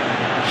okay.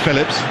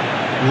 Phillips,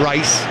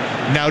 Rice,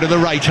 now to the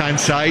right-hand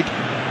side.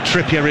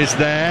 Trippier is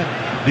there.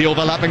 The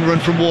overlapping run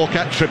from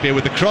Walker. Trippier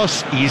with the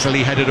cross,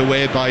 easily headed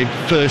away by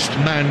first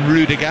man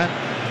Rudiger.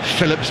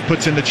 Phillips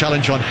puts in the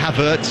challenge on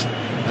Havertz,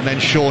 and then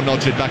Shaw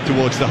nods it back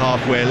towards the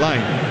halfway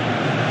line.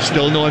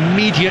 Still no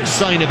immediate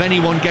sign of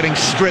anyone getting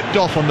stripped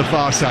off on the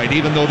far side,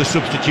 even though the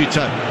substitutes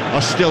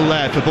are still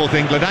there for both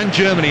England and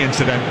Germany,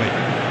 incidentally.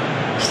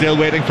 Still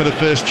waiting for the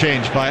first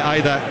change by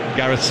either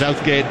Gareth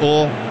Southgate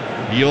or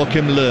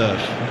Joachim Löw.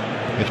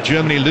 If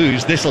Germany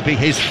lose, this will be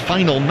his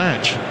final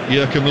match.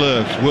 Joachim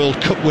Löw, World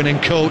Cup winning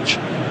coach.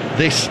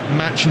 This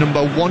match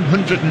number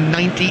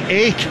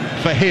 198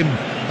 for him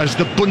as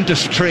the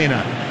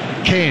Bundestrainer.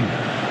 Kane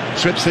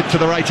strips it to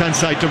the right-hand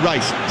side to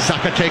Rice.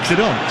 Saka takes it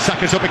on.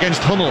 Saka's up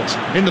against Hummels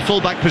in the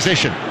full-back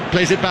position.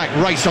 Plays it back.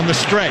 Rice on the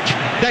stretch.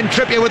 Then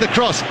Trippier with a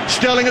cross.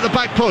 Sterling at the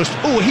back post.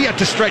 Oh, he had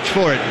to stretch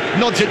for it.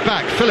 Nods it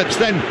back. Phillips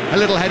then a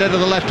little header to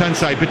the left-hand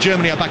side, but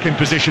Germany are back in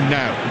position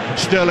now.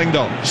 Sterling,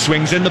 though,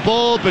 swings in the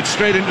ball, but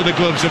straight into the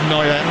gloves of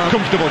Neuer.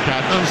 Comfortable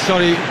catch. I'm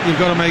sorry, you've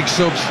got to make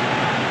subs.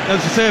 As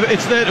I say,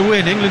 it's there to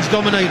win. England's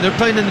dominating. They're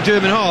playing in the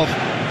German half.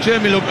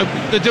 Germany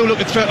they do look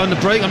a threat on the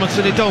break. I'm not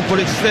saying they don't, but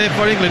it's there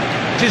for England.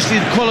 Just the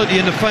quality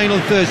in the final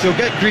third. So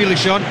get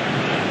Grealish on,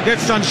 get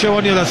Sancho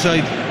on the other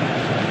side.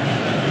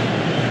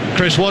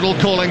 Chris Waddle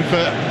calling for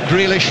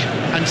Grealish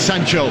and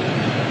Sancho.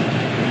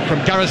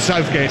 From Gareth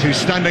Southgate, who's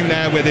standing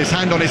there with his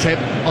hand on his hip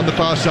on the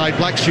far side,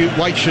 black suit,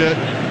 white shirt,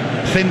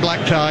 thin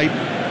black tie.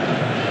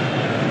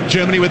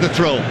 Germany with the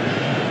throw.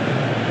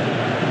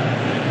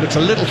 Looks a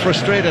little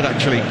frustrated,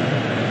 actually,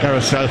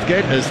 Gareth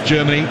Southgate, as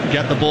Germany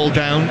get the ball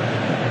down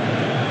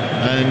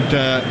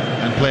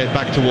and play it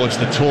back towards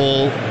the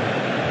tall,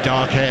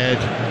 dark-haired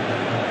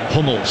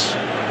Hummels.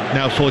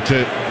 Now forward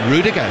to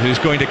Rudiger, who's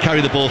going to carry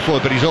the ball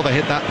forward, but he's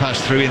overhit that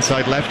pass through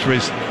inside left for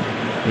his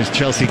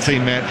Chelsea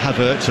teammate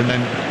Havertz, and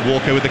then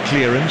Walker with the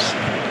clearance.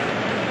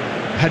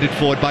 Headed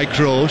forward by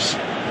Kroos.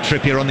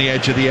 Trippier on the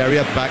edge of the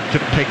area, back to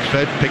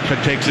Pickford.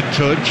 Pickford takes a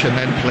touch and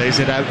then plays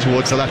it out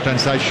towards the left-hand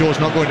side.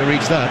 Shaw's not going to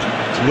reach that.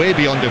 It's way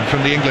beyond him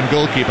from the England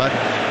goalkeeper.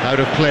 Out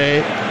of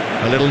play.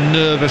 A little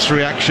nervous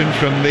reaction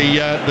from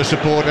the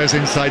supporters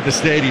inside the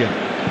stadium.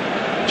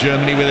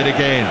 Germany with it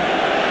again.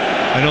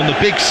 And on the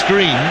big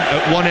screen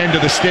at one end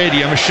of the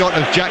stadium, a shot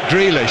of Jack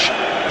Grealish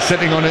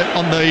sitting on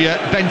the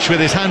bench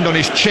with his hand on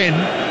his chin.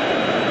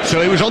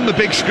 So it was on the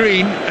big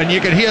screen, and you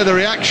can hear the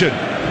reaction.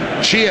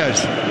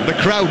 Cheers. The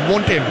crowd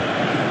want him.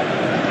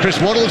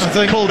 Chris Waddle's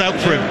called out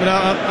for him. But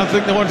I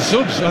think they want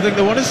subs. I think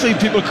they want to see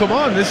people come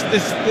on. This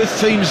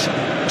team's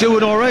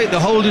doing all right. They're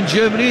holding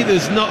Germany.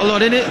 There's not a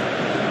lot in it.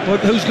 But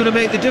who's going to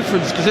make the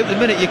difference? Because at the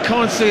minute you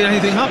can't see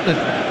anything happening.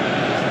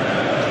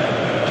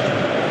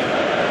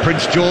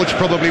 Prince George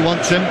probably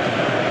wants him,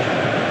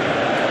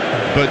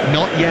 but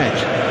not yet.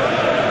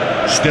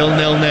 Still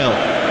 0-0.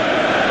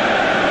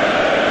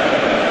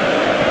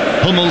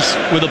 Hummels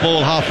with the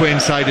ball halfway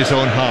inside his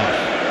own half.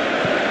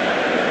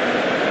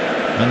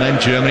 And then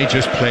Germany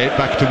just play it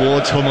back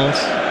towards Hummels.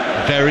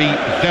 Very,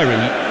 very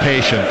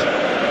patient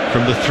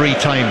from the 3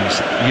 times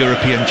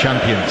European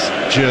champions,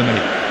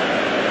 Germany.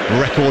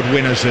 Record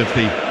winners of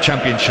the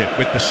championship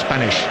with the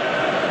Spanish.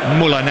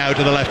 Müller now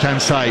to the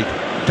left-hand side,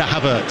 to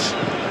Havertz.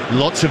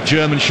 Lots of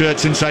German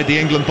shirts inside the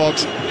England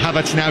box.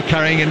 Havertz now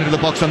carrying it into the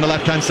box on the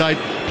left-hand side.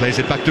 Plays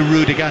it back to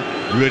Rudiger.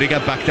 Rudiger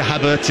back to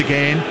Havertz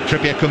again.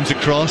 Trippier comes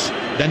across.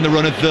 Then the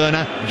run of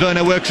Werner.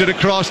 Werner works it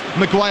across.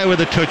 Maguire with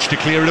a touch to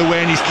clear it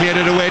away, and he's cleared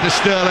it away to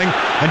Sterling.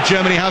 And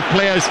Germany have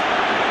players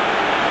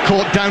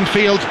caught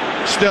downfield.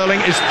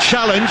 Sterling is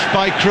challenged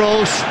by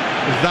Kroos.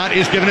 That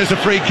is given as a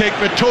free kick,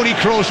 but Toni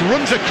Kroos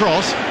runs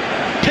across,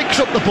 picks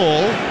up the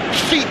ball,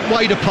 feet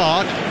wide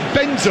apart,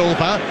 bends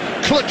over,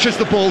 clutches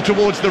the ball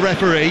towards the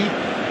referee,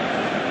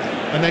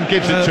 and then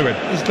gives it to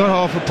him. He's got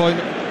half a point.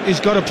 He's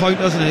got a point,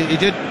 doesn't he?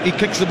 He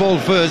kicks the ball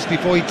first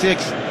before he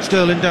takes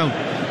Sterling down.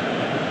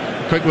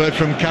 Quick word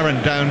from Karen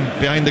down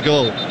behind the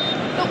goal.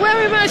 But where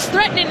we're most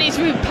threatening is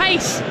with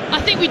pace.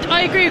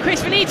 I agree with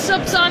Chris. We need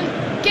subs on.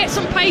 Get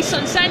some pace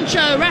on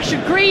Sancho,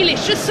 Rashford,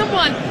 Grealish, just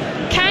someone.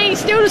 Kane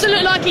still doesn't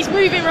look like he's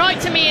moving right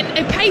to me,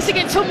 and pace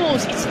against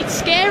Hummels, it's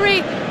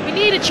scary. We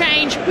need a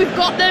change. We've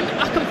got them.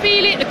 I can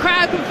feel it. The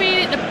crowd can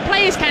feel it. The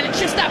players can. It's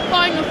just that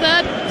final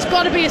third. It's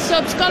got to be a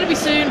sub. It's got to be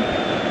soon.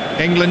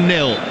 England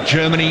 0,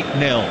 Germany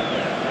 0.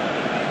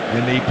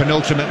 In the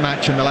penultimate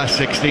match in the last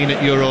 16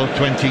 at Euro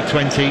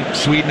 2020,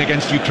 Sweden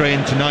against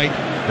Ukraine tonight.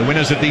 The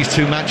winners of these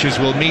 2 matches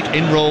will meet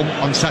in Rome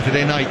on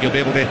Saturday night. You'll be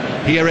able to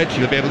hear it.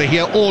 You'll be able to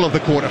hear all of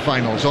the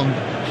quarterfinals on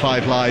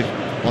 5 Live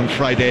on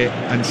Friday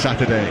and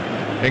Saturday.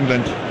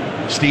 England,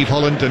 Steve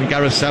Holland and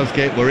Gareth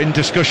Southgate were in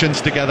discussions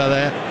together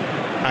there,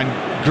 and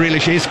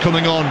Grealish is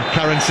coming on.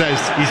 Karen says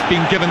he's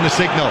been given the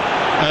signal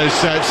as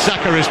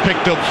Saka is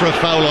picked up for a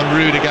foul on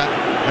Rudiger.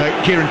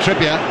 Kieran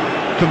Trippier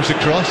comes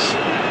across,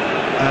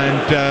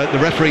 and the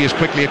referee is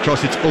quickly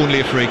across. It's only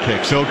a free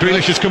kick, so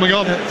Grealish is coming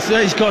on.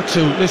 He's got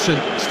to. Listen,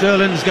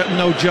 Sterling's getting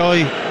no joy.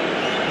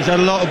 He's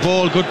had a lot of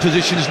ball, good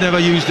positions, never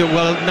used it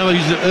well, never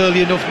used it early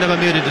enough, never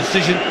made a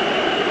decision.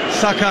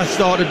 Saka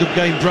started the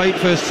game bright,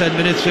 first 10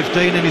 minutes,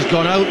 15, and he's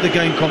gone out the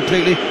game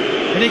completely.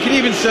 And you can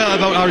even say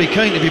about Harry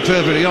Kane, to be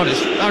perfectly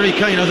honest. Harry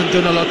Kane hasn't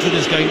done a lot to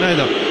this game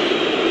either.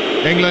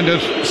 England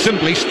have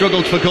simply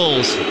struggled for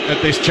goals at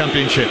this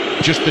championship.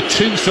 Just the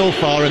 2 so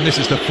far, and this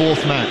is the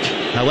 4th match.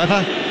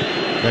 However,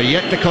 they're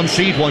yet to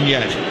concede one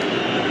yet.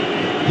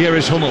 Here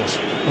is Hummels.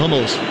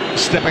 Hummels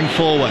stepping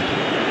forward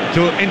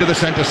into the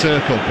centre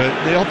circle,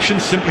 but the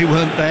options simply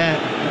weren't there.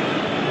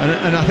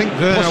 And I think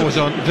Werner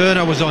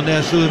was on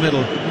there through the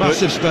middle,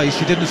 massive space.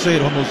 He didn't see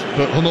it, Hummels.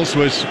 But Hummels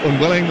was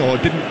unwilling or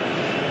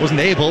wasn't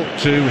able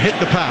to hit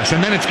the pass,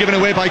 and then it's given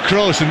away by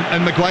Kroos,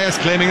 and Maguire's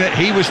claiming that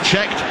he was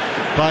checked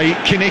by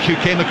Kimmich, who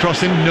came across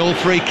him. No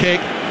free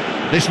kick.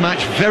 This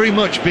match very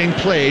much being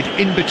played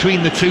in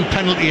between the 2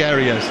 penalty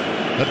areas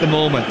at the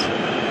moment.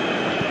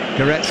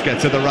 Goretzka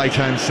to the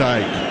right-hand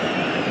side.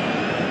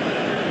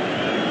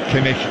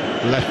 Kimmich,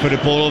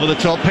 left-footed ball over the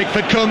top.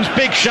 Pickford comes,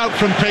 big shout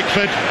from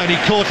Pickford, and he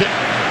caught it.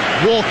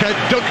 Walker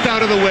ducked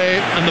out of the way,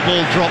 and the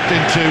ball dropped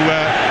into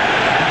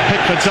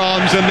Pickford's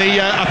arms. And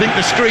I think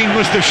the screen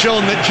must have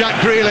shown that Jack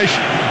Grealish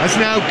has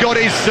now got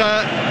his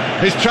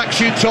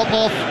tracksuit top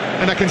off,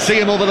 and I can see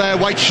him over there,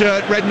 white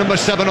shirt, red number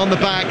 7 on the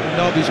back.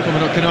 Gnabry's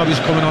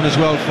coming on as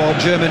well for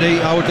Germany.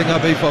 I would think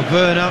that'd be for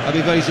Werner. I'd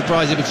be very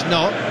surprised if it's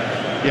not.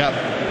 Yeah.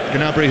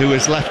 Gnabry, who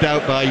was left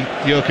out by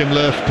Joachim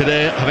Löw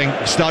today, having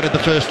started the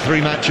first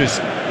 3 matches.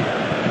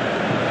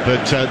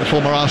 But the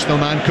former Arsenal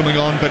man coming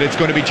on, but it's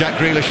going to be Jack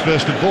Grealish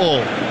first of all,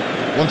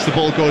 once the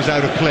ball goes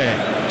out of play.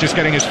 Just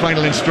getting his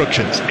final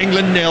instructions.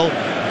 England 0,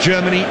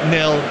 Germany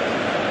 0.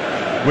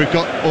 We've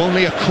got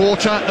only a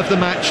quarter of the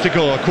match to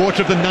go, a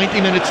quarter of the 90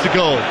 minutes to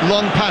go.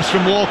 Long pass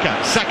from Walker.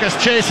 Saka's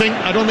chasing.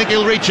 I don't think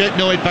he'll reach it.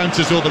 No, it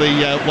bounces over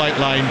the white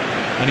line,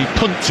 and he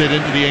punts it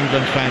into the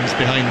England fans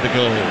behind the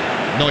goal.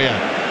 Neuer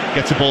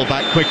gets the ball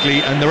back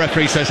quickly, and the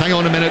referee says, hang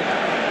on a minute,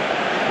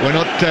 we're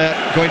not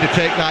going to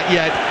take that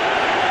yet.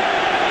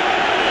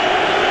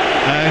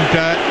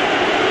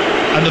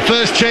 And the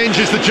first change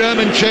is the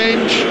German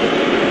change,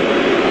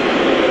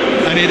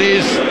 and it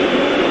is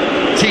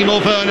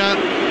Timo Werner,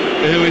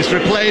 who is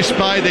replaced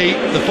by the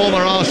former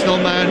Arsenal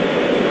man,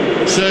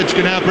 Serge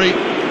Gnabry,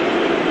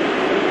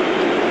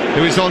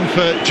 who is on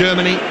for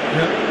Germany.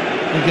 Yeah.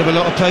 They give a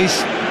lot of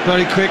pace,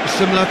 very quick,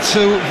 similar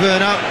to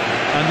Werner.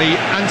 And the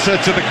answer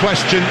to the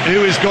question,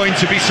 who is going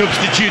to be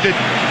substituted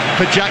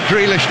for Jack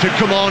Grealish to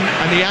come on,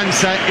 and the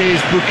answer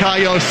is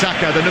Bukayo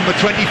Saka. The number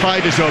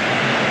 25 is up.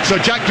 So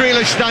Jack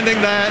Grealish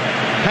standing there,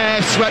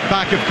 hair swept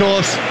back, of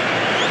course,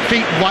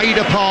 feet wide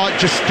apart,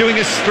 just doing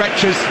his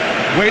stretches,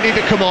 waiting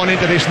to come on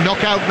into this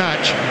knockout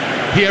match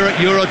here at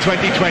Euro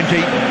 2020.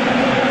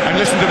 And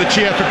listen to the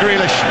cheer for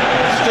Grealish.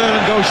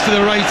 Sterling goes to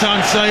the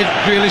right-hand side,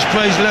 Grealish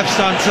plays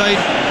left-hand side,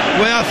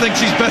 where I think's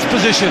his best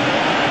position.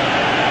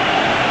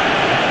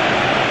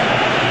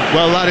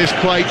 Well, that is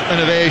quite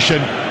an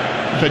ovation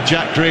for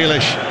Jack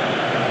Grealish.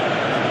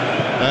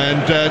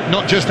 And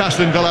not just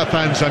Aston Villa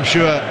fans, I'm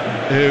sure,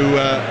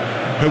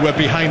 who were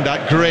behind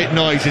that great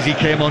noise as he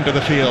came onto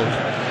the field.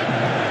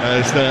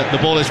 As the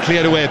ball is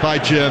cleared away by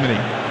Germany.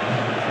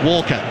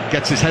 Walker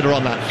gets his header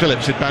on that.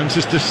 Phillips, it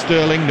bounces to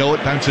Sterling. No,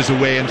 it bounces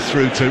away and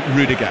through to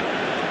Rudiger.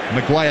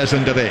 Maguire's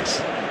under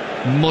this.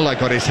 Muller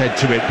got his head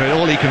to it, but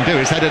all he can do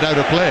is head it out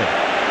of play.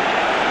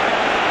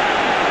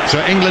 So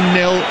England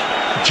 0,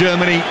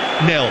 Germany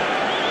 0.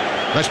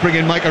 Let's bring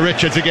in Micah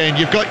Richards again.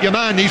 You've got your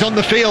man, he's on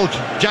the field.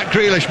 Jack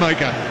Grealish,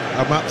 Micah.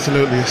 I'm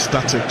absolutely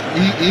ecstatic.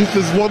 If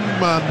there's one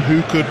man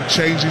who could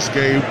change this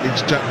game,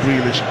 it's Jack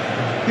Grealish.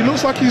 He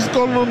looks like he's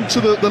gone on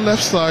to the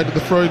left side, the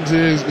throwing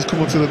is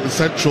coming to the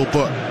central,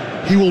 but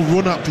he will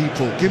run at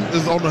people.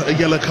 Ginter's on a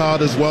yellow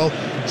card as well,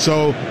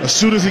 so as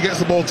soon as he gets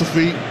the ball to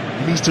feet,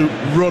 he needs to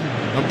run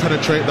and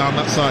penetrate down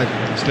that side.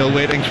 Still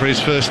waiting for his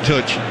first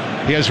touch.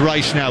 Here's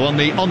Rice now on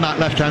that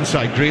left-hand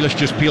side. Grealish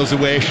just peels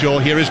away. Shaw.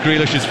 Here is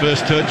Grealish's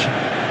first touch.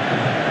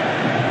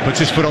 Puts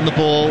his foot on the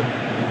ball.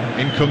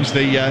 In comes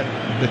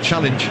the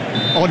challenge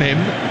on him,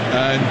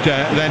 and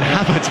then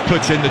Havertz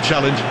puts in the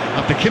challenge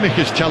after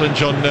Kimmich's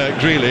challenge on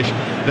Grealish.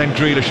 Then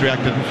Grealish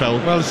reacted and fell.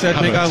 Well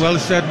said, Nick. Well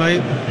said,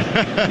 mate.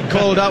 You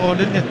called that one,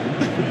 didn't you?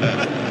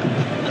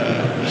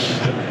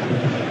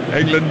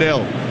 England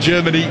 0,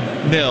 Germany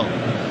 0.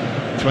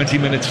 20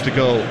 minutes to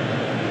go.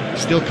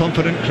 Still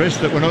confident, Chris,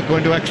 that we're not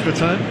going to extra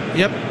time?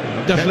 Yep,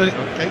 definitely.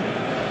 Okay.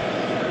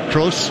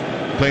 Kroos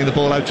playing the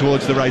ball out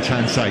towards the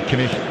right-hand side.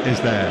 Kimmich is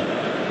there,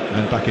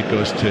 and back it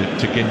goes to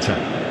Ginter.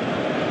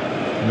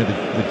 I mean,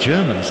 the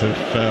Germans have,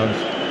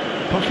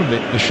 apart from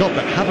the shot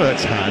that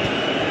Havertz had,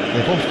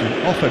 they've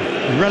offered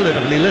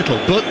relatively little.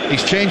 But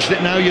he's changed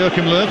it now,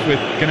 Joachim Löw, with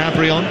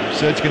Gnabry on,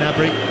 Serge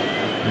Gnabry.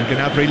 And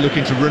Gnabry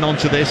looking to run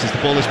onto this as the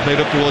ball is played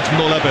up towards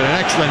Muller, but an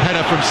excellent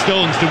header from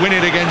Stones to win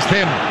it against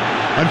him.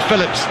 And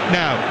Phillips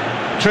now.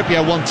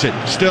 Trippier wants it.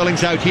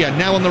 Sterling's out here,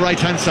 now on the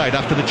right-hand side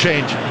after the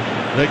change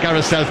that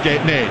Gareth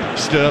Southgate made.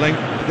 Sterling,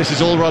 this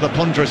is all rather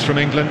ponderous from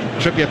England.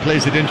 Trippier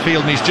plays it in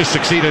field and he's just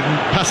succeeded in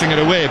passing it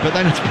away, but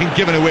then it's been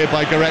given away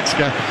by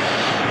Goretzka.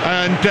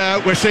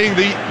 And we're seeing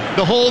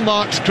the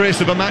hallmarks, Chris,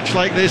 of a match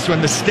like this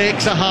when the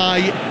stakes are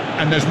high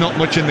and there's not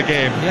much in the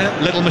game. Yeah.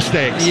 Little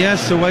mistakes.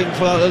 Yes, so waiting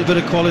for that little bit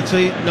of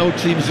quality. No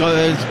team's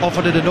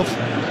offered it enough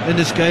in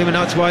this game, and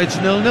that's why it's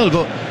 0-0.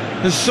 But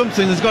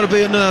there's got to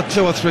be another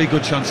 2 or 3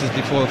 good chances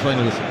before the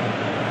final whistle.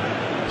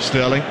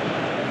 Sterling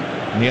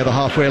near the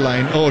halfway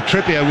line. Oh,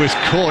 Trippier was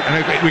caught,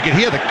 and we could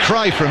hear the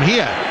cry from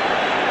here.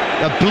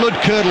 A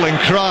blood-curdling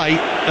cry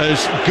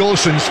as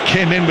Gosens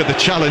came in with the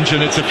challenge,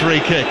 and it's a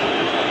free kick.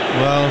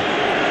 Well,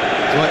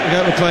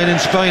 we're playing in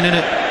Spain,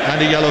 innit?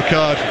 And a yellow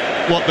card.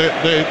 What,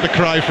 the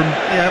cry from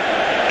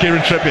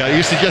Kieran Trippier? Are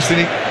you suggesting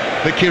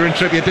that Kieran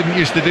Trippier didn't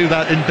used to do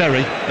that in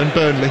Bury and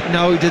Burnley?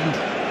 No, he didn't.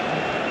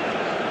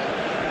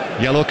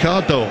 Yellow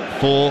card, though,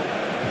 for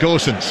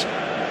Gosens.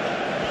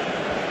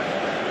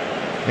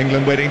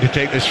 England waiting to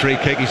take this free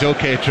kick. He's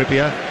okay,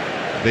 Trippier.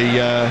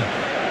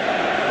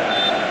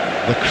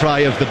 The cry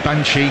of the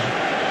Banshee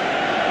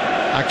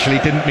actually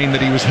didn't mean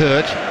that he was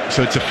hurt,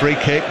 so it's a free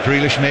kick.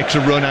 Grealish makes a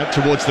run out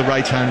towards the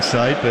right-hand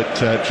side, but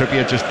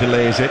Trippier just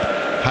delays it.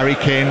 Harry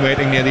Kane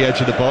waiting near the edge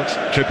of the box.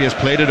 Trippier's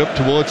played it up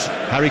towards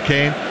Harry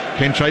Kane.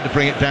 Kane tried to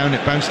bring it down,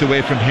 it bounced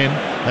away from him.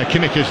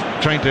 Kimmich is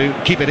trying to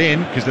keep it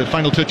in because the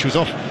final touch was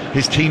off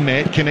his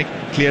teammate. Kimmich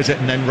clears it,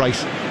 and then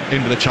Rice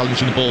in with a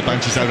challenge, and the ball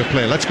bounces out of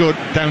play. Let's go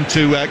down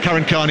to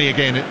Karen Carney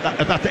again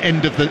at the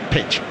end of the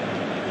pitch.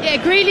 Yeah,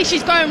 Grealish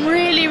is going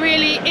really,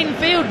 really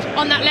infield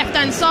on that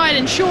left-hand side,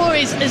 and Shaw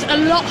is a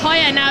lot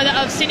higher now that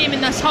I've seen him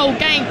in this whole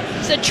game.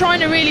 So trying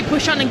to really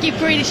push on and give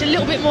Grealish a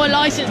little bit more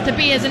licence to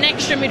be as an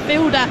extra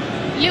midfielder,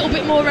 a little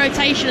bit more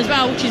rotation as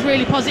well, which is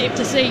really positive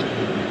to see.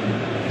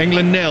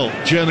 England 0,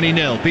 Germany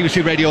 0.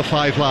 BBC Radio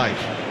 5 Live.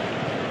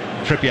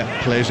 Trippier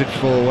plays it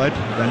forward,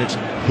 then it's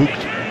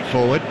hooked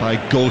forward by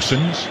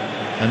Gosens,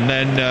 and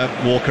then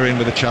Walker in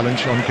with a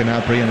challenge on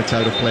Gnabry, and it's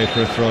out of play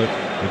for a throw.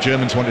 The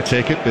Germans want to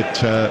take it, but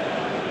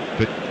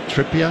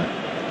Trippier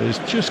has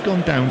just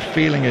gone down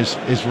feeling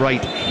his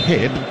right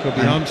hip. Could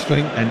be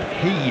hamstring. And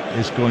he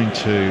is going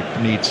to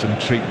need some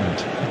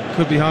treatment.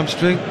 Could be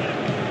hamstring.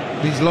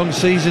 These long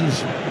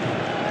seasons.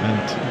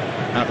 And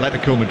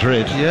Atletico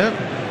Madrid. Yeah.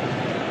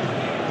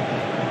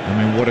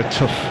 I mean, what a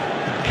tough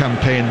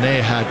campaign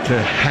they had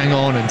to hang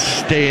on and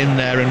stay in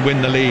there and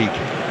win the league.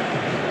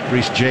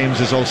 Reece James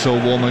is also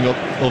warming up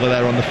over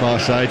there on the far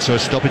side, so a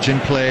stoppage in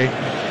play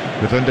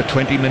with under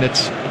 20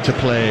 minutes to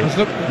play. And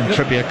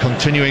Trippier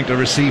continuing to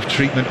receive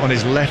treatment on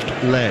his left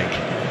leg.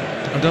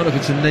 I don't know if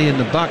it's a knee in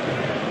the back.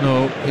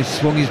 No, he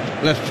swung his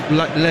left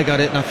leg at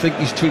it, and I think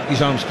he's tweaked his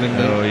hamstring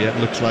there. Oh yeah, it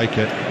looks like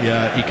it.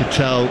 Yeah, you could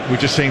tell. We're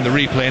just seeing the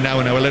replay now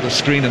in our little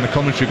screen in the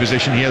commentary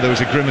position here. There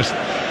was a grimace.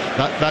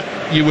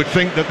 That you would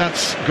think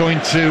that's going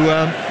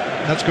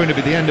to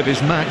be the end of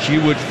his match.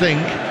 You would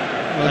think.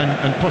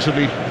 And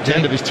possibly the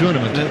end of his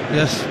tournament.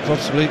 Yes,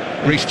 possibly.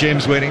 Reece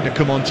James waiting to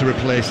come on to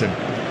replace him.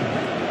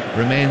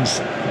 Remains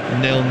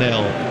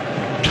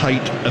 0-0.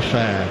 Tight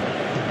affair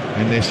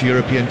in this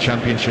European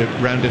Championship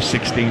round of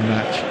 16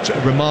 match.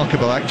 It's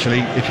remarkable, actually,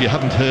 if you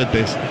haven't heard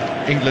this.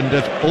 England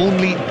have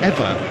only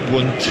ever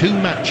won two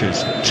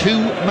matches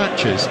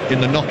in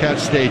the knockout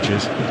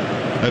stages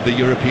of the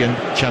European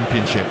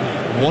Championship.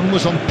 One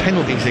was on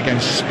penalties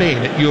against Spain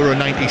at Euro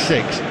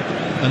 96,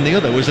 and the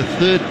other was a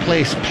third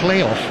place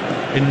playoff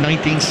in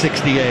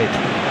 1968.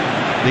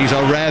 These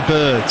are rare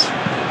birds.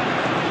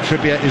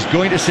 Trippier is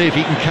going to see if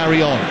he can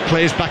carry on.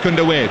 Plays back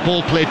underway.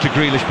 Ball played to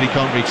Grealish, but he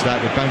can't reach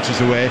that. It bounces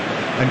away.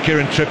 And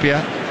Kieran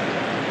Trippier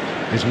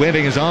is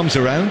waving his arms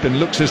around and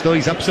looks as though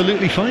he's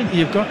absolutely fine.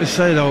 You've got to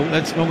say, though,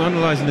 I'm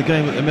analysing the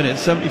game at the minute.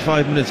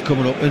 75 minutes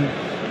coming up, and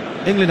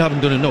England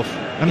haven't done enough.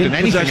 Haven't done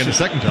anything in the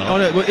second half. Oh,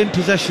 no, in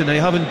possession, they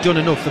haven't done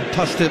enough. They've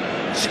passed it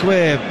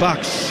square,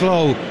 back,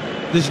 slow.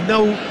 There's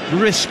no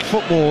risk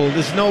football.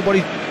 There's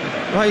nobody.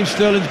 Raheem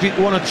Sterling's beat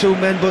one or two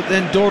men, but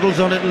then dawdles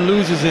on it and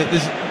loses it.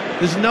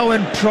 There's no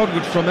end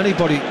product from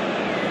anybody.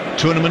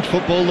 Tournament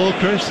football, though,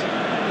 Chris?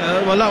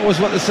 Well, that was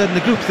what they said in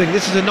the group thing.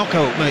 This is a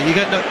knockout, mate.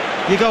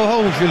 You go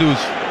home if you lose.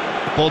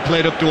 Ball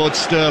played up towards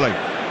Sterling.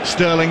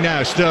 Sterling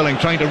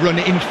trying to run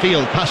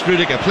infield past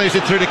Rudiger. Plays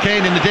it through to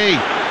Kane in the D.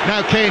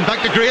 Now Kane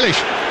back to Grealish.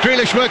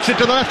 Grealish works it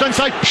to the left-hand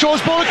side.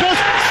 Shaw's ball across.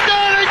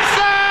 Sterling,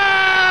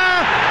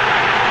 sir!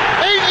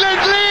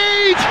 England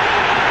lead!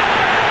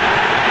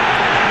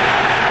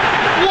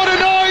 What a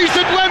noise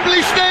at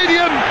Wembley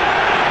Stadium!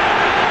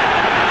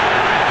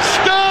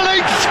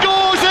 Sterling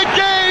scores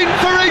again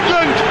for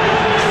England.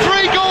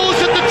 3 goals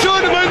at the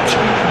tournament,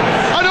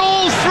 and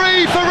all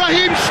 3 for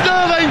Raheem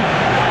Sterling.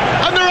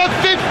 And there are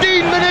 15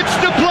 minutes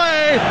to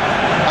play,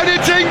 and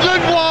it's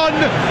England 1,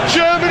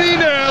 Germany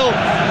 0.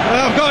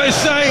 I've got to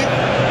say,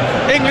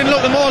 England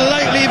look the more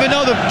likely, even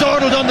though they've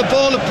dawdled on the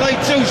ball and played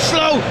too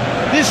slow.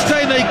 This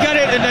time they get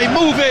it and they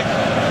move it,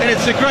 and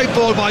it's a great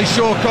ball by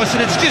Shawcross,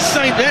 and it's just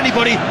saying to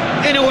anybody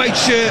in a white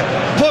shirt,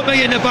 put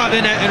me in the back of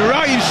the net. And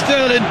Raheem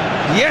Sterling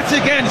yet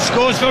again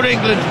scores for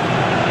England.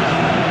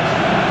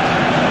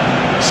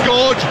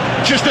 Scored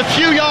just a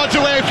few yards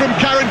away from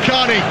Karen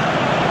Carney.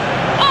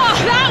 Oh,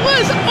 that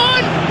was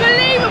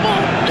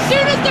unbelievable. As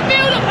soon as the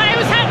build-up play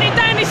was happening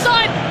down his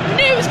side, I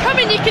knew it was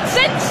coming, you could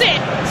sense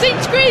it.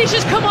 Since Grealish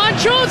has come on,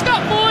 Shaw's got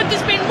forward,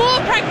 there's been more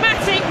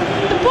pragmatic.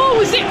 The ball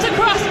was zipped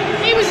across,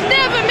 he was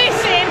never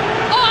missing.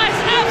 Oh,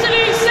 it's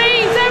absolute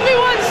scenes.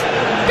 Everyone's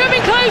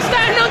coming close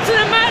down onto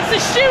the mats.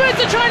 The stewards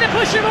are trying to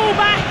push them all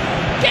back.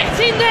 Get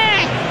in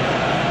there.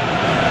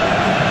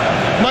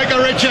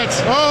 Michael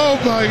Richards. Oh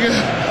my God.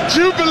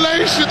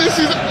 Jubilation, this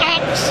is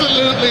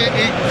absolutely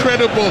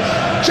incredible.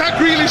 Jack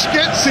Grealish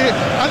gets it,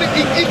 and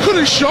he could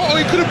have shot, or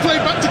he could have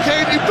played back to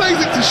Kane. He plays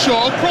it to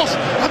Shaw across,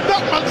 and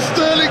that man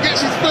Sterling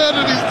gets his third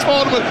in his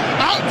tournament.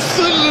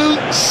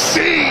 Absolute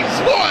scenes.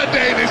 What a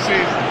day this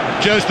is.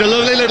 Just a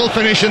lovely little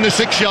finish in the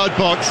 6-yard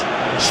box.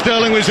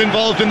 Sterling was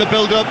involved in the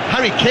build-up.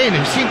 Harry Kane,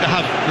 who seemed to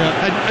have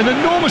an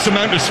enormous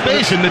amount of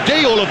space in the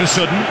day all of a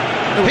sudden,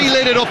 he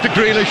laid it off to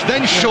Grealish,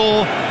 then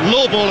Shaw,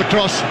 low ball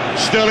across,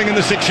 Sterling in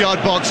the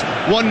 6-yard box.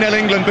 1-0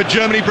 England, but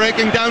Germany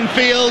breaking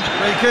downfield.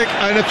 Free kick.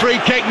 And a free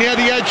kick near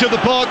the edge of the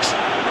box.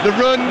 The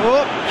run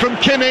from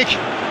Kimmich.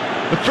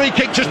 The free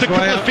kick just a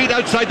couple of feet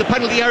outside the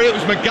penalty area. It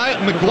was Maguire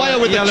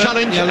with the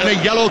challenge, and a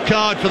yellow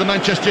card for the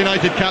Manchester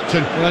United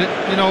captain. Well,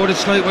 you know what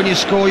it's like when you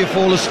score, you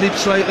fall asleep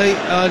slightly,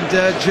 and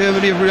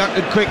Germany have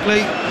reacted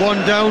quickly.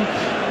 1 down.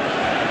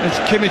 It's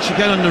Kimmich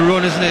again on the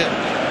run, isn't it?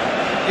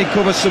 He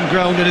covers some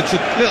ground, and it's a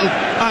little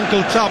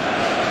ankle tap,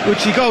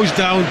 which he goes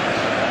down.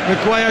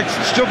 Maguire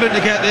struggling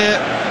to get there.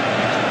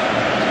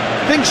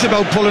 thinks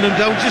about pulling him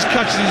down, just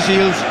catches his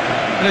heels,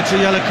 and it's a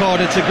yellow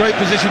card. It's a great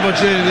position for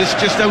journalists,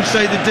 just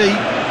outside the D.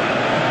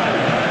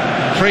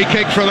 Free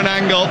kick from an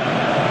angle.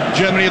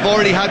 Germany have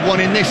already had one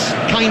in this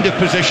kind of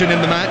position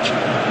in the match.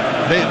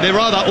 They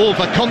rather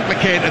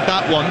overcomplicated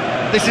that one.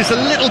 This is a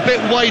little bit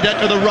wider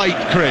to the right,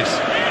 Chris.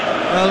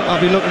 Well,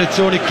 I'll be looking at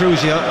Tony Kroos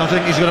here. I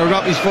think he's going to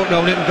wrap his foot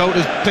around it and go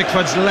to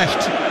Pickford's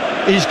left.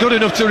 He's good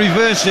enough to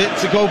reverse it,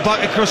 to go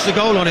back across the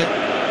goal on it.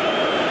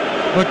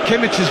 But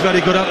Kimmich is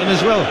very good at it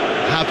as well.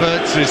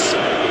 Havertz is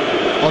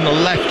on the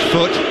left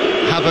foot.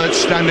 Havertz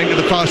standing to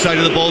the far side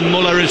of the ball.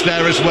 Muller is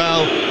there as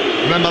well.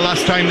 Remember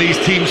last time these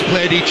teams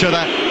played each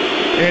other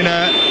in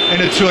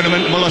a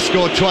tournament, Muller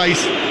scored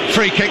twice.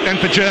 Free kick then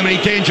for Germany,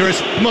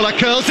 dangerous. Muller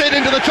curls it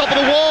into the top of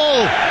the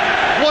wall.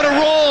 What a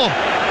roar!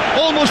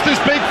 Almost as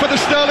big for the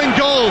Sterling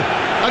goal.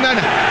 And then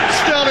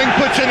Sterling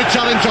puts in a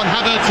challenge on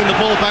Havertz and the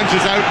ball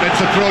bounces out and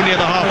it's a throw near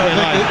the halfway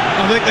line.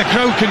 I think the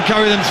crowd can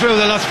carry them through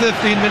the last 15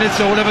 minutes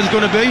or whatever it's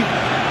going to be.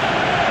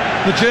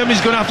 But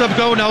Germany's going to have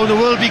go now, and there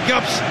will be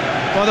gaps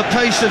by the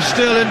pace of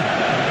Sterling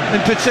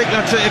in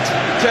particular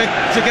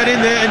to get in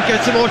there and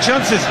get some more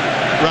chances.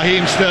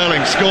 Raheem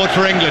Sterling scored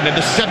for England in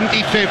the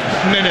 75th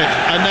minute,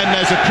 and then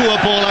there's a poor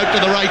ball out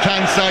to the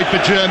right-hand side for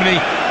Germany,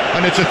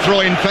 and it's a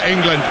throw-in for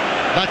England.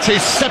 That's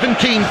his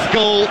 17th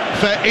goal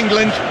for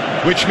England,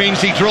 which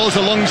means he draws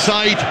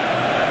alongside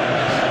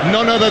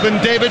none other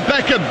than David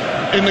Beckham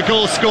in the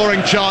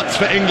goal-scoring charts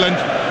for England,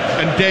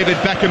 and David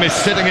Beckham is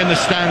sitting in the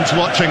stands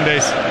watching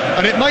this.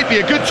 And it might be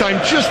a good time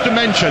just to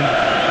mention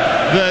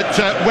that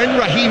when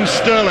Raheem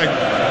Sterling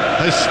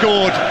has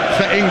scored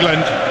for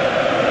England,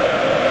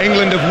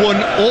 England have won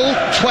all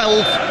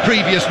 12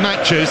 previous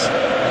matches,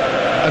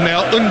 and they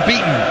are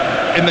unbeaten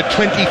in the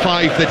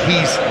 25 that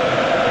he's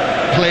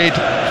played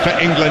for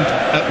England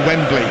at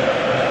Wembley.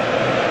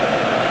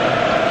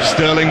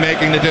 Sterling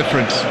making the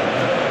difference.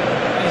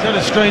 He's had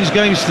a strange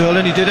game,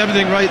 Sterling. He did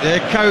everything right there,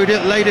 carried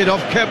it, laid it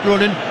off, kept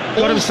running,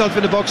 got himself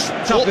in the box,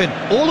 tap in.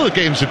 All of the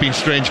games have been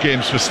strange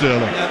games for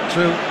Sterling. Yeah,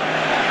 true.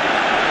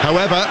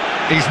 However,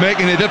 he's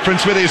making a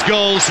difference with his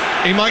goals.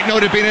 He might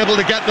not have been able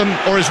to get them,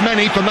 or as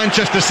many, for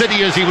Manchester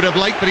City as he would have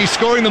liked, but he's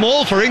scoring them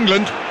all for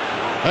England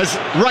as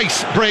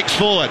Rice breaks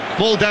forward.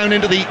 Ball down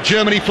into the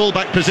Germany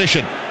fullback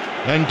position.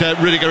 And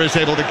Rudiger is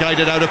able to guide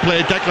it out of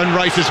play. Declan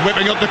Rice is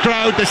whipping up the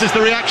crowd. This is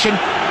the reaction.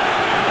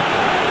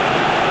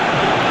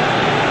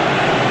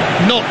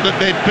 Not that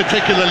they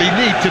particularly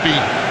need to be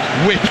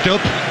whipped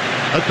up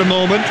at the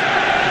moment.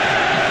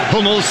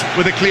 Hummels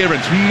with a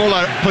clearance.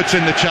 Muller puts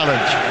in the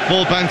challenge.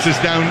 Ball bounces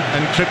down,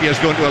 and Trippier's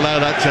going to allow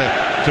that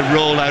to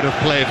roll out of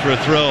play for a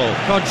throw.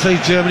 Can't see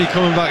Germany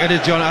coming back at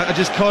it, John. I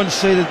just can't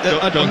see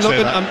that. Don't say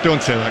that.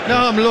 Don't say that. No,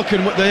 I'm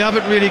looking. They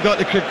haven't really got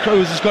the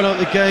Kroos has gone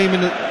out of the game,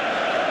 and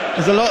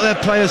there's a lot of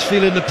their players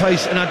feeling the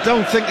pace, and I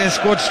don't think their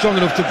squad's strong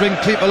enough to bring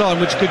people on,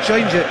 which could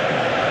change it.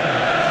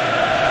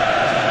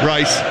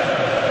 Rice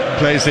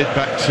plays it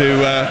back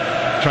to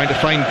trying to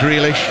find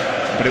Grealish,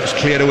 but it was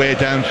cleared away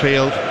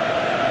downfield.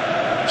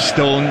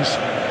 Stones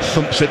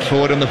thumps it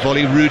forward on the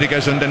volley.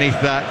 Rudiger's underneath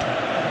that.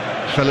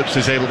 Phillips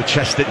is able to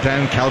chest it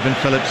down. Calvin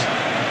Phillips,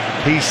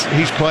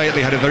 he's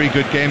quietly had a very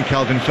good game.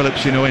 Calvin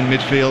Phillips, in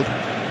midfield.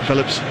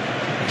 Phillips,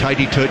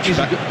 tidy touch. He's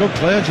a good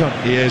player, John.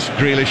 He is.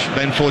 Grealish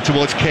then forward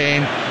towards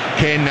Kane.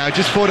 Kane now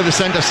just forward of the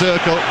centre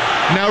circle.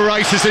 Now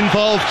Rice is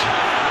involved.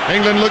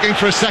 England looking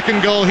for a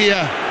second goal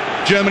here.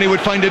 Germany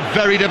would find it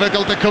very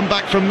difficult to come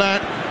back from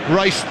that.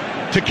 Rice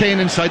to Kane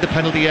inside the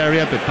penalty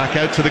area, but back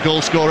out to the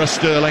goal scorer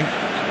Sterling.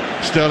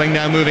 Sterling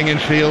now moving in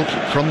field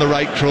from the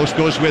right. Kroos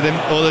goes with him.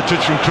 Oh, the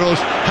touch from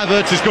Kroos.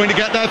 Havertz is going to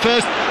get there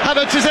first.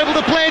 Havertz is able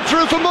to play it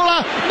through for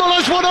Muller.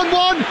 Muller's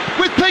one-on-one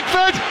with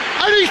Pickford,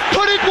 and he's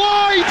put it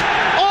wide.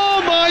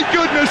 Oh my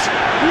goodness,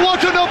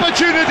 what an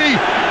opportunity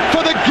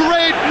for the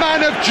great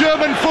man of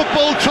German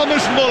football,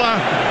 Thomas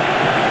Muller.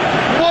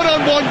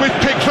 One-on-one with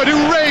Pickford, who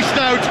raced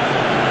out,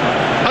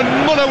 and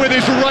Muller with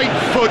his right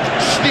foot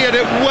steered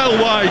it well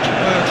wide.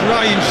 It's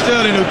Raheem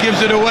Sterling who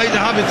gives it away to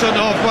Havertz on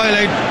the halfway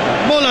lane.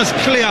 Muller's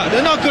clear.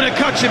 They're not going to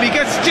catch him. He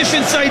gets just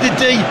inside the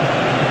D.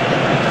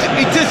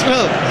 He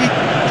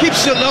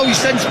keeps it low. He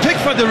sends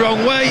Pickford the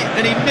wrong way,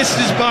 and he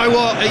misses by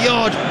a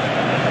yard.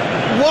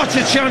 What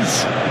a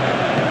chance!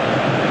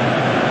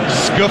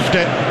 Scuffed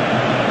it.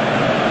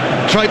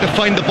 Tried to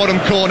find the bottom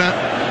corner.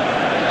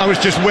 I was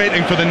just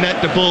waiting for the net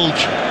to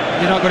bulge.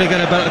 You're not going to get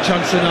a better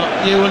chance than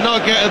that. You will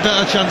not get a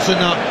better chance than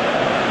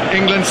that.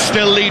 England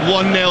still lead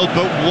 1-0,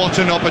 but what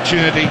an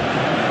opportunity.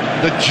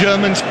 The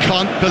Germans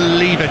can't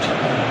believe it.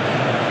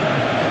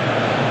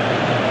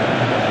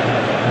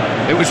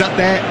 It was at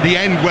the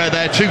end where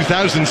their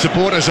 2,000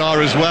 supporters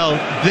are as well.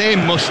 They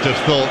must have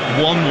thought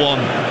 1-1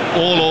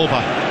 all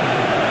over.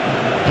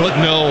 But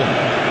no.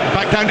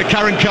 Back down to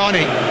Karen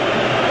Carney.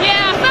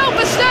 Yeah, I felt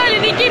for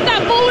Sterling. He gave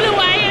that ball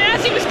away, and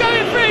as he was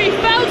going through, he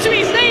fell to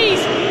his knees.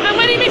 And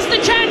when he missed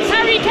the chance,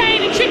 Harry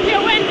Kane and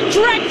Trippier went and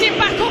dragged him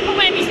back up and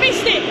went, he's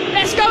missed it.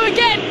 Let's go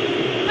again.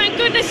 Thank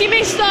goodness he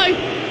missed though.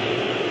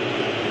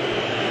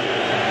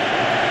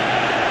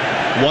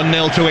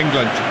 1-0 to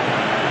England.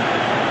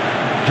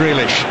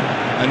 Grealish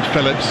and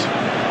Phillips.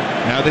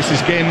 Now this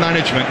is game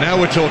management. Now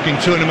we're talking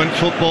tournament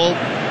football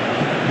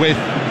with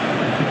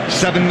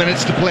 7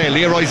 minutes to play.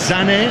 Leroy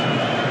Sané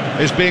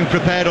is being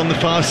prepared on the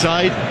far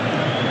side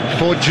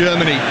for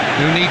Germany,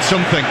 who need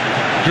something.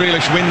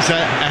 Grealish wins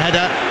a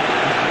header,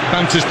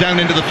 bounces down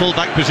into the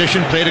full-back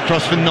position, played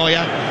across for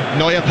Neuer.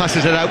 Neuer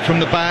passes it out from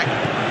the back.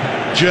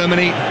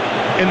 Germany,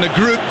 in the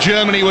group,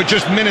 Germany were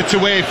just minutes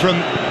away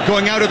from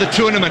going out of the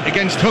tournament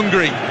against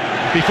Hungary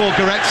before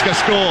Goretzka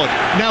scored.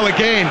 Now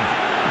again,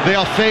 they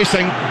are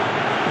facing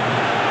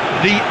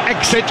the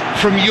exit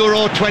from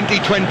Euro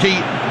 2020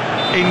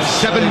 in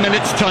 7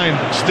 minutes' time.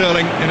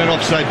 Sterling in an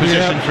offside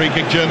position, free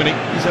kick Germany.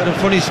 He's had a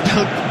funny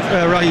spell,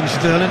 Raheem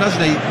Sterling,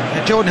 hasn't he?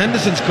 Jordan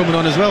Henderson's coming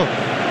on as well.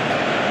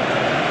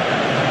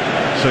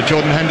 So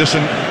Jordan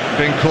Henderson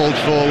being called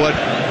forward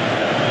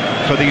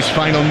for these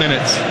final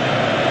minutes.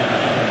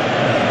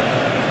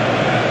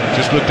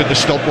 Just looked at the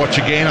stopwatch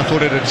again. I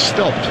thought it had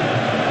stopped,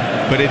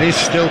 but it is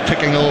still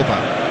ticking over.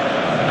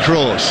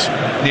 Kroos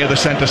near the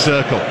centre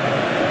circle.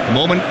 The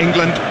moment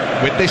England,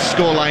 with this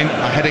scoreline,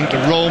 are heading to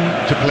Rome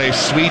to play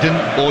Sweden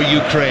or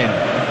Ukraine.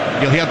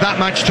 You'll hear that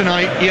match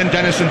tonight. Ian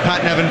Dennis and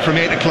Pat Nevin from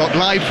 8 o'clock,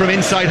 live from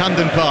inside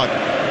Hampden Park.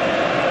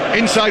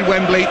 Inside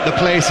Wembley, the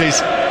place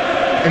is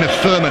in a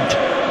ferment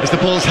as the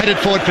ball's headed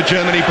forward for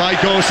Germany by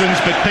Gosens,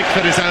 but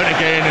Pickford is out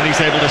again and he's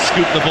able to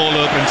scoop the ball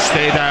up and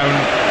stay down.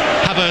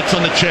 Havertz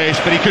on the chase,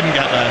 but he couldn't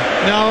get there.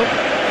 Now,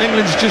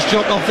 England's just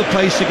dropped off the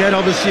pace again,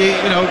 obviously,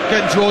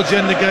 getting towards the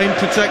end of the game,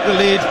 protect the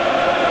lead.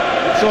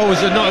 It's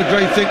always not a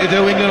great thing to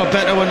do. England are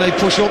better when they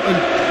push up and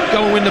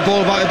go and win the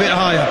ball back a bit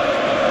higher.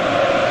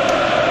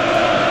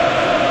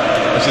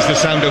 This is the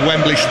sound of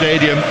Wembley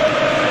Stadium.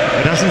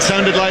 It hasn't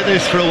sounded like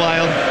this for a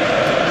while.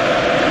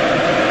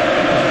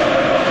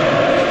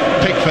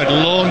 Pickford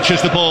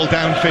launches the ball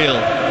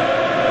downfield.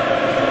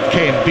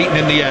 Kane beaten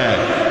in the air.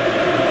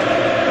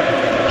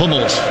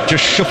 Hummels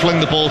just shuffling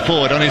the ball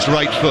forward on his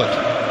right foot.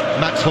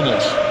 Mats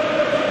Hummels.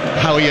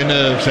 How are your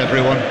nerves,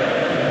 everyone?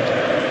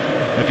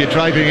 If you're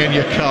driving in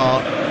your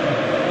car,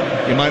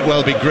 you might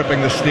well be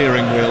gripping the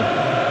steering wheel.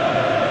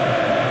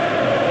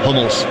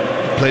 Hummels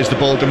plays the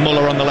ball to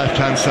Muller on the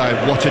left-hand side.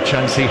 What a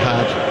chance he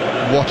had.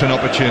 What an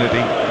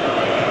opportunity.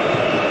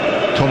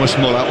 Thomas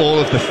Muller, all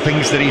of the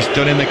things that he's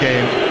done in the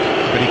game,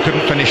 but he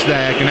couldn't finish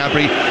there.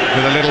 Gnabry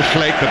with a little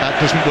flake, but that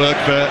doesn't work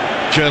for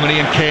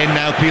Germany, and Kane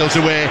now peels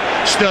away.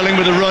 Sterling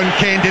with a run.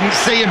 Kane didn't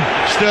see him.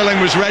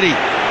 Sterling was ready.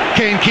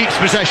 Kane keeps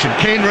possession.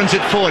 Kane runs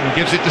it forward and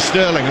gives it to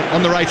Sterling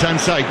on the right-hand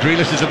side.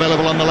 Grealish is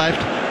available on the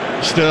left.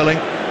 Sterling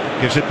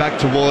gives it back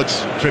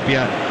towards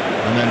Trippier,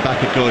 and then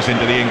back it goes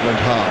into the England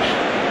half.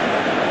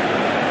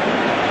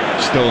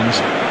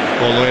 Stones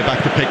all the way back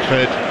to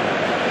Pickford,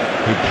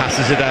 who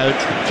passes it out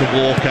to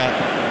Walker.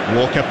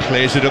 Walker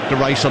plays it up to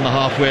Rice on the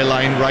halfway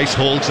line. Rice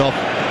holds off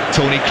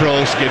Toni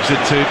Kroos, gives it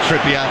to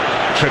Trippier.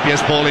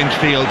 Trippier's ball in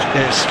field,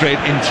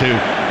 straight into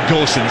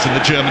Gosens, and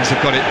the Germans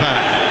have got it back.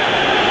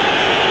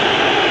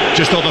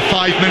 Just over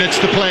 5 minutes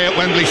to play at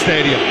Wembley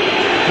Stadium.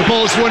 The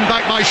ball's won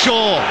back by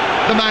Shaw,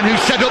 the man who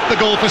set up the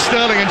goal for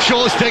Sterling, and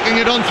Shaw's taking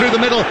it on through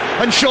the middle,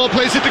 and Shaw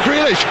plays it to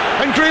Grealish,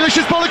 and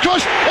Grealish's ball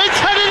across. It's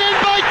headed in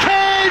by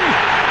Kane!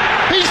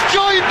 He's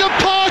joined the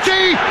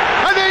party,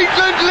 and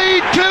England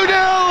lead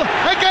 2-0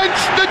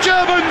 against the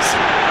Germans,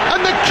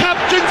 and the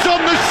captain's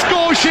on the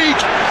score sheet,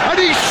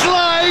 and he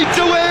slides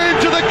away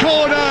into the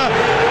corner.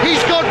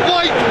 He's got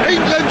white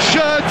England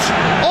shirts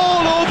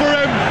all over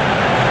him.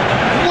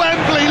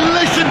 Wembley,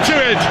 listen to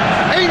it.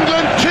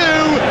 England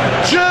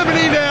 2,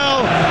 Germany 0,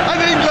 and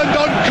England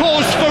on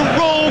course for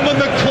Rome in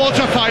the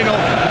quarter-final.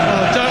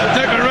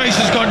 Declan Rice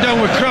has gone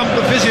down with cramp,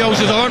 the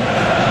physios is on.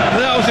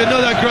 That was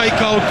another great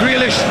goal.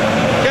 Grealish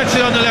gets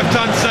it on the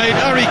left-hand side.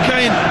 Harry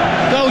Kane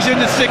goes in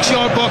the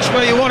 6-yard box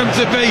where you want him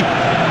to be,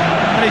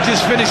 and he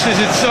just finishes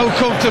it so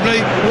comfortably.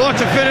 What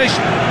a finish.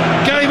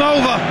 Game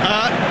over.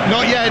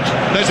 Not yet.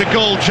 There's a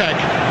goal check.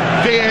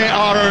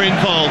 VAR are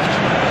involved.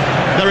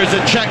 There is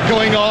a check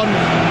going on,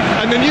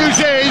 and the news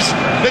is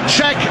the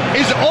check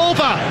is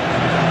over.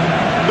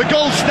 The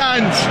goal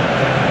stands,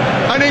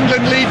 and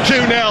England lead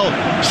 2-0.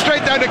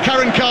 Straight down to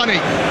Karen Carney.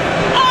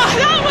 Oh,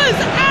 that was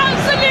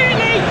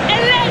absolutely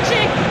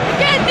electric.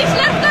 Again, this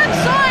left-hand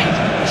side.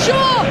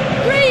 Shaw,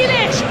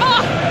 Grealish.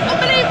 Oh,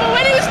 unbelievable.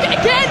 When it was,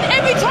 again,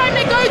 every time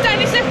they go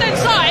down this left-hand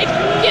side,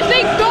 you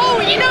think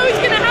goal, you know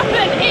it's going to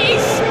happen. It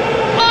is,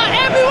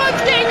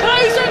 everyone's getting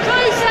closer and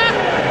closer.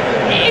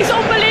 It is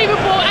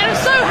unbelievable, and I'm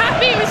so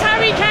happy it was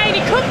Harry Kane.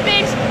 He couldn't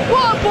miss.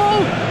 What a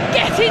ball.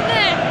 Get in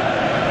there.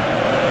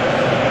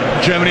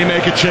 Germany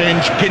make a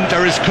change.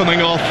 Ginter is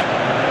coming off,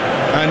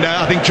 and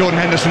I think Jordan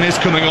Henderson is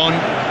coming on.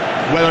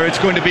 Whether it's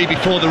going to be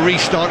before the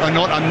restart or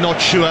not, I'm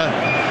not sure.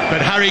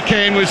 But Harry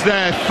Kane was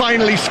there,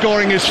 finally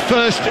scoring his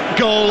first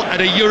goal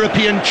at a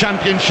European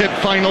Championship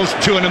Finals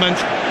tournament.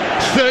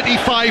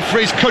 35 for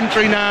his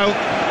country now,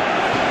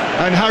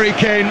 and Harry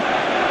Kane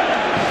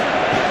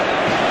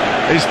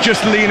is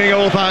just leaning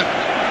over.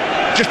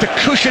 Just a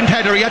cushioned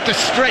header. He had to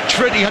stretch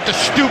for it, he had to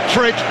stoop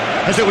for it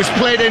as it was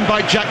played in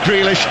by Jack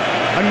Grealish.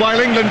 And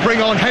while England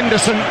bring on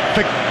Henderson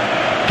for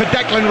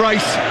Declan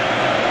Rice,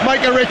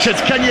 Micah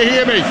Richards, can you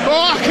hear me?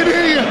 Oh, I can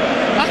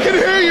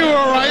hear you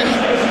all right.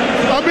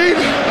 I mean,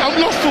 I'm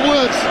lost for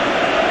words.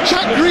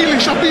 Jack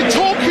Grealish, I've been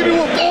talking to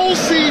him all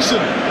season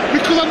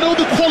because I know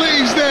the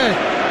quality's there.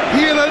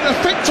 He had an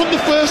effect on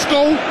the first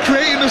goal,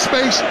 creating the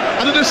space,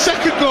 and then the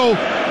second goal,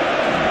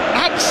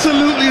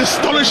 absolutely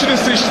astonishing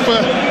decision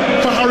for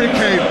Harry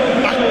Kane.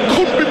 I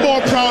couldn't be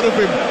more proud of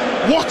him.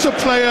 What a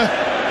player,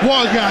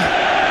 what a guy.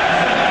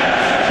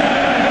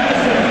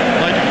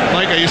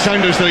 Micah, you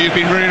sound as though you've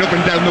been running up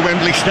and down the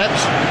Wembley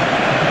steps.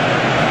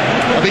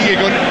 I think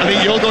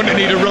you're going to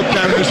need a rub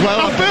down as well.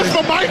 I burst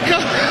my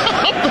Micah.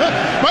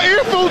 My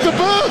earphones are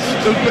burst.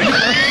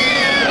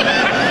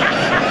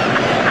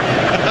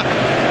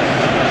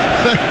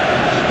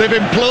 They've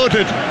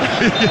imploded.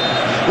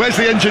 Where's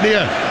the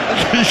engineer?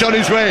 He's on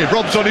his way.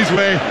 Rob's on his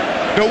way.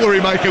 Don't worry,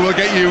 Micah. We'll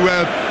get you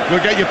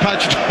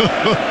patched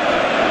up.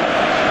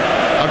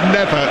 I've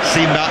never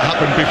seen that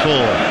happen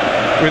before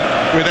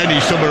with any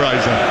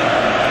summariser.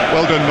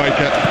 Well done,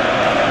 Micah.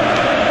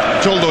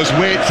 It's all those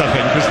weights, I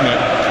think, isn't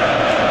it?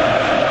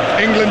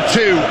 England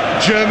 2,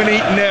 Germany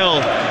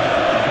 0.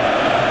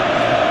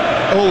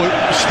 Oh,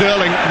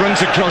 Sterling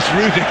runs across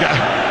Rudiger.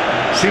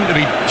 Seemed to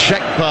be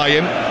checked by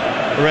him.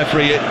 The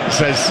referee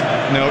says,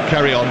 no,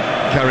 carry on.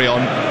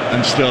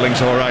 And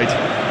Sterling's all right.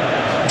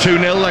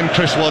 2-0 and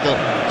Chris Waddle.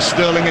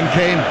 Sterling and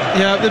Kane.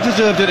 Yeah, they've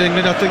deserved it,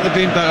 England. I think they've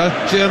been better.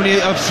 Germany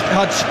have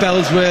had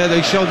spells where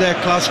they showed their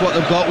class, what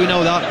they've got. We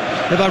know that.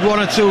 They've had one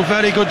or two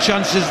very good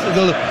chances.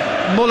 The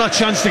Muller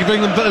chance to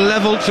bring them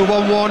level to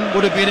 1-1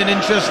 would have been an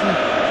interesting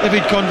if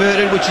he'd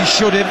converted, which he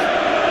should have.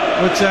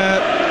 But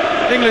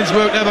England's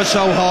worked ever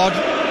so hard.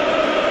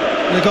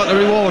 They got the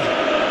reward.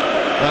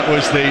 That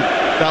was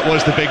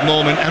the big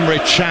moment. Emre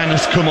Can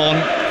has come on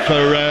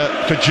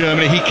for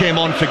Germany. He came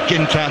on for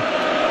Ginter,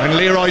 and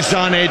Leroy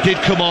Sané did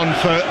come on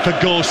for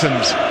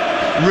Gosens.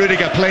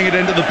 Rudiger playing it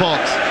into the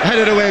box,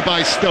 headed away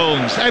by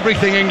Stones.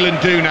 Everything England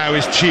do now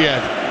is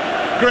cheered.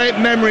 Great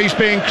memories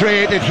being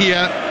created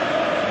here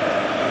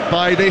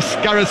by this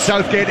Gareth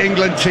Southgate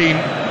England team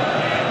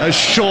as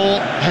Shaw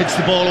heads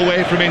the ball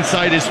away from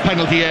inside his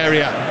penalty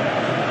area,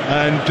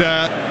 and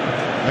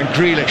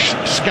Grealish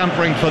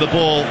scampering for the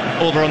ball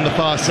over on the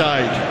far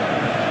side.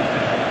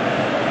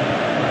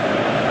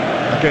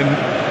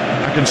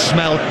 I can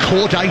smell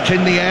cordite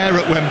in the air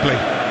at Wembley.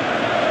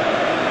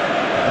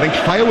 I think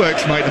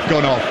fireworks might have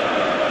gone off.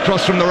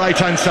 Cross from the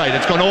right-hand side.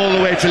 It's gone all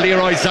the way to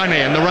Leroy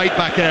Sané in the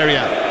right-back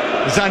area.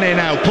 Sané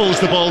now pulls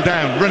the ball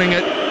down, running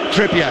at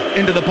Trippier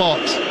into the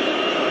box.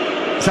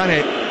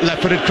 Sané,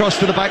 left-footed cross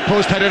to the back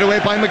post, headed away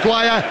by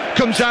Maguire.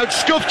 Comes out,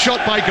 scuffed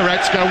shot by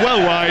Goretzka, well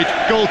wide.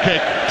 Goal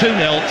kick,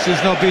 2-0. This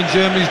has not been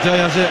Germany's day,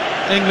 has it?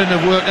 England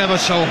have worked ever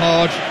so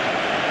hard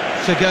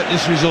to get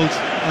this result.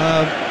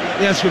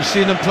 Yes, we've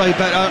seen them play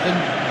better, and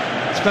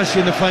especially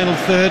in the final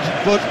third,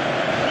 but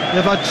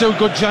they've had two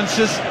good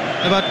chances.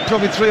 They've had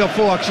probably three or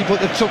four actually,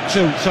 but they've took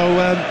two. So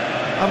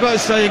I've got to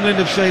say England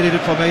have shaded it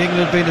for me.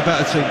 England have been the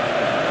better team.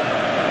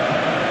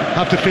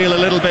 Have to feel a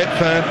little bit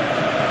for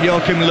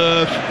Joachim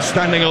Löw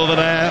standing over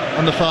there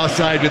on the far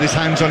side with his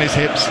hands on his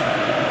hips,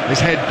 his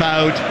head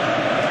bowed.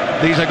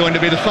 These are going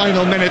to be the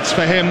final minutes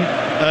for him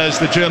as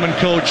the German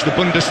coach, the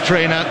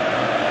Bundestrainer.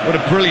 What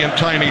a brilliant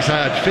time he's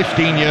had.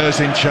 15 years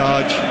in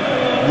charge,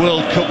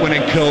 World Cup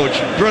winning coach,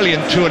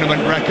 brilliant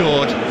tournament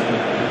record,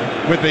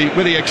 with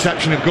the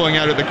exception of going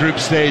out at the group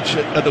stage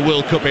at the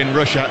World Cup in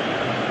Russia.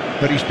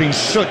 But he's been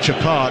such a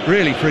part,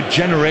 really, for a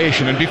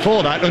generation, and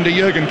before that under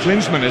Jürgen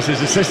Klinsmann as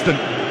his assistant.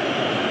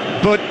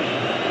 But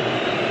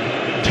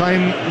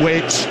time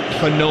waits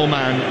for no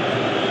man,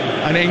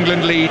 and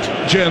England lead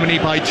Germany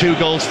by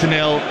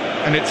 2-0,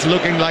 and it's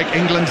looking like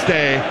England's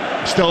day.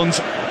 Stones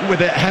with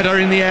a header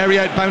in the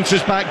area, it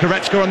bounces back.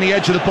 Goretzka on the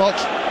edge of the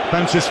box,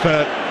 bounces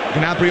for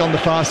Gnabry on the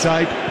far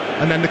side,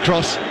 and then the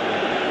cross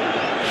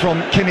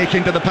from Kimmich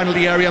into the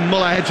penalty area.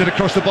 Muller heads it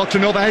across the box,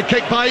 an overhead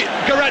kick by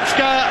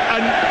Goretzka,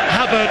 and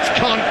Havertz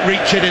can't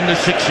reach it in the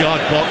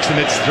 6-yard box, and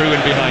it's through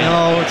and behind.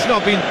 No, it's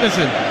not been.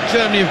 Listen,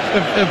 Germany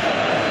have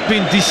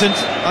been decent.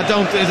 I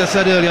don't, as I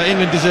said earlier,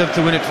 England deserved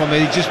to win it for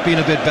me. Just been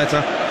a bit better.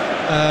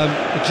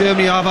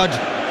 Germany have had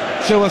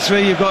two or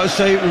three, you've got to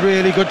say,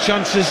 really good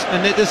chances,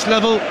 and at this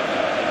level,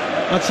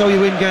 that's how you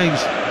win games.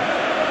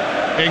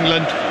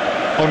 England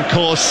on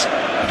course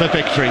for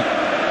victory.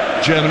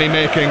 Germany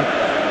making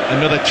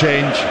another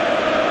change,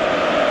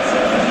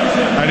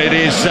 and it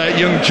is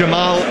young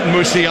Jamal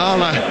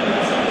Musiala.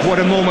 What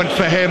a moment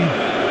for him.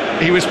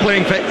 He was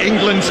playing for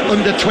England's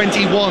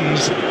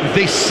under-21s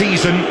this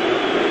season,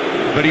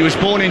 but he was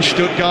born in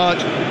Stuttgart.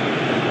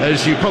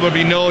 As you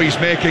probably know, he's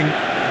making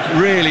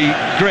really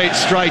great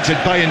strides at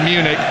Bayern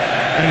Munich,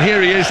 and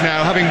here he is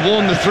now, having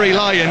worn the Three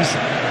Lions.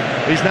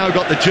 He's now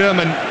got the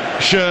German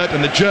shirt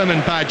and the German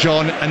badge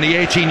on, and the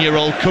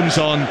 18-year-old comes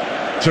on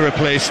to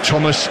replace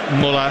Thomas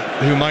Muller,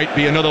 who might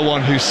be another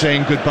one who's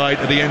saying goodbye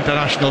to the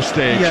international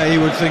stage. Yeah, you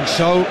would think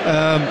so.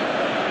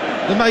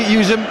 They might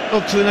use him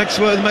up to the next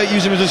one. They might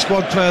use him as a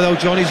squad player, though,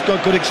 John. He's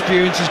got good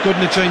experience, he's good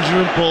in the changing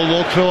room. Ball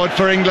walk forward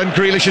for England.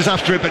 Grealish is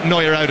after it, but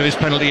Neuer out of his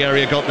penalty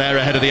area got there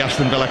ahead of the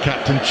Aston Villa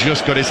captain,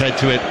 just got his head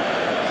to it.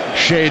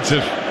 shades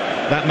of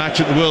that match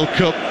at the World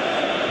Cup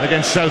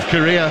against South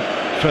Korea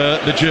for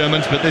the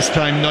Germans, but this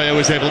time Neuer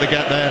was able to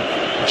get there.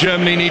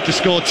 Germany need to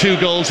score 2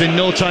 goals in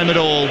no time at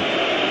all.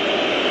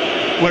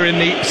 We're in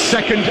the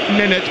 2nd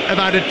minute of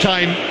added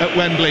time at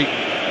Wembley.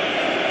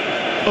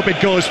 Up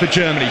it goes for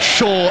Germany.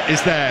 Shaw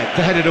is there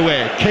to head it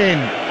away. Kane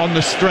on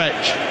the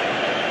stretch.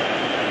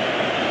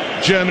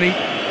 Germany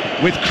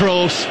with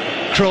Kroos.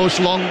 Kroos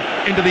long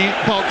into the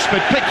box,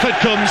 but Pickford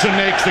comes and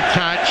makes the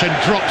catch and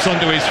drops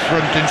onto his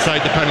front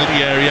inside the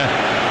penalty area.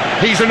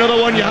 He's another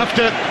one you have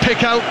to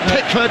pick out,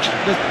 Pickford.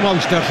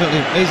 Most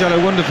definitely. He's had a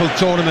wonderful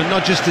tournament,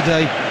 not just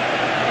today.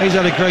 He's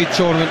had a great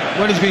tournament.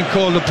 When he's been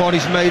called upon,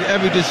 he's made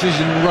every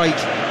decision right.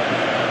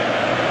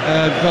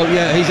 But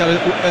yeah, he's had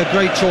a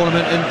great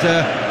tournament, and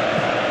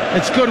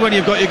it's good when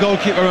you've got your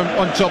goalkeeper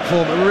on top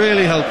form. It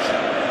really helps.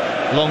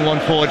 Long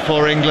one forward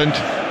for England.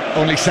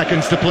 Only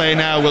seconds to play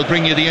now. We'll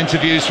bring you the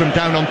interviews from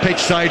down on pitch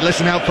side.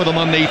 Listen out for them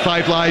on the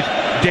 5 Live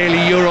Daily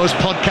Euros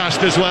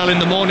podcast as well in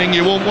the morning.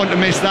 You won't want to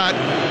miss that.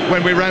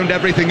 When we round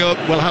everything up,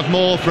 we'll have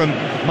more from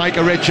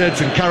Micah Richards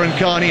and Karen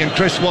Carney and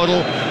Chris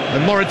Waddle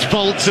and Moritz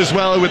Volz as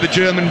well with the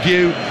German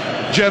view.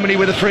 Germany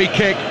with a free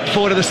kick,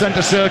 forward of the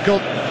centre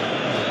circle.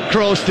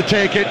 Kroos to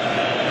take it.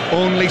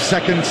 Only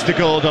seconds to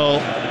go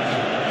though.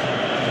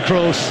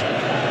 Kroos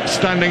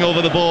standing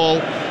over the ball.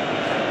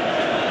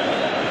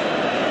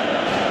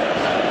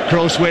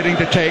 Kroos waiting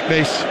to take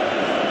this.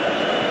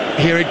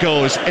 Here it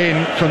goes,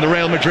 in from the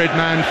Real Madrid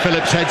man.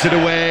 Phillips heads it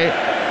away.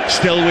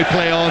 Still we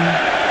play on.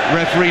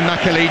 Referee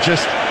Macaulay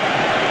just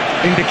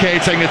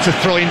indicating it's a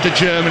throw into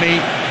Germany,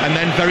 and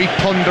then very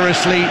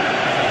ponderously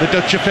the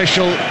Dutch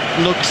official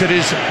looks at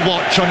his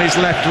watch on his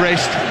left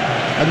wrist,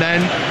 and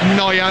then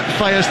Neuer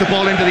fires the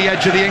ball into the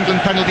edge of the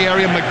England penalty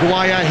area.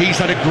 Maguire, he's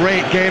had a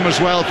great game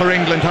as well for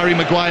England. Harry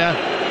Maguire.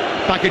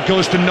 Back it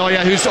goes to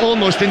Neuer, who's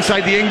almost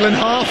inside the England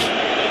half.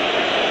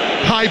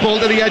 High ball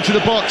to the edge of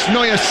the box.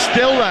 Neuer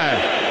still there.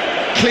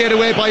 Cleared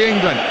away by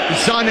England.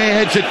 Sané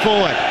heads it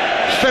forward.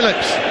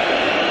 Phillips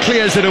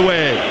clears it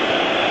away.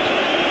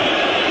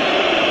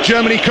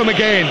 Germany come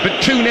again,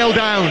 but 2-0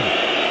 down.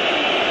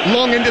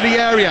 Long into the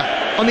area,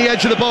 on the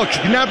edge of the box.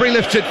 Gnabry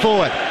lifts it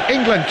forward.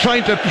 England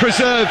trying to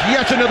preserve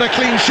yet another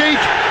clean sheet,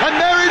 and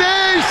there it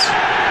is!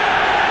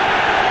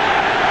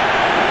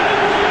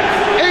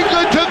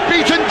 England have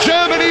beaten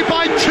Germany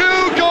by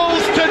 2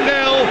 goals to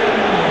 0,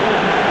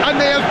 and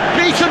they have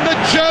beaten the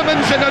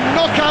Germans in a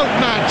knockout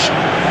match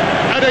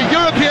at a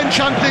European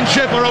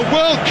Championship or a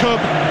World Cup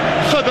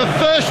for the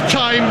first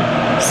time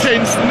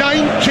since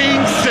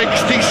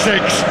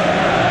 1966.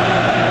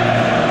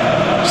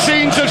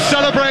 Scenes of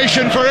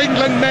celebration for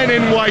England men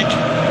in white,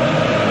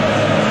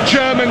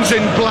 Germans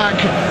in black,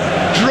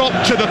 drop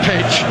to the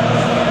pitch.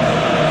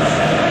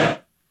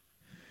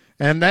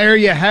 And there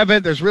you have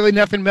it. There's really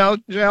nothing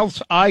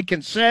else I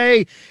can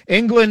say.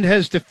 England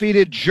has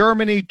defeated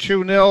Germany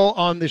 2-0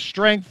 on the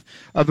strength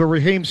of the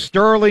Raheem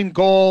Sterling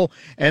goal,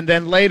 and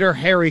then later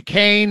Harry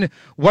Kane.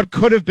 What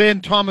could have been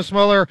Thomas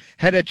Muller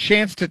had a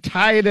chance to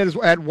tie it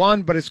at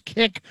 1, but his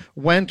kick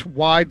went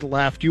wide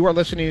left. You are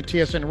listening to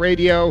TSN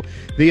Radio,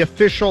 the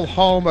official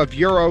home of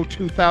Euro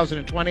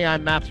 2020.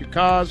 I'm Matthew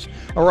Cause.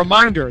 A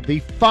reminder, the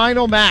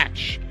final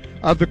match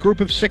of the group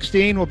of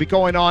 16 will be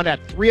going on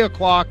at 3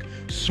 o'clock.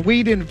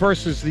 Sweden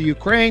versus the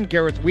Ukraine.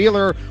 Gareth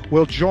Wheeler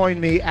will join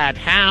me at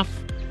half.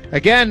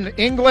 Again,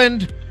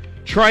 England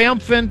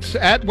triumphant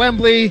at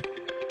Wembley,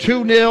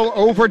 2-0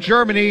 over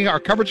Germany. Our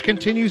coverage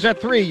continues at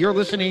 3. You're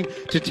listening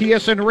to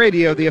TSN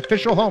Radio, the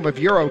official home of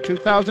Euro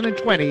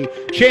 2020.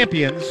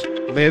 Champions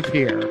live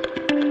here.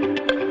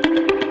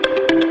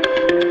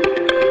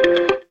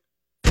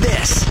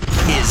 This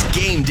is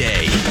Game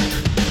Day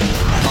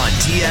on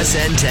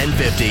TSN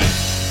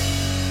 1050.